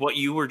knowing like what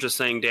you were just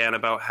saying, Dan,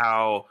 about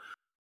how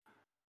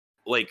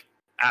like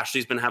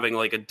Ashley's been having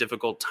like a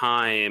difficult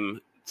time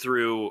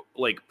through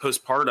like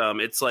postpartum.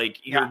 It's like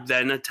you're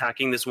then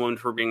attacking this woman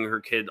for bringing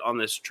her kid on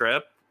this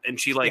trip, and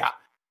she like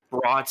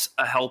brought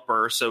a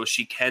helper so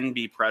she can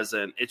be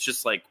present. It's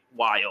just like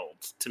wild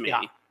to me.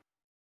 Yeah.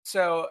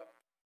 So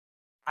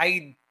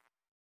I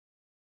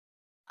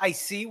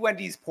see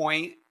Wendy's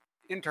point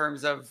in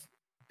terms of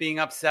being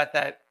upset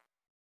that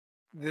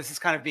this is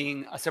kind of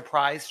being a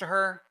surprise to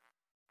her,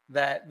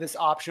 that this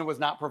option was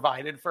not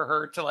provided for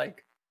her to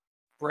like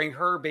bring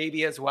her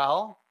baby as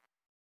well.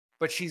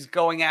 But she's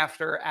going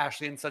after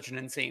Ashley in such an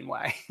insane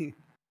way.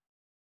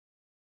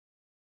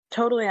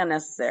 Totally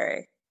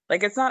unnecessary.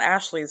 Like, it's not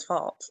Ashley's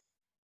fault.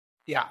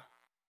 Yeah.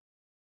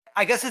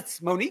 I guess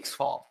it's Monique's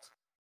fault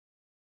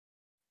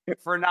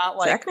for not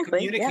like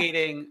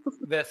communicating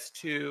this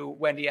to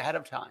Wendy ahead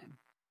of time.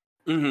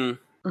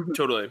 Mm-hmm.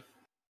 Totally.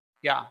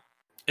 Yeah.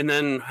 And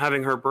then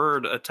having her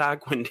bird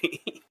attack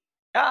Wendy.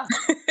 Yeah.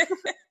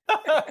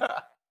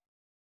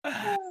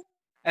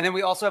 And then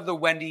we also have the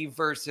Wendy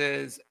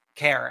versus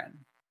Karen.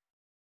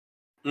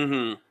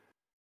 Mm-hmm.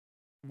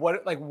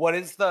 What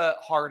is the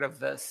heart of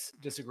this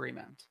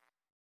disagreement?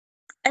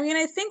 I mean,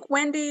 I think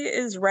Wendy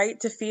is right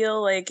to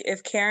feel like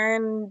if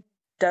Karen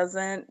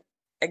doesn't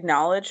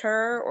acknowledge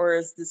her or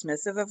is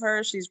dismissive of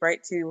her, she's right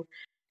to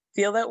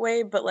feel that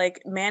way. But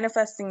like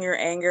manifesting your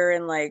anger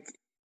and like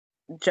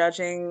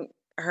judging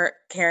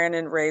Karen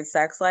and Ray's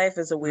sex life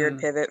is a weird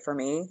pivot for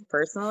me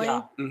personally.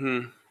 Yeah.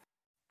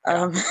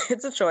 Mm-hmm.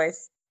 It's a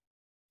choice.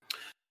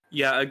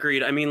 Yeah,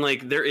 agreed. I mean,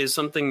 like, there is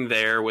something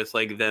there with,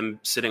 like,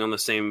 them sitting on the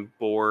same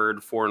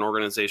board for an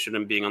organization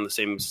and being on the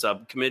same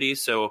subcommittee.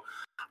 So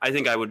I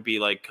think I would be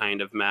like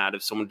kind of mad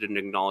if someone didn't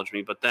acknowledge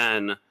me. But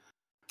then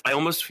I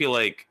almost feel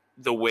like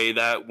the way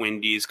that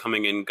Wendy's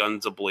coming in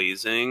guns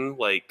a-blazing,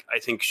 like I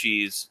think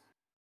she's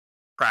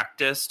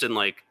practiced and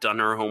like done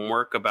her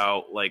homework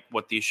about like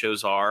what these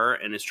shows are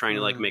and is trying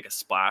to like make a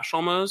splash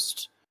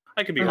almost.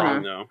 I could be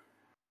wrong though.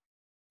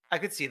 I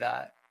could see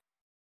that.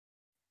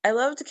 I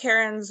loved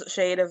Karen's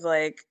shade of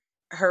like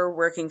her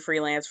working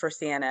freelance for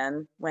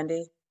CNN,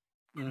 Wendy.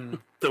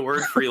 The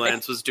word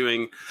freelance was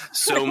doing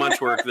so much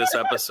work this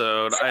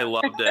episode. I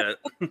loved it.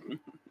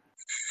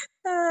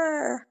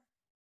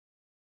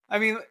 I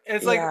mean,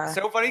 it's like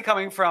so funny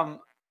coming from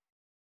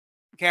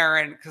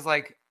Karen because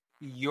like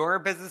your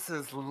business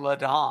is La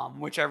Dame,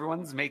 which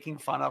everyone's making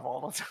fun of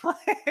all the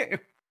time.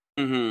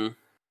 Mm-hmm.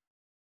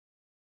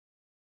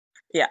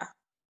 Yeah.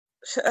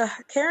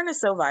 Karen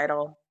is so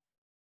vital.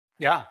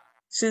 Yeah.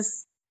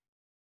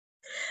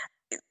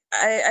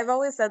 I've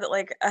always said that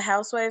like a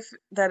housewife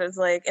that is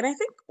like, and I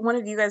think one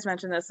of you guys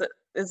mentioned this,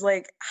 is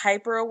like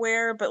hyper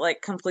aware, but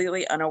like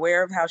completely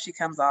unaware of how she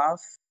comes off.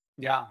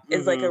 Yeah.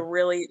 Is like a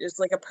really, it's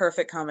like a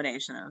perfect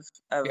combination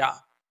of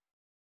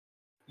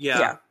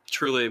Yeah,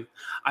 truly.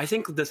 I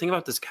think the thing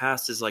about this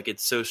cast is like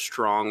it's so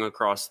strong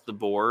across the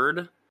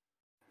board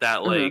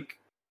that like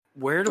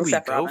where do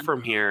Except we go Robin.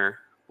 from here?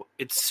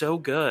 It's so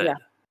good.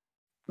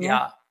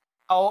 Yeah.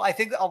 Oh, I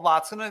think a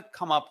lot's gonna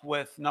come up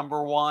with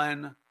number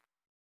one,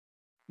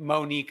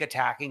 Monique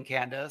attacking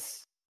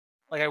Candace.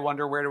 Like I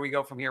wonder where do we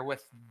go from here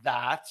with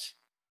that?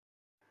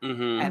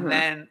 And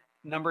then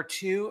number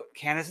two,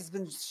 Candace has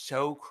been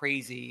so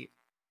crazy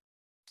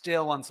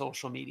still on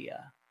social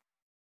media.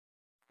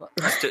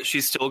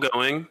 She's still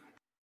going.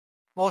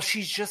 Well,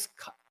 she's just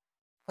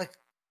like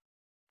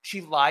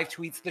she live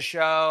tweets the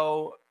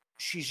show.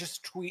 She's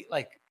just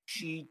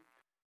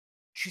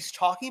she's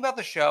talking about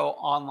the show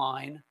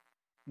online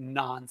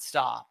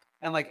nonstop.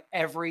 And like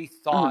every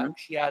thought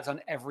she has on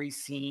every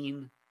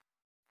scene,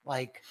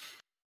 like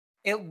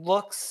it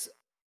looks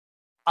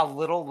a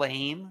little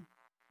lame.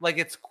 Like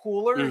it's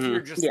cooler if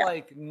you're just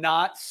like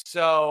not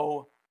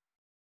so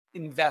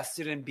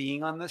invested in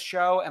being on this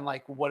show and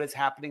like what is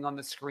happening on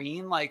the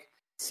screen. Like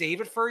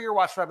save it for your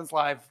Watch What Happens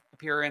Live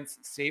appearance,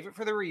 save it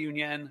for the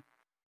reunion.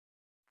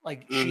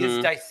 Like she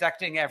is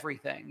dissecting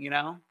everything, you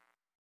know?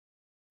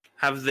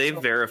 Have they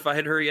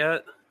verified her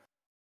yet?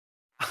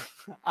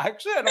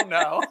 Actually, I don't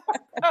know.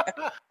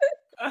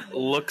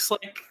 Looks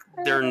like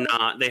they're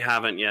not. They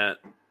haven't yet.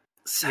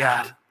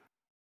 Sad.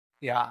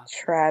 Yeah.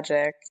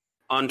 Tragic.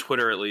 On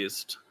Twitter, at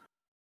least.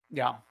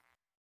 Yeah.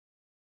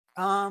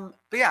 But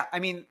yeah, I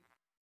mean,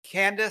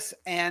 Candace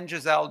and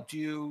Giselle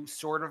do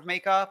sort of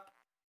make up.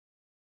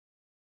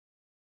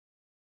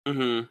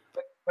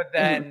 But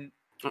then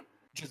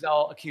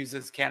Giselle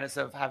accuses Candace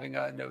of having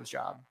a nose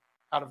job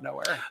out of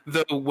nowhere.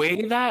 The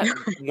way that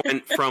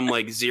went from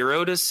like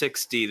 0 to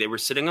 60, they were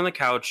sitting on the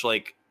couch,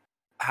 like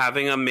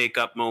having a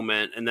makeup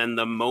moment. And then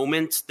the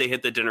moment they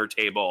hit the dinner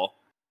table,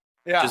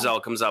 Giselle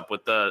comes up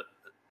with the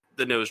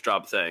nose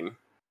job thing.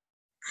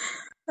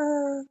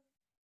 Oh,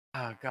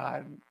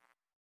 God.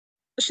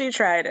 She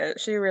tried it.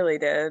 She really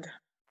did.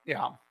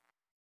 Yeah.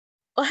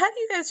 Well, how do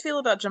you guys feel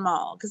about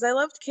Jamal? Because I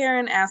loved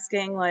Karen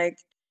asking, like,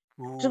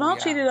 Jamal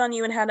cheated on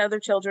you and had other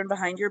children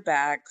behind your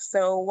back,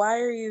 so why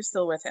are you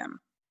still with him?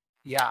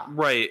 Yeah.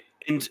 Right.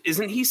 And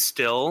isn't he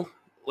still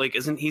like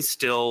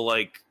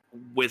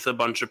with a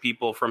bunch of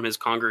people from his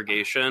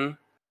congregation?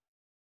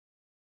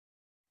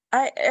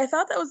 I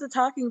thought that was a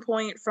talking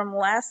point from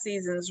last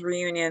season's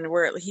reunion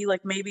where he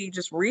like maybe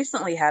just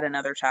recently had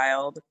another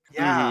child.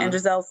 Yeah. And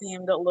Giselle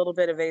seemed a little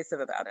bit evasive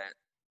about it.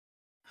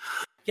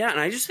 Yeah, and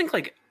I just think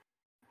like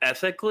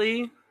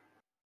ethically,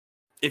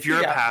 if you're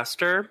a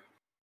pastor,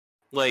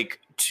 like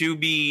to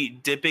be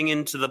dipping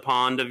into the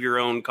pond of your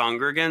own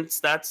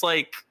congregants, that's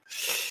like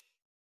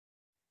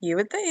you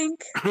would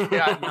think.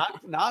 Yeah,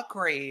 not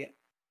great.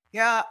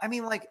 Yeah, I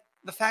mean like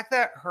the fact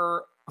that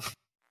her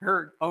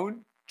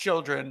own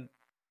children,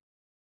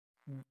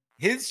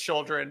 his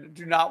children,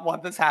 do not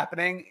want this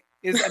happening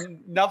is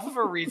enough of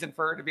a reason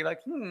for her to be like,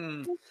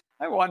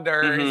 I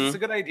wonder, is this a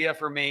good idea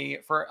for me,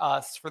 for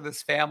us, for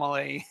this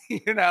family,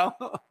 you know?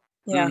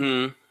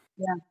 Yeah.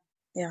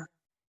 Yeah.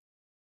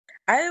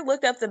 I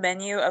looked up the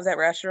menu of that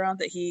restaurant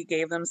that he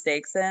gave them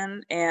steaks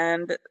in,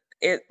 and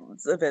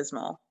it's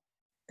abysmal.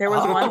 There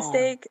was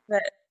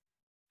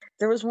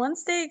one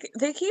steak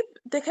they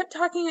kept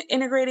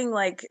integrating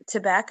like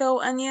tobacco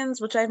onions,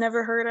 which I've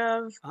never heard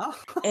of.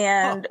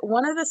 And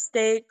one of the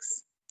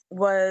steaks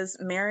was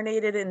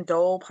marinated in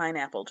Dole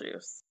pineapple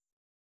juice.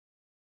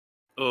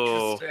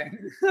 Oh.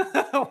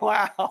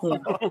 Wow. I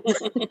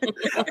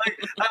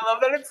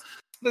love that it's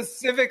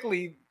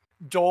specifically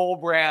Dole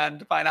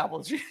brand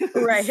pineapple juice.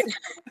 Right.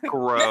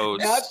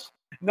 Gross.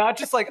 Not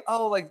just like,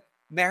 oh, like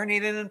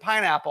marinated in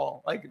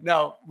pineapple. Like,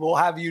 no, we'll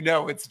have you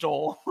know it's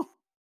Dole.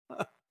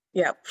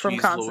 Yeah, from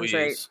Jeez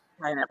concentrate Louise.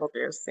 pineapple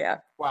juice. Yeah.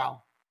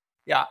 Wow.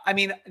 Yeah. I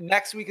mean,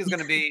 next week is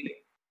going to be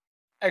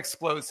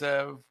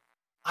explosive.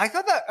 I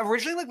thought that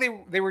originally,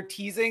 like they were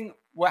teasing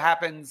what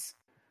happens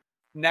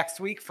next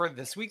week for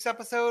this week's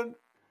episode.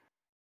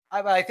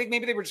 I think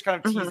maybe they were just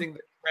kind of teasing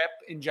trip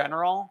in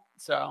general.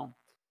 So,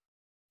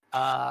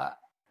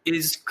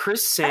 is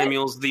Chris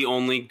Samuels the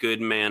only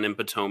good man in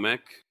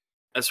Potomac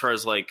as far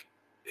as like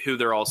who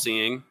they're all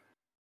seeing?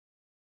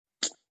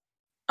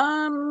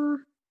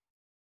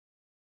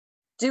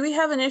 Do we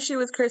have an issue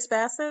with Chris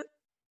Bassett?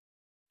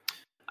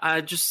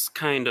 Just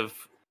kind of,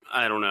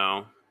 I don't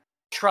know.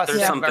 Trust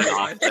There's something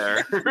off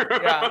there.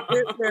 Yeah,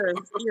 there is.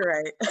 You're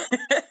right.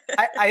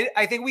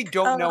 I think we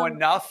don't know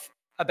enough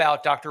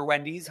about Dr.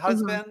 Wendy's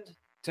husband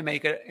to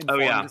make an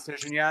informed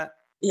decision yet.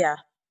 Yeah.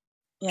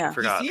 I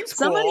forgot. He seems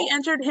Somebody cool.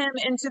 entered him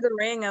into the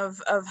ring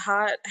of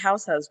hot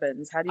house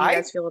husbands. How do you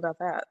guys feel about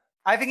that?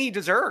 I think he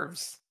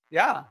deserves.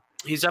 Yeah.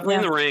 He's definitely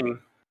in the ring.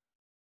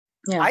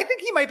 Yeah. I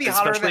think he might be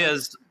hotter Especially than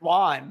as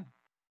Juan.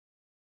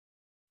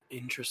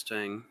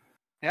 Interesting.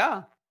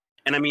 Yeah.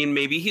 And I mean,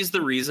 maybe he's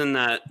the reason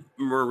that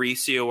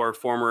Mauricio, our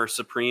former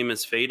Supreme,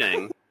 is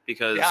fading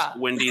because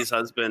Wendy's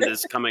husband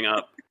is coming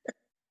up.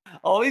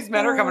 All these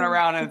men are coming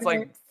around and it's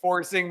like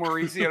forcing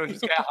Mauricio to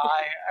just get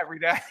high every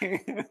day.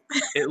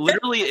 It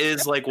literally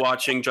is like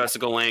watching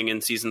Jessica Lange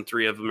in season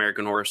 3 of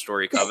American Horror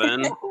Story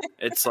Coven.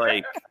 It's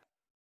like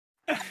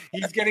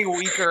he's getting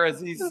weaker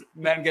as these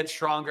men get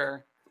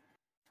stronger.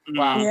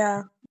 Wow.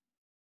 Yeah.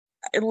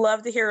 I'd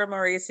love to hear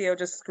Mauricio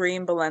just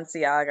scream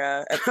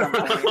Balenciaga at some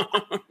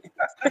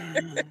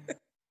point.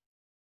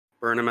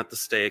 Burn him at the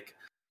stake.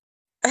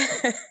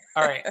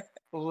 All right.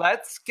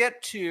 Let's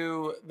get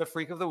to the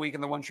Freak of the Week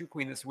and the One True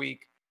Queen this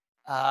week.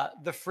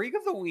 The Freak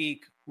of the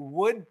Week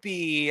would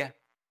be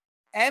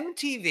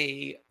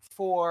MTV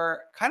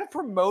for kind of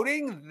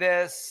promoting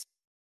this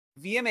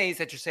VMAs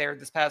that just aired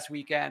this past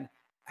weekend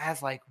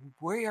as like,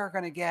 we are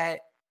going to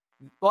get...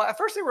 Well, at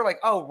first they were like,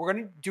 oh, we're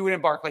going to do it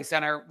in Barclays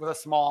Center with a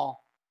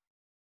small...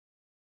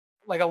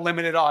 like a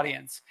limited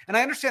audience. And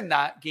I understand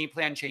that game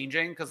plan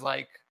changing because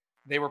like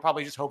they were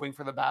probably just hoping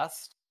for the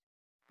best.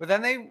 But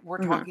then they were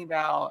talking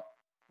about,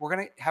 we're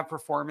going to have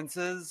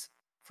performances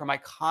from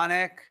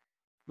iconic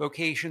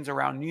locations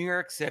around New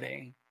York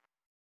City.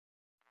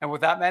 And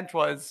what that meant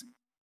was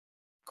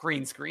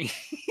green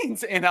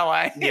screens in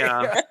LA.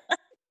 Yeah.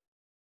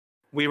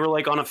 We were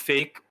like on a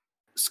fake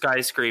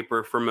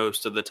skyscraper for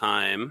most of the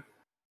time.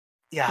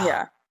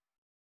 Yeah.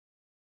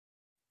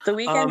 The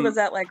weekend was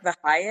at like the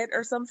Hyatt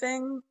or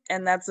something,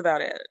 and that's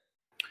about it.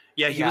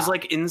 Yeah, he was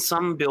like in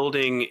some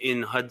building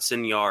in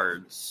Hudson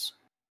Yards.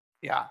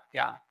 Yeah.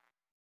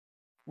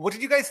 What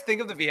did you guys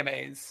think of the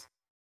VMAs?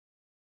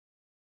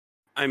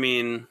 I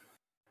mean,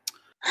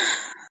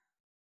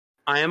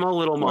 I am a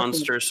little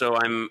monster, so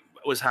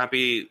was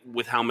happy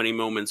with how many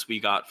moments we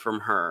got from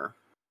her.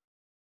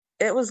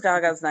 It was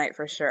Gaga's night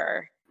for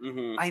sure.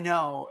 Mm-hmm. I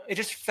know. It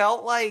just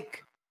felt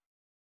like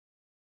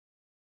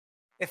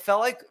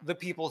the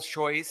people's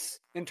choice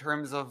in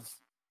terms of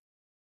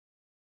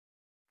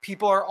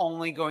people are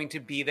only going to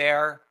be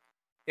there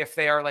if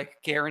they are like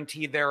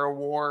guaranteed their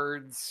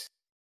awards.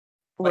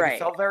 Like, right. It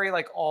felt very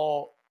like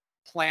all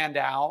planned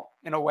out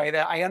in a way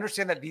that I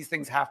understand that these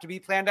things have to be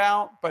planned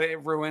out, but it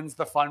ruins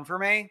the fun for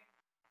me.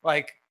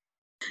 Like,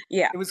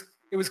 yeah, it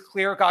was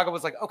clear Gaga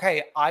was like,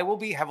 okay, I will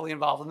be heavily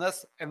involved in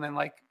this. And then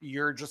like,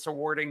 you're just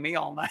awarding me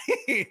all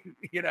night,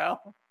 you know?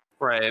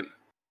 Right.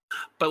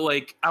 But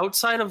like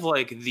outside of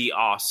like the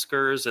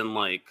Oscars and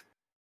like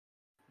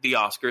the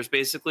Oscars,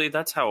 basically,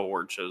 that's how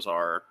award shows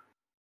are.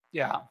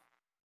 Yeah.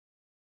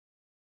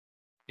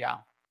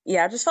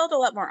 Yeah, it just felt a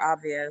lot more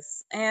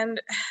obvious. And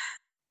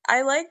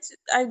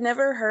I've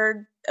never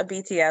heard a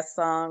BTS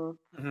song,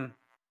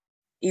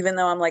 even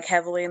though I'm like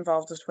heavily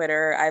involved with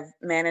Twitter. I've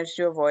managed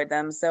to avoid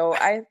them. So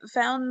I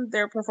found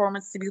their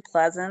performance to be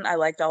pleasant. I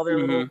liked all their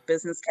little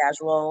business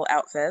casual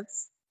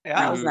outfits. Yeah.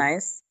 That was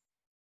nice.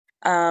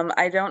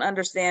 I don't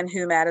understand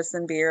who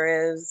Madison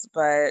Beer is,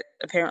 but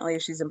apparently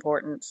she's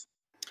important.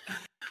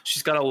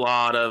 She's got a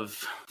lot of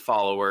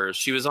followers.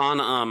 She was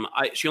on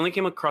she only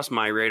came across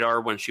my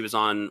radar when she was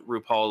on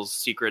RuPaul's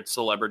Secret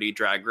Celebrity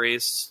Drag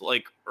Race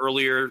like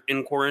earlier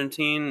in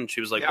quarantine, and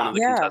she was like one of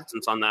the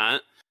contestants on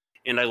that.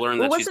 And I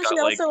learned that she's got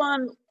she like also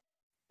on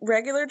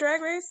regular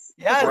Drag Race?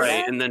 Yeah,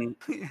 right. And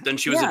then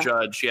she was a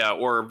judge,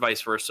 or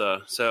vice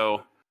versa.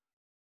 So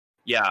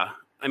yeah,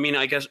 I mean,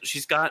 I guess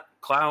she's got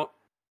clout.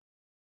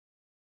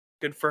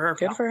 Good for her.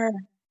 Good for her.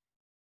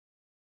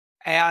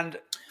 And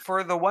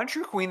for the One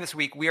True Queen this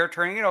week, we are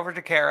turning it over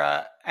to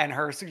Kara and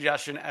her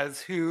suggestion as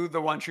who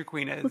the One True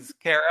Queen is.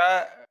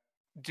 Kara,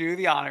 do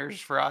the honors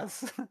for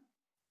us.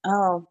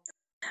 Oh,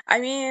 I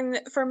mean,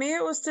 for me,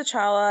 it was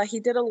T'Challa. He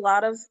did a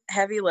lot of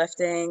heavy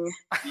lifting.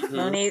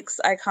 Monique's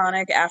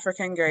iconic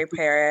African gray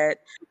parrot.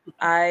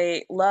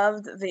 I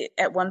loved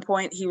at one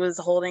point, he was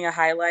holding a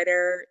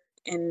highlighter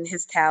in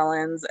his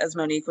talons as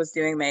Monique was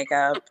doing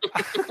makeup.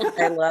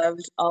 I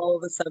loved all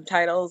the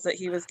subtitles that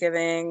he was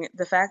giving.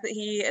 The fact that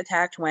he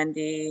attacked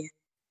Wendy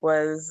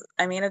was,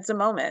 I mean, it's a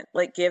moment.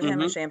 Like, give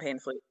him a champagne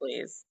flute,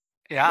 please.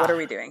 Yeah. What are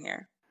we doing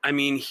here? I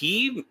mean,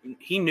 he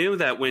knew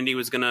that Wendy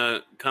was going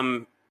to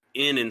come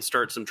in and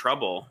start some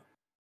trouble.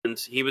 And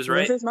he was right.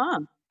 With his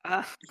mom.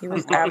 He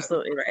was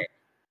absolutely right.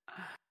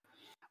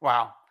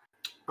 Wow.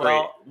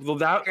 Well,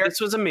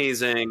 this was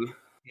amazing.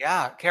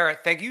 Yeah, Kara,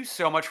 thank you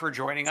so much for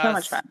joining us. So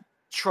much fun.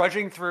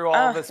 Trudging through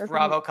all this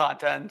Bravo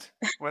content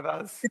with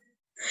us.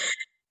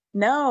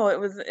 No, it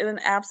was an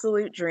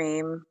absolute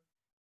dream.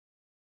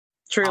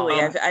 Truly,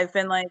 I've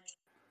been like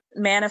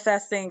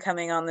manifesting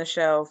coming on the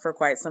show for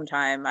quite some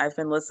time. I've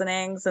been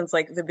listening since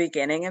like the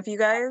beginning of you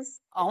guys.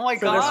 Oh my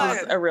so God.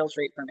 This was a real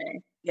treat for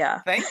me. Yeah.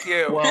 Thank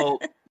you. Well,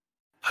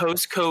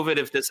 post-COVID,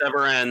 if this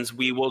ever ends,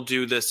 we will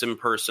do this in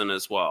person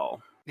as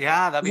well.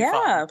 Yeah, that'd be fun.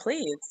 Yeah,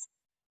 please.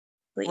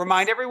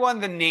 Remind everyone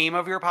the name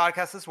of your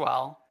podcast as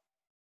well.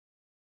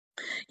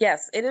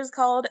 Yes, it is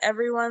called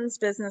Everyone's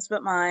Business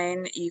But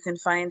Mine. You can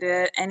find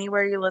it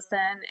anywhere you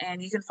listen,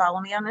 and you can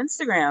follow me on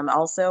Instagram,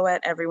 also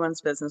at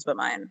Everyone's Business But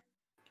Mine.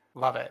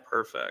 Love it.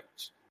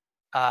 Perfect.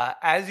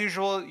 As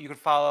usual, you can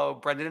follow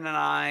Brendan and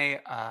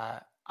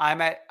I.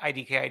 I'm at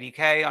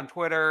IDK on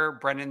Twitter.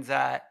 Brendan's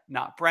at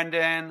Not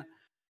Brendan.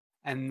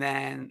 And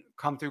then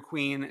Come Through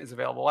Queen is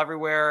available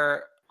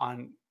everywhere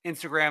on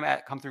Instagram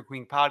at Come Through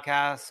Queen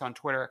Podcasts, on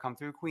Twitter at Come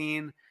Through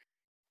Queen.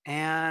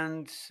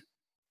 And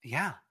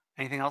yeah,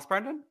 anything else,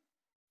 Brendan?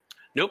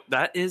 Nope,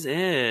 that is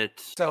it.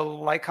 So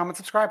like, comment,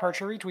 subscribe, heart,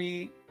 share,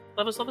 retweet.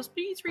 Love us,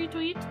 please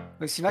retweet.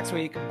 We'll see you next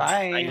week.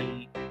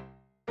 Bye. Bye.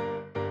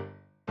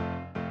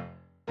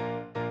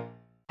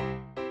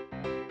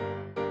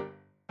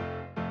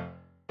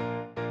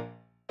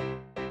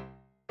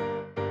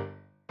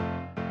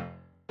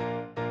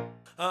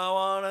 I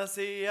wanna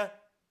see ya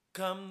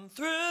come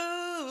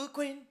through,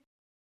 Queen.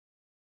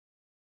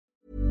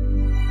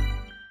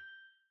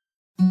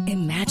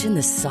 Imagine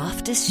the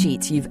softest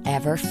sheets you've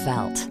ever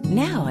felt.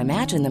 Now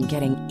imagine them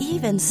getting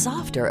even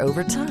softer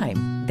over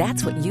time.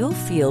 That's what you'll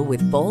feel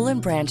with Boll &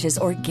 Branch's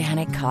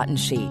organic cotton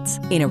sheets.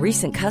 In a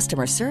recent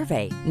customer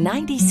survey,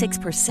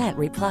 96%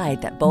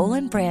 replied that Boll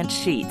 & Branch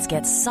sheets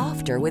get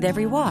softer with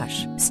every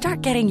wash.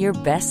 Start getting your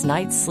best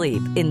night's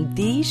sleep in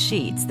these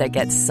sheets that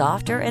get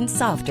softer and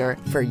softer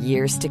for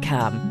years to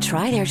come.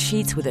 Try their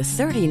sheets with a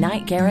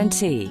 30-night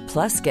guarantee.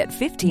 Plus, get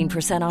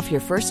 15% off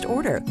your first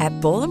order at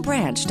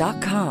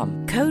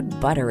BollandBranch.com. Code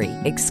BUTTERY.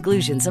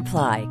 Exclusions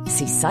apply.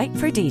 See site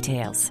for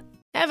details.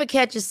 Ever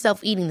catch yourself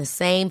eating the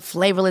same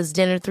flavorless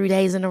dinner 3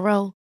 days in a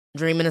row?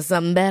 Dreaming of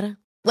something better?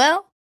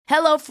 Well,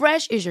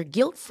 HelloFresh is your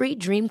guilt-free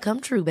dream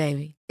come true,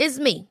 baby. It's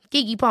me,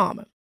 Keke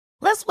Palmer.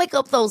 Let's wake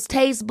up those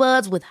taste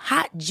buds with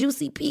hot,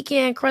 juicy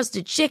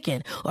pecan-crusted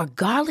chicken or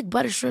garlic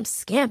butter shrimp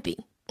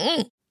scampi.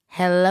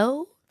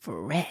 Hello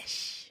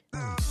Fresh.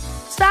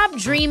 Stop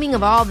dreaming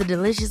of all the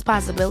delicious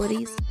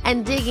possibilities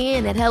and dig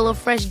in at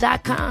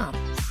HelloFresh.com.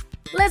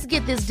 Let's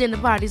get this dinner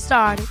party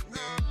started.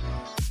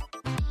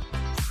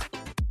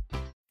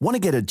 Want to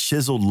get a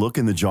chiseled look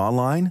in the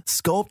jawline?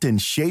 Sculpt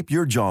and shape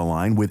your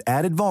jawline with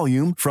added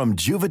volume from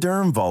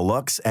Juvederm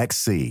Volux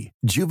XC.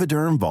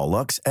 Juvederm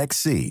Volux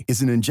XC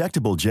is an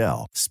injectable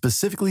gel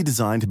specifically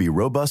designed to be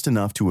robust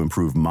enough to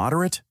improve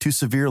moderate to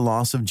severe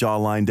loss of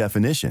jawline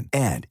definition.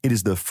 And it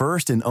is the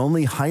first and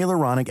only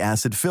hyaluronic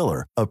acid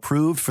filler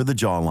approved for the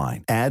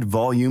jawline. Add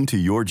volume to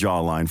your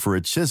jawline for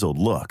a chiseled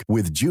look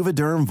with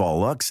Juvederm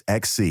Volux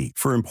XC.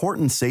 For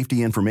important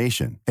safety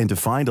information and to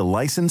find a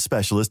licensed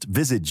specialist,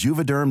 visit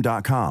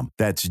Juvederm.com.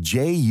 That's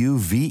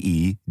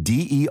Juvederm.com.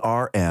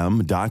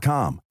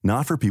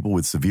 Not for people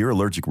with severe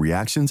allergic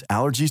reactions,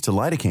 allergies to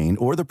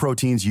lidocaine, or the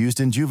proteins used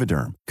in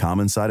Juvederm.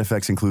 Common side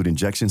effects include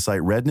injection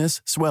site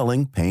redness,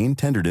 swelling, pain,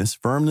 tenderness,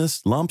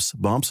 firmness, lumps,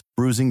 bumps,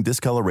 bruising,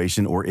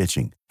 discoloration, or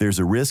itching. There's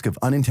a risk of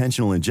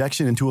unintentional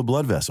injection into a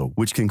blood vessel,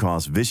 which can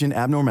cause vision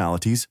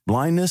abnormalities,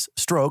 blindness,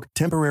 stroke,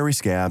 temporary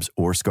scabs,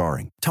 or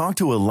scarring. Talk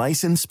to a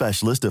licensed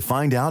specialist to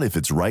find out if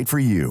it's right for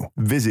you.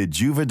 Visit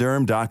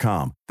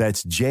Juvederm.com.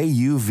 That's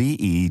Juvederm.com.